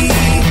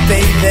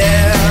 baby.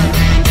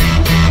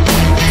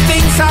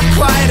 Things are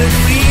quite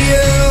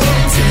unreal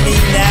to me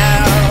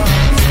now.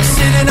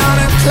 Sitting on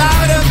a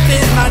cloud up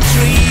in my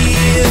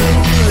dream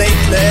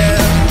lately.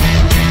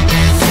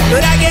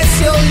 But I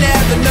guess you'll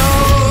never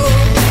know.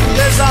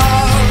 There's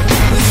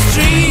always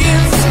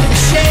dreams to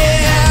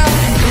share.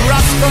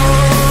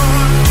 Roscoe.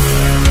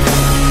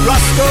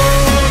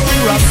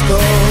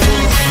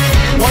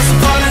 Once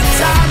upon a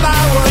time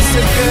I was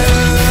a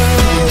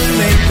girl,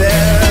 maybe.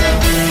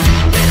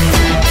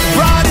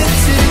 Brought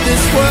into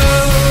this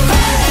world,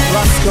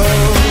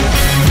 Roscoe.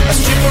 I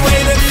strip away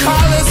the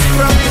colors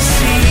from the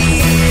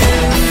sea,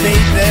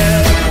 baby.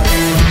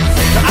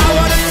 I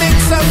wanna think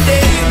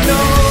someday, you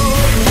know,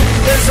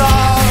 there's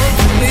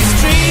always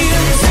dreams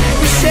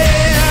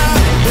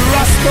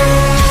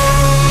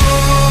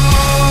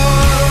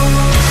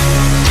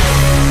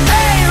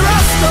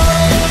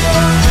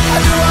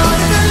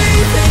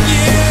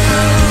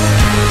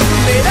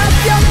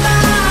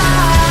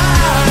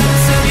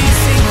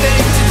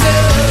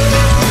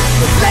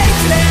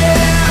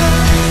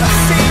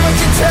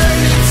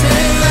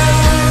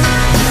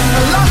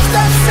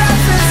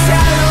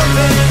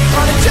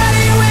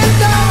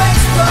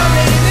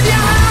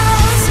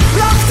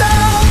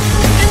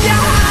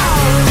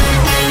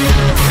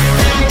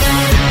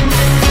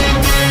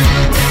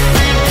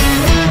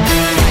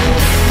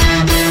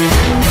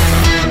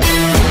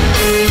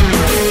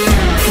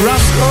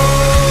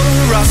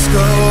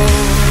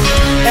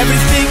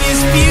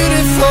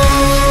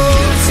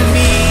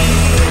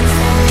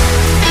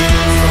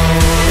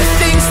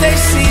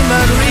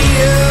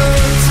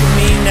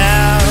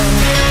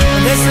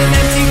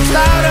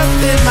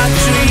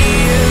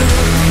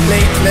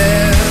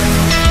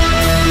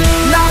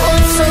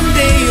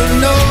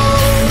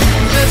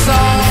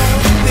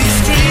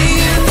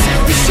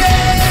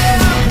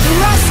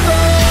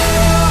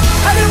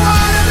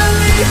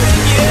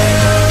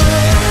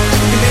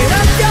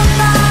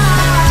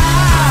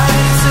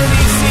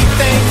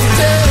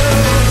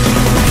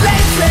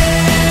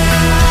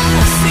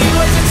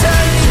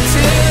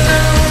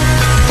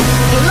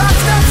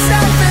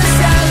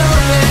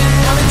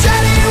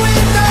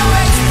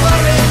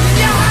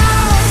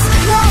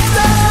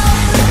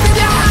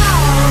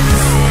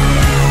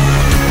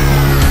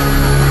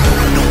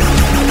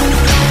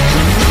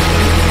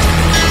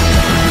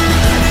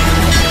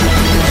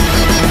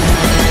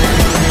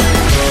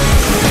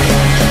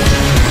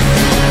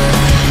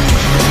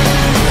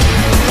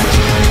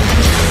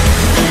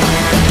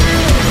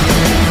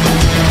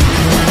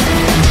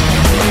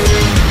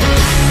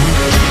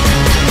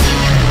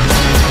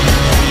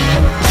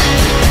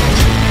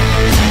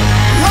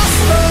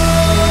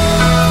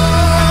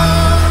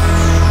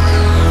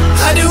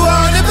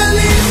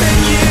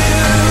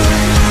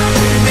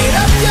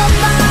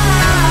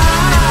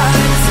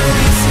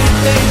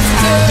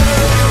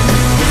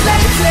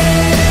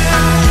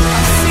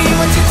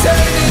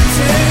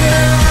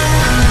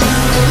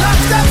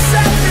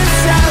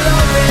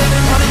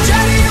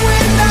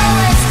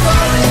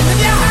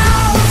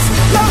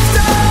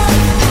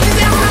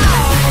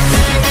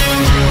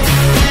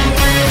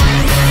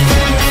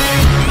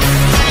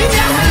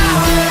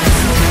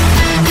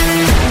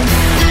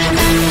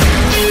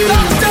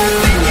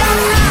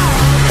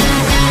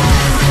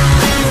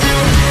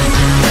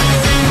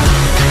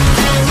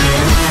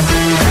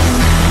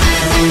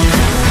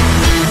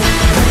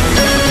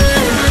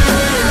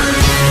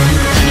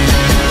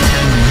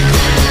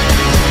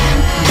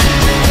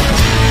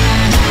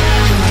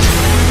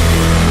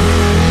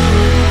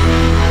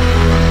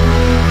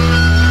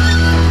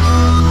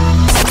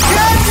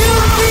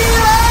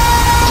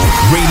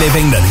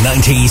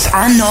 90s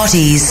and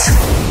noughties.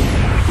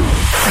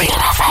 Freedom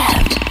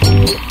FM.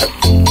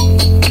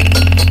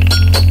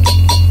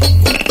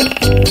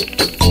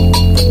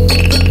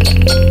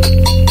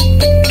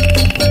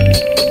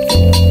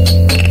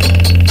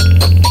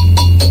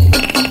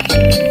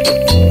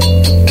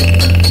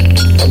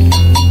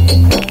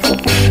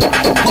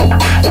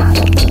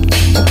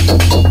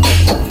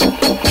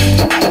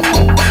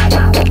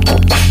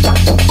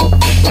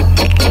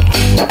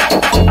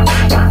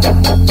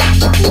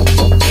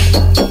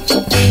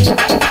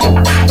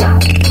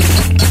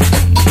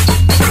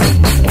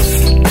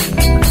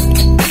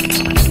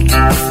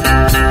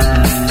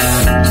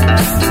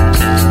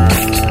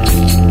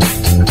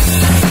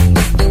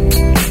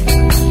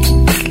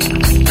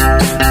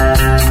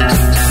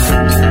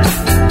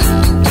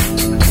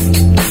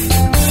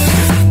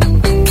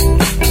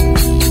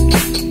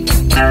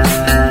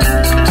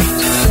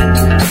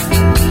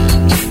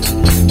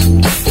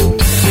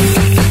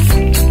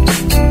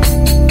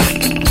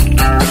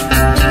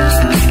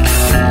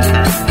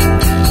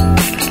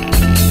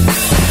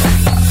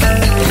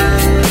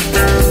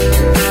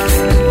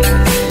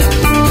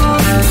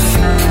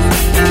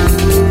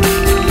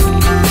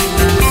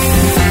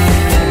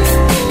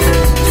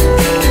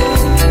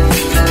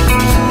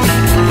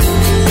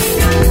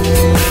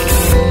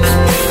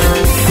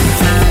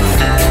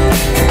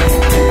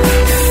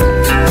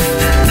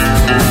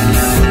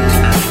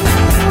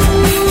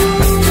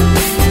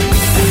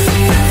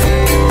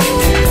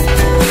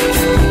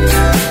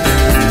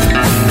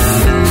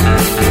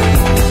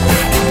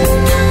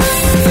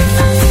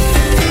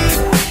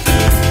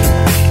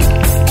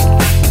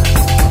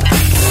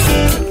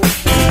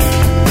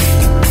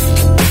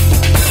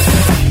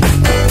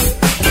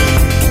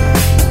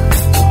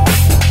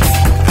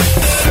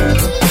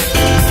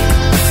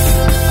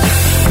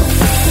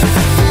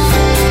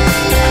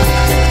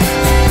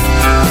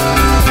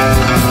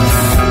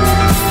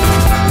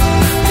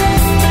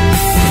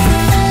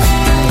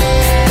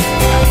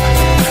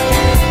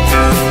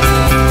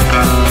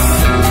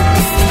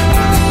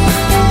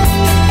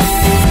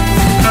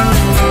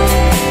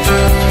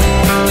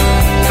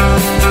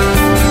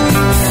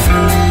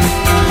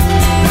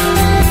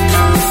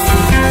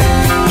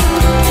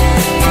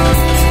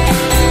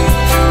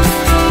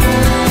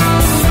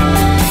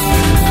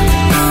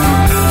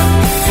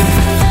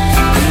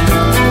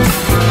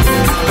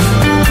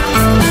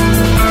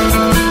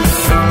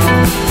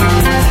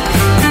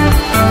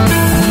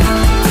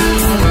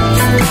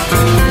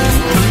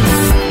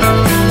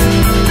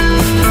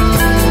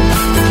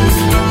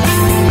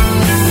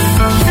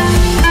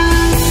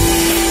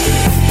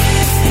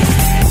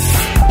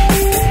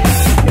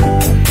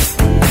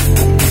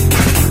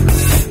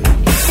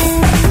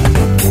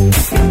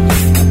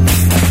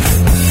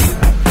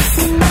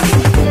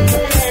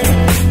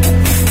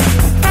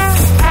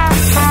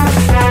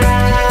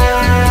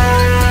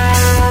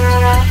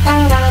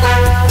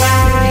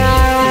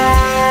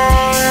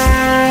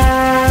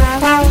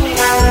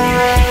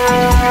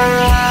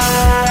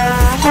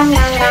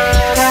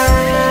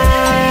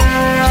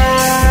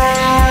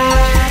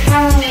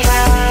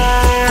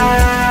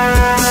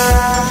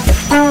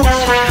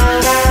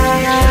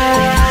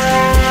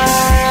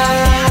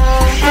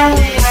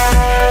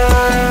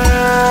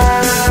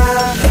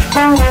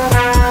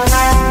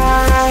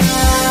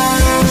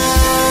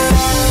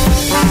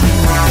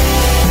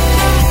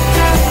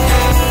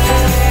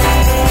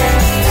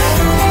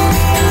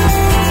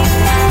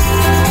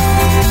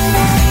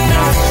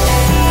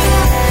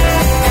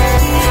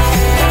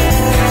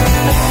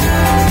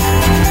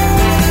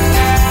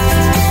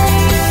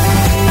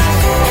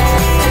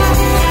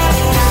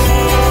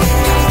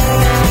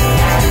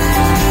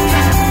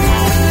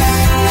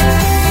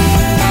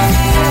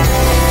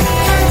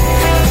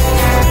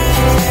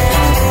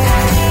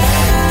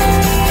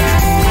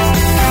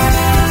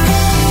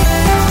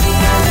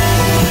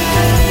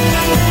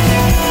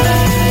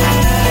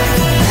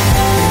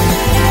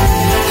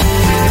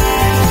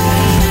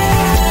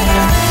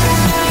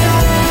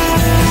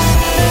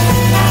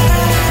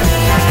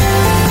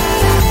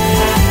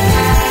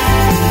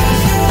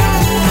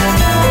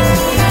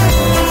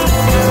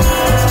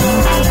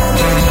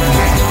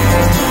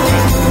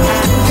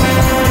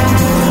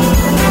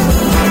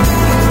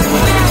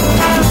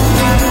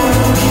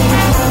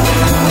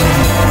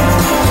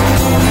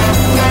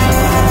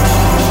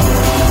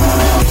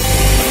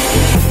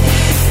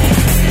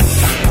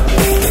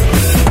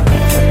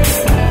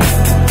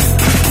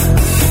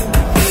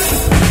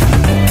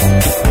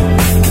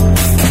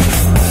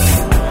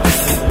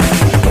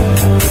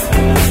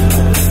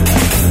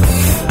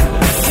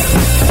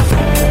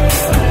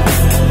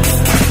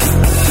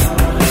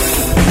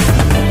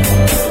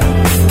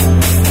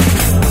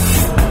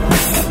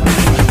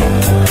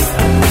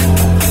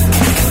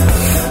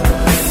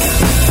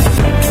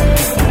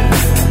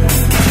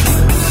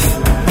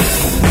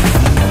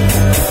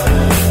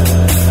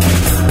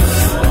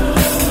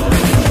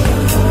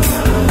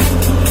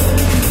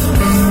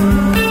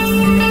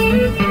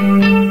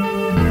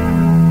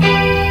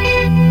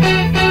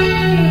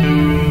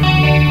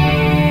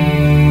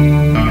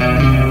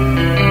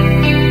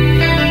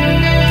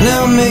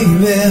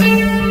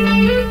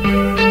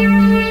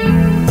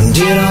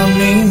 Did I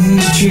mean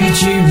to treat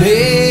you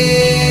bad?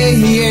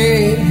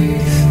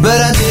 But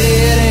I did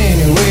it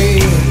anyway.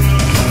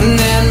 And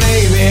then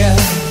maybe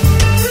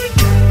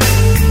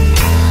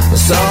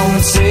some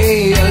would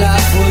say your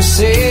life was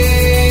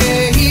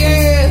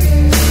sad,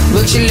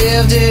 but you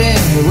lived it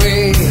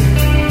anyway.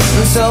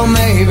 And so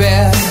maybe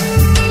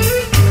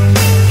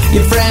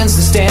your friends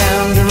that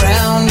stand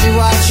around you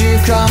watch you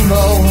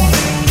crumble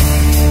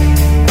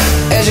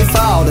as you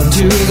fall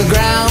to the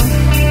ground.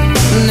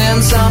 And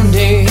then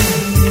someday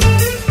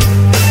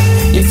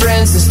your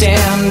friends that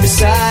stand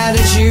beside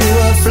as you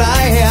were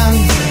flying,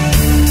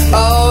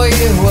 oh,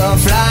 you were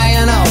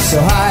flying oh so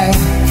high.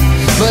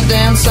 But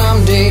then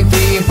someday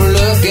people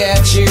look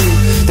at you,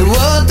 they're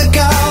what they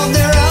call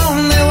their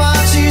own, they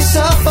watch you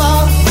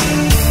suffer.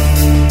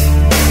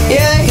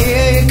 Yeah,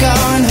 here you're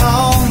going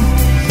home.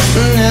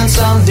 And then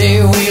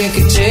someday we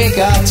could take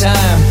our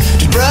time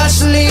to brush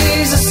the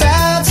leaves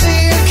aside so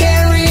you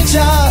can reach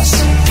us.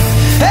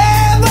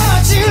 Hey,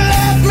 but you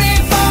left me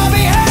far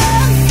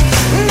behind.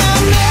 Now,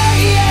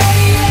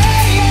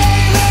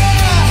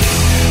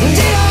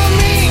 didn't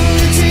mean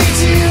to treat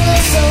you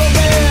so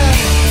bad,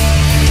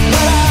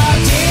 but I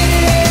did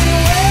it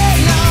anyway.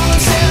 Now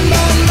stand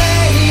by me.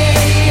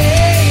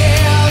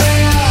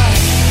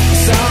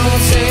 Some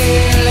would say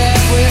you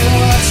left with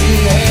what you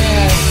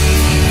had,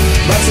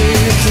 but you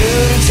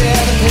couldn't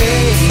tell the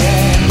pain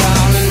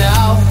down and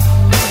out.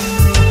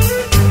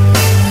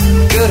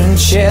 Couldn't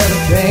share the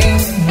pain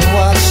and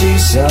watch you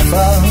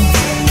suffer.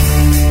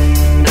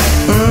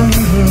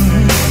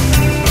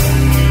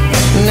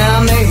 Now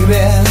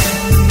maybe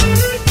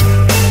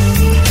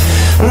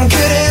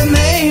could have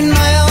made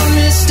my own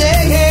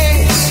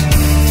mistakes,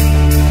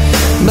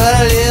 but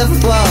I live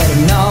with what I've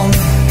known.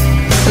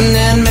 And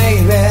then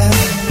maybe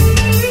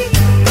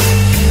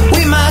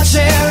we might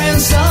share in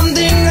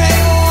something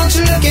great. Won't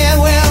you look at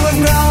where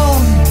we've grown?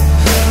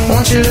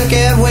 Won't you look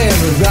at where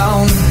we've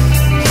grown?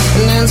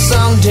 And then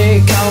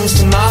someday comes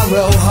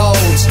tomorrow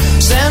holds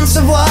sense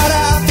of what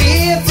I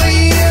feel for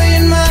you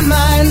in my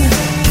mind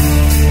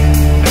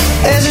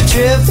as you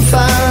trip the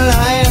fire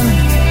line.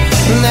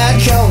 And that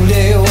cold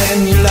day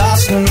when you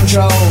lost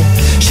control,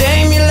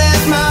 shame you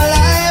left my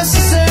life so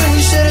soon.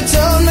 You should have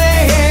told me.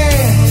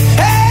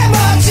 Hey,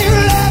 but you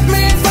left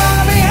me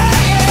far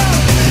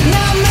behind.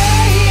 Now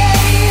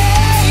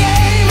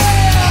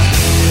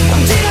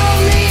I didn't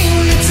mean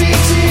to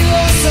treat you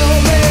so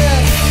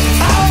bad.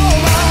 Oh,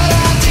 but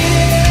I did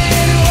it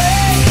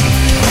anyway.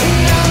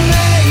 Now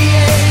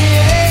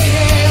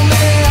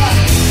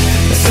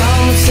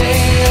some would say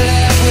you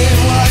left with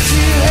what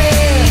you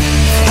had.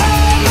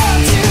 Oh,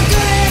 but you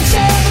couldn't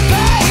tell the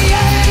pain.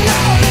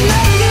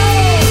 No.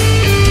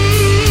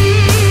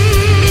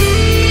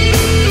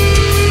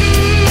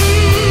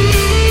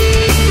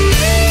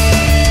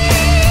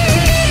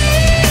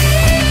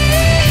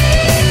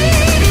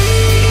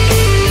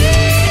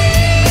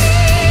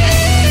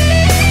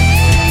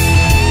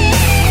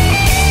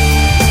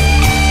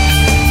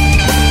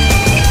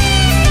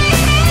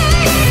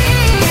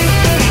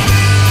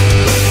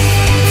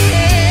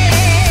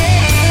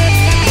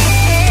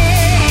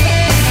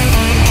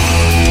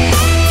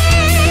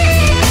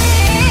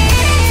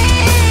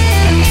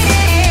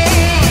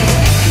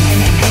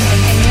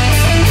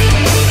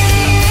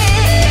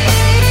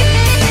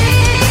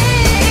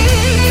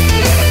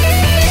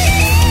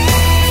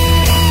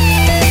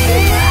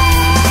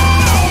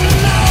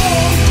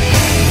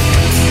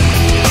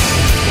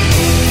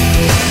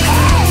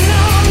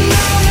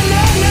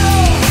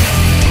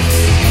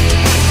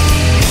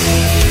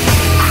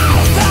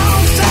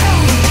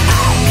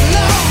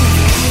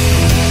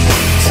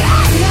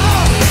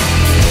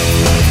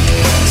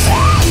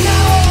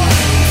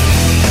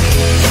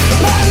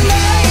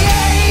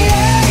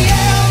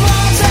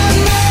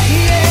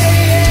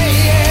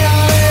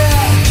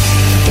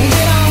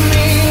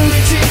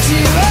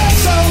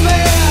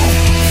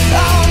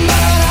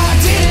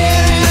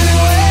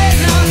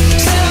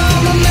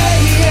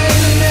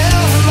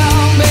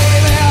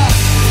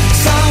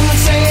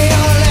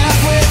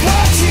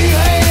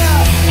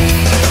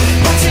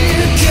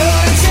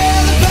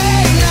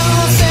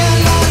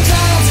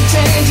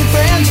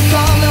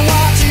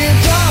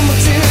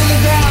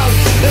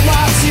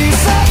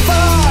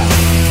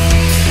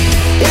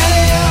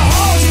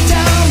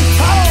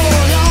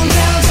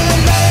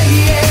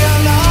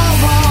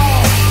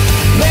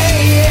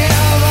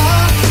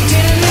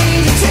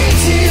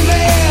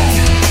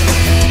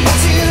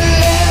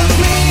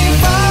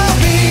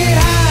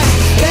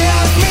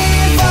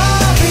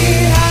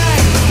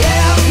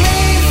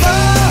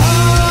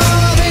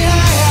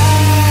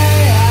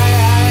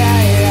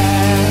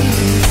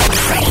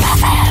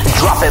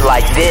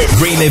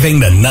 Reliving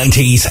the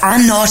 90s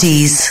and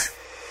noughties.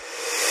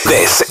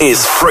 This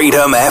is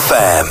Freedom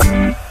FM.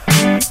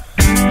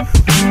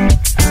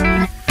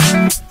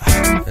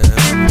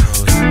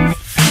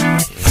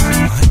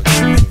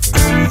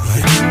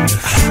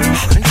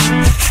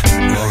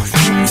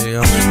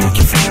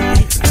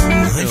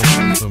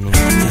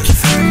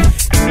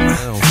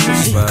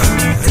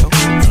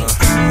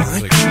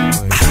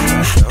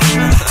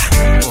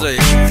 Like,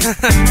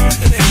 I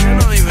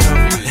don't even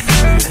know if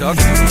you're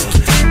talking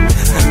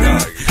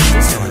about it.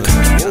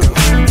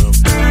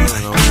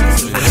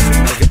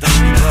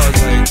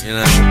 You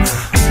know,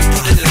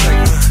 they just like,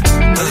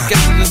 I just get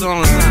to this all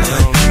the time.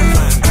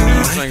 You know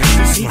what I'm saying?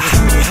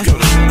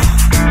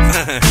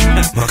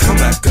 My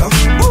comeback go.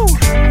 Woo.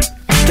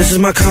 This is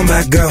my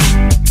comeback go.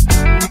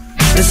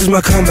 This is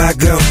my comeback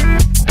go.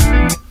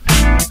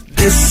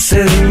 This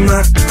is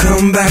my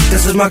comeback.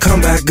 This is my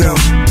comeback go.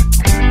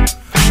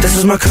 This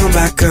is my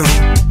comeback go.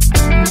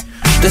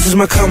 This is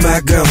my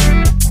comeback go.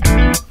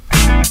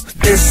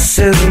 This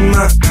is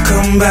my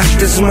comeback.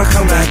 This is my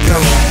comeback go.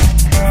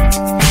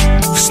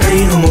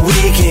 Staying on my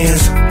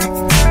weekends,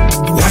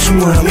 watching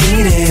what I'm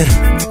eating,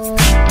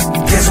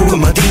 dancing with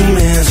my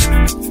demons.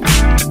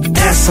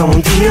 That's how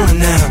I'm feeling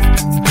now.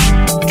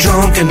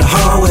 Drunk in the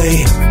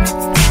hallway,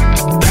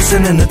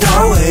 pissing in the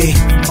doorway.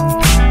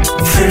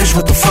 Finished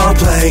with the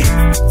foreplay.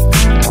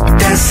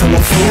 That's how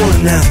I'm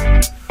feeling now.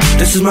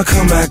 This is my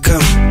comeback go.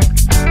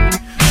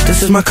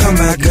 This is my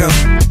comeback go.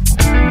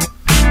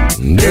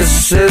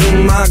 This is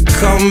my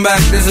comeback.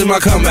 This is my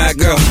comeback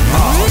go.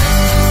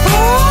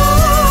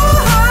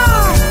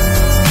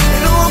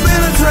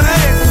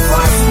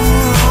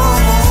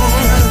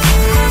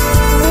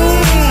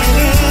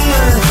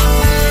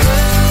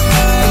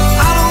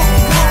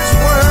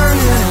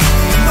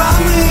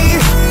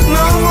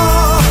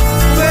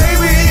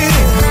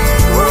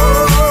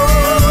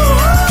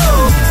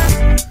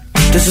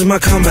 This is my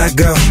comeback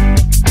go.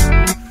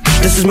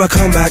 This is my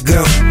comeback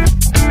go.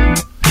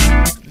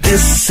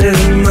 This is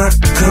my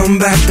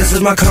comeback. This is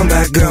my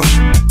comeback go.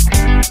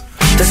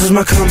 This is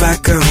my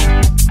comeback go.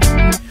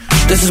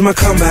 This is my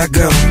comeback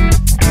go.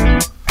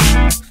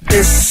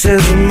 This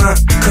is my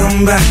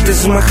comeback. This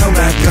is my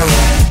comeback go.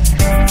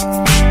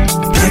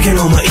 Thanking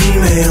all my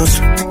emails,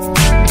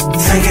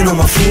 thanking all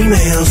my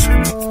females,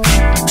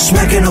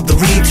 smacking up the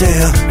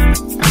retail.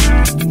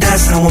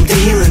 That's how I'm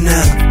feeling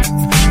now.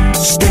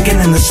 Stinking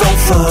in the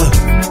sofa,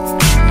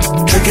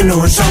 drinking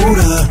orange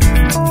soda,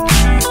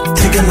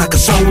 thinking like a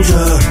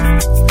soldier.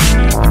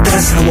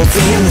 That's how I'm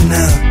feeling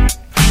now.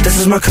 This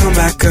is my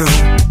comeback go.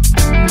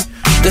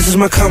 This is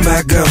my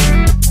comeback go.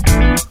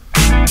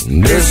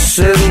 This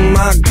is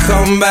my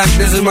comeback.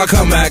 This is my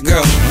comeback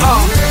go.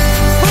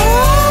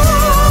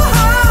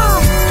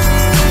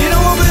 You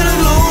know I've been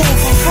alone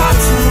for far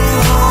too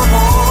long.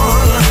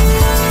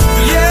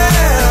 Yeah.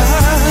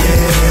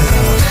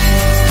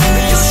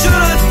 You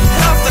should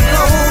have to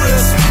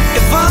notice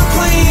if I'm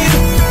clean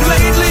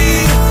lately,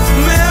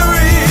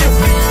 Mary.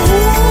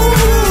 Ooh,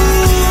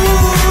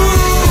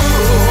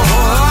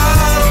 I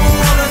don't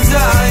wanna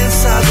die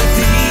inside the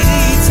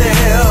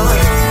detail.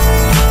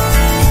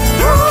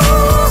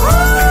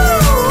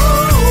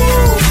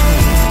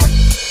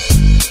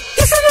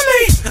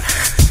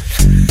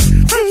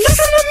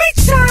 Listen to me,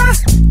 child.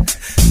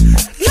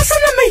 Listen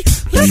to me,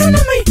 listen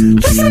to me,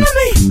 listen to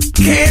me.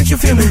 Can't you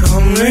feel me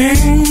coming?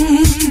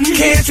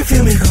 Can't you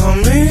feel me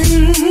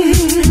coming?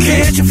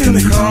 Can't you feel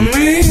me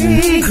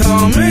coming?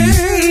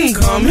 Coming,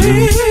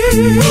 coming.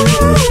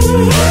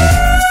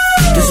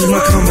 This is my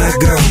comeback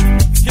girl.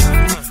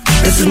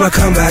 This is my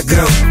comeback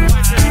girl.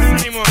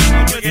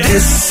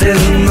 This is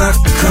my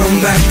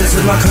comeback. This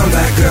is my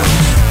comeback girl.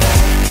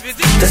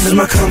 This is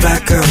my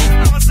comeback girl.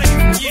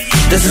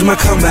 This is my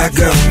comeback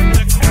girl.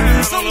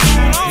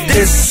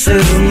 This is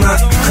my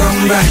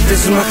comeback.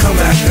 This is my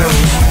comeback girl.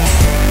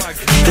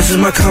 This is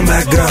my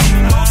comeback girl.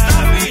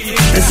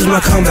 This is my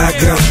comeback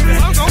girl.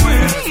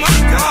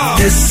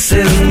 This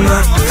is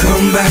my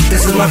comeback.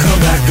 This is my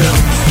comeback girl.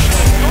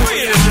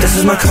 This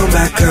is my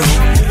comeback girl.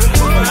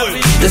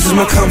 This is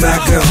my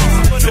comeback girl.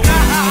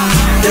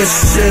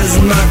 This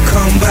is my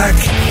comeback.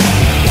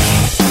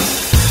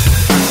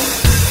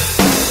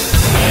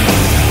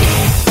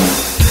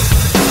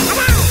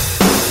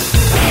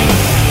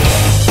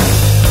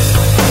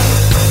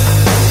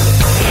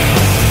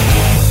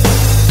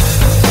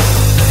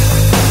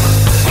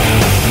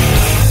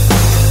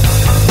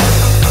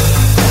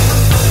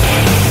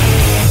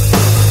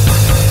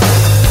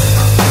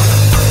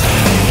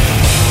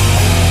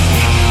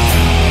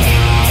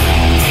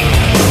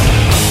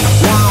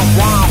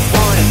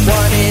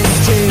 What is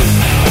two?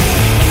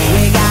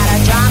 We got a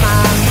drama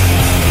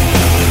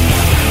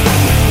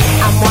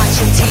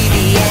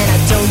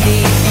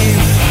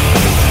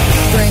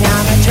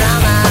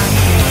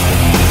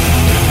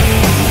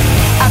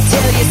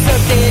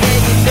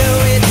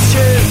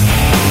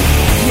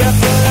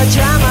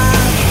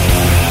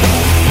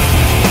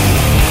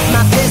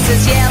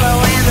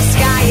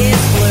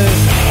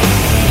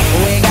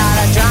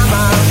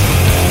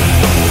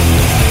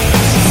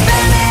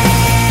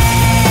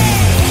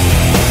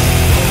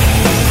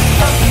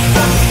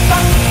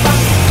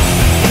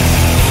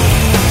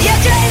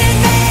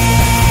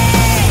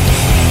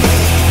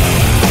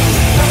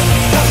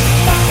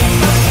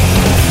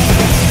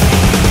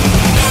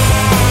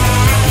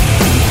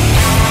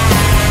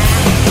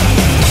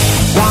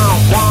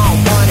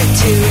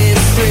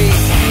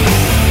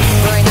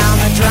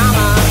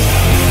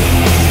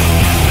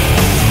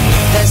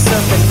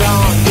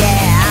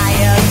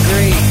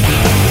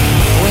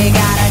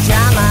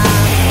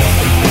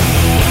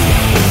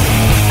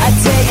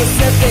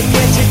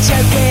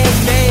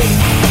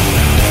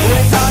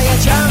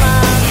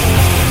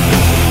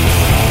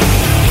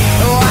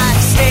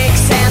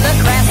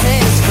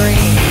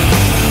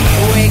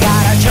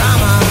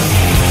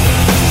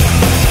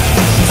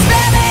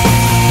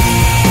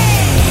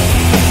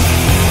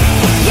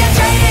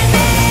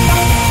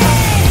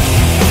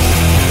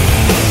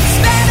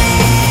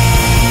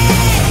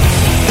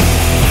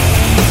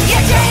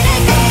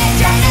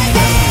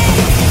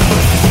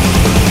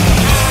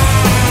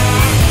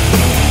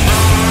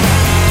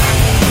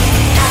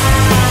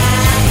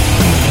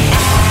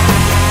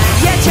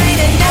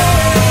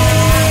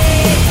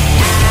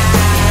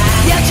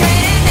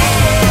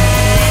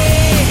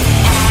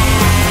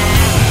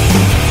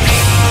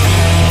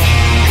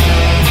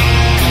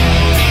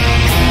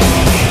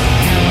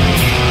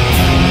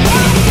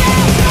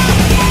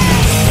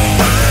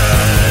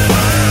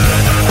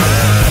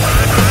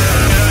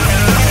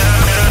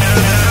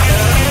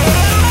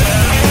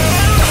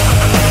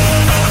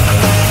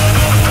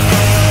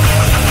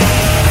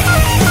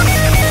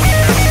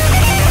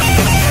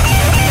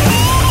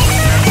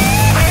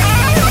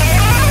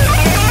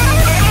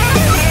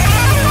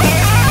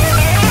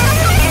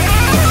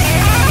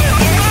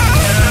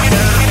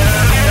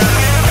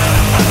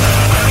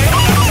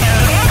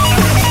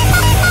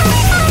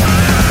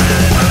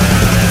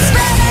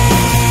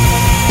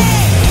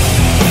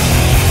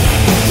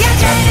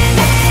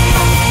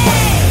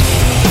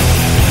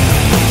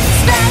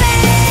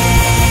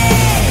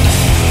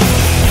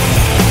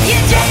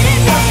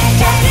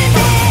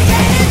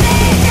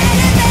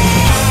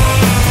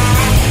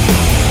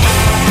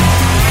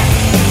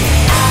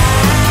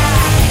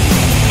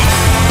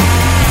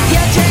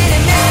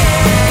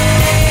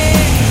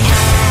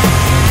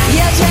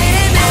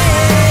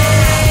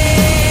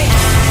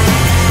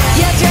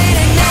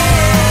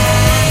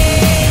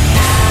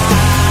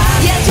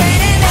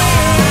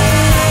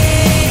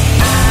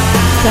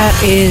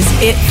is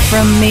it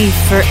from me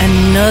for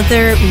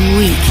another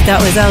week.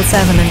 That was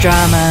L7 and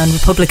Drama and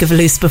Republic of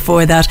Loose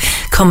before that,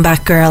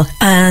 Comeback Girl.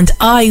 And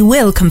I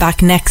will come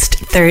back next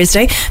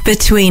Thursday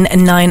between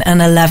 9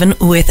 and 11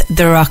 with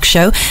The Rock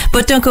Show.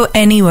 But don't go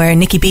anywhere.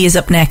 Nikki B is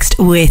up next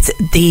with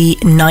the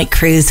Night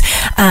Cruise.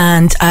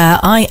 And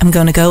I am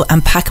going to go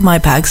and pack my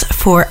bags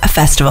for a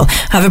festival.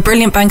 Have a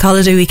brilliant bank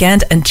holiday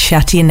weekend and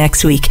chat to you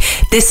next week.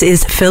 This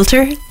is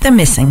Filter the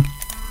Missing.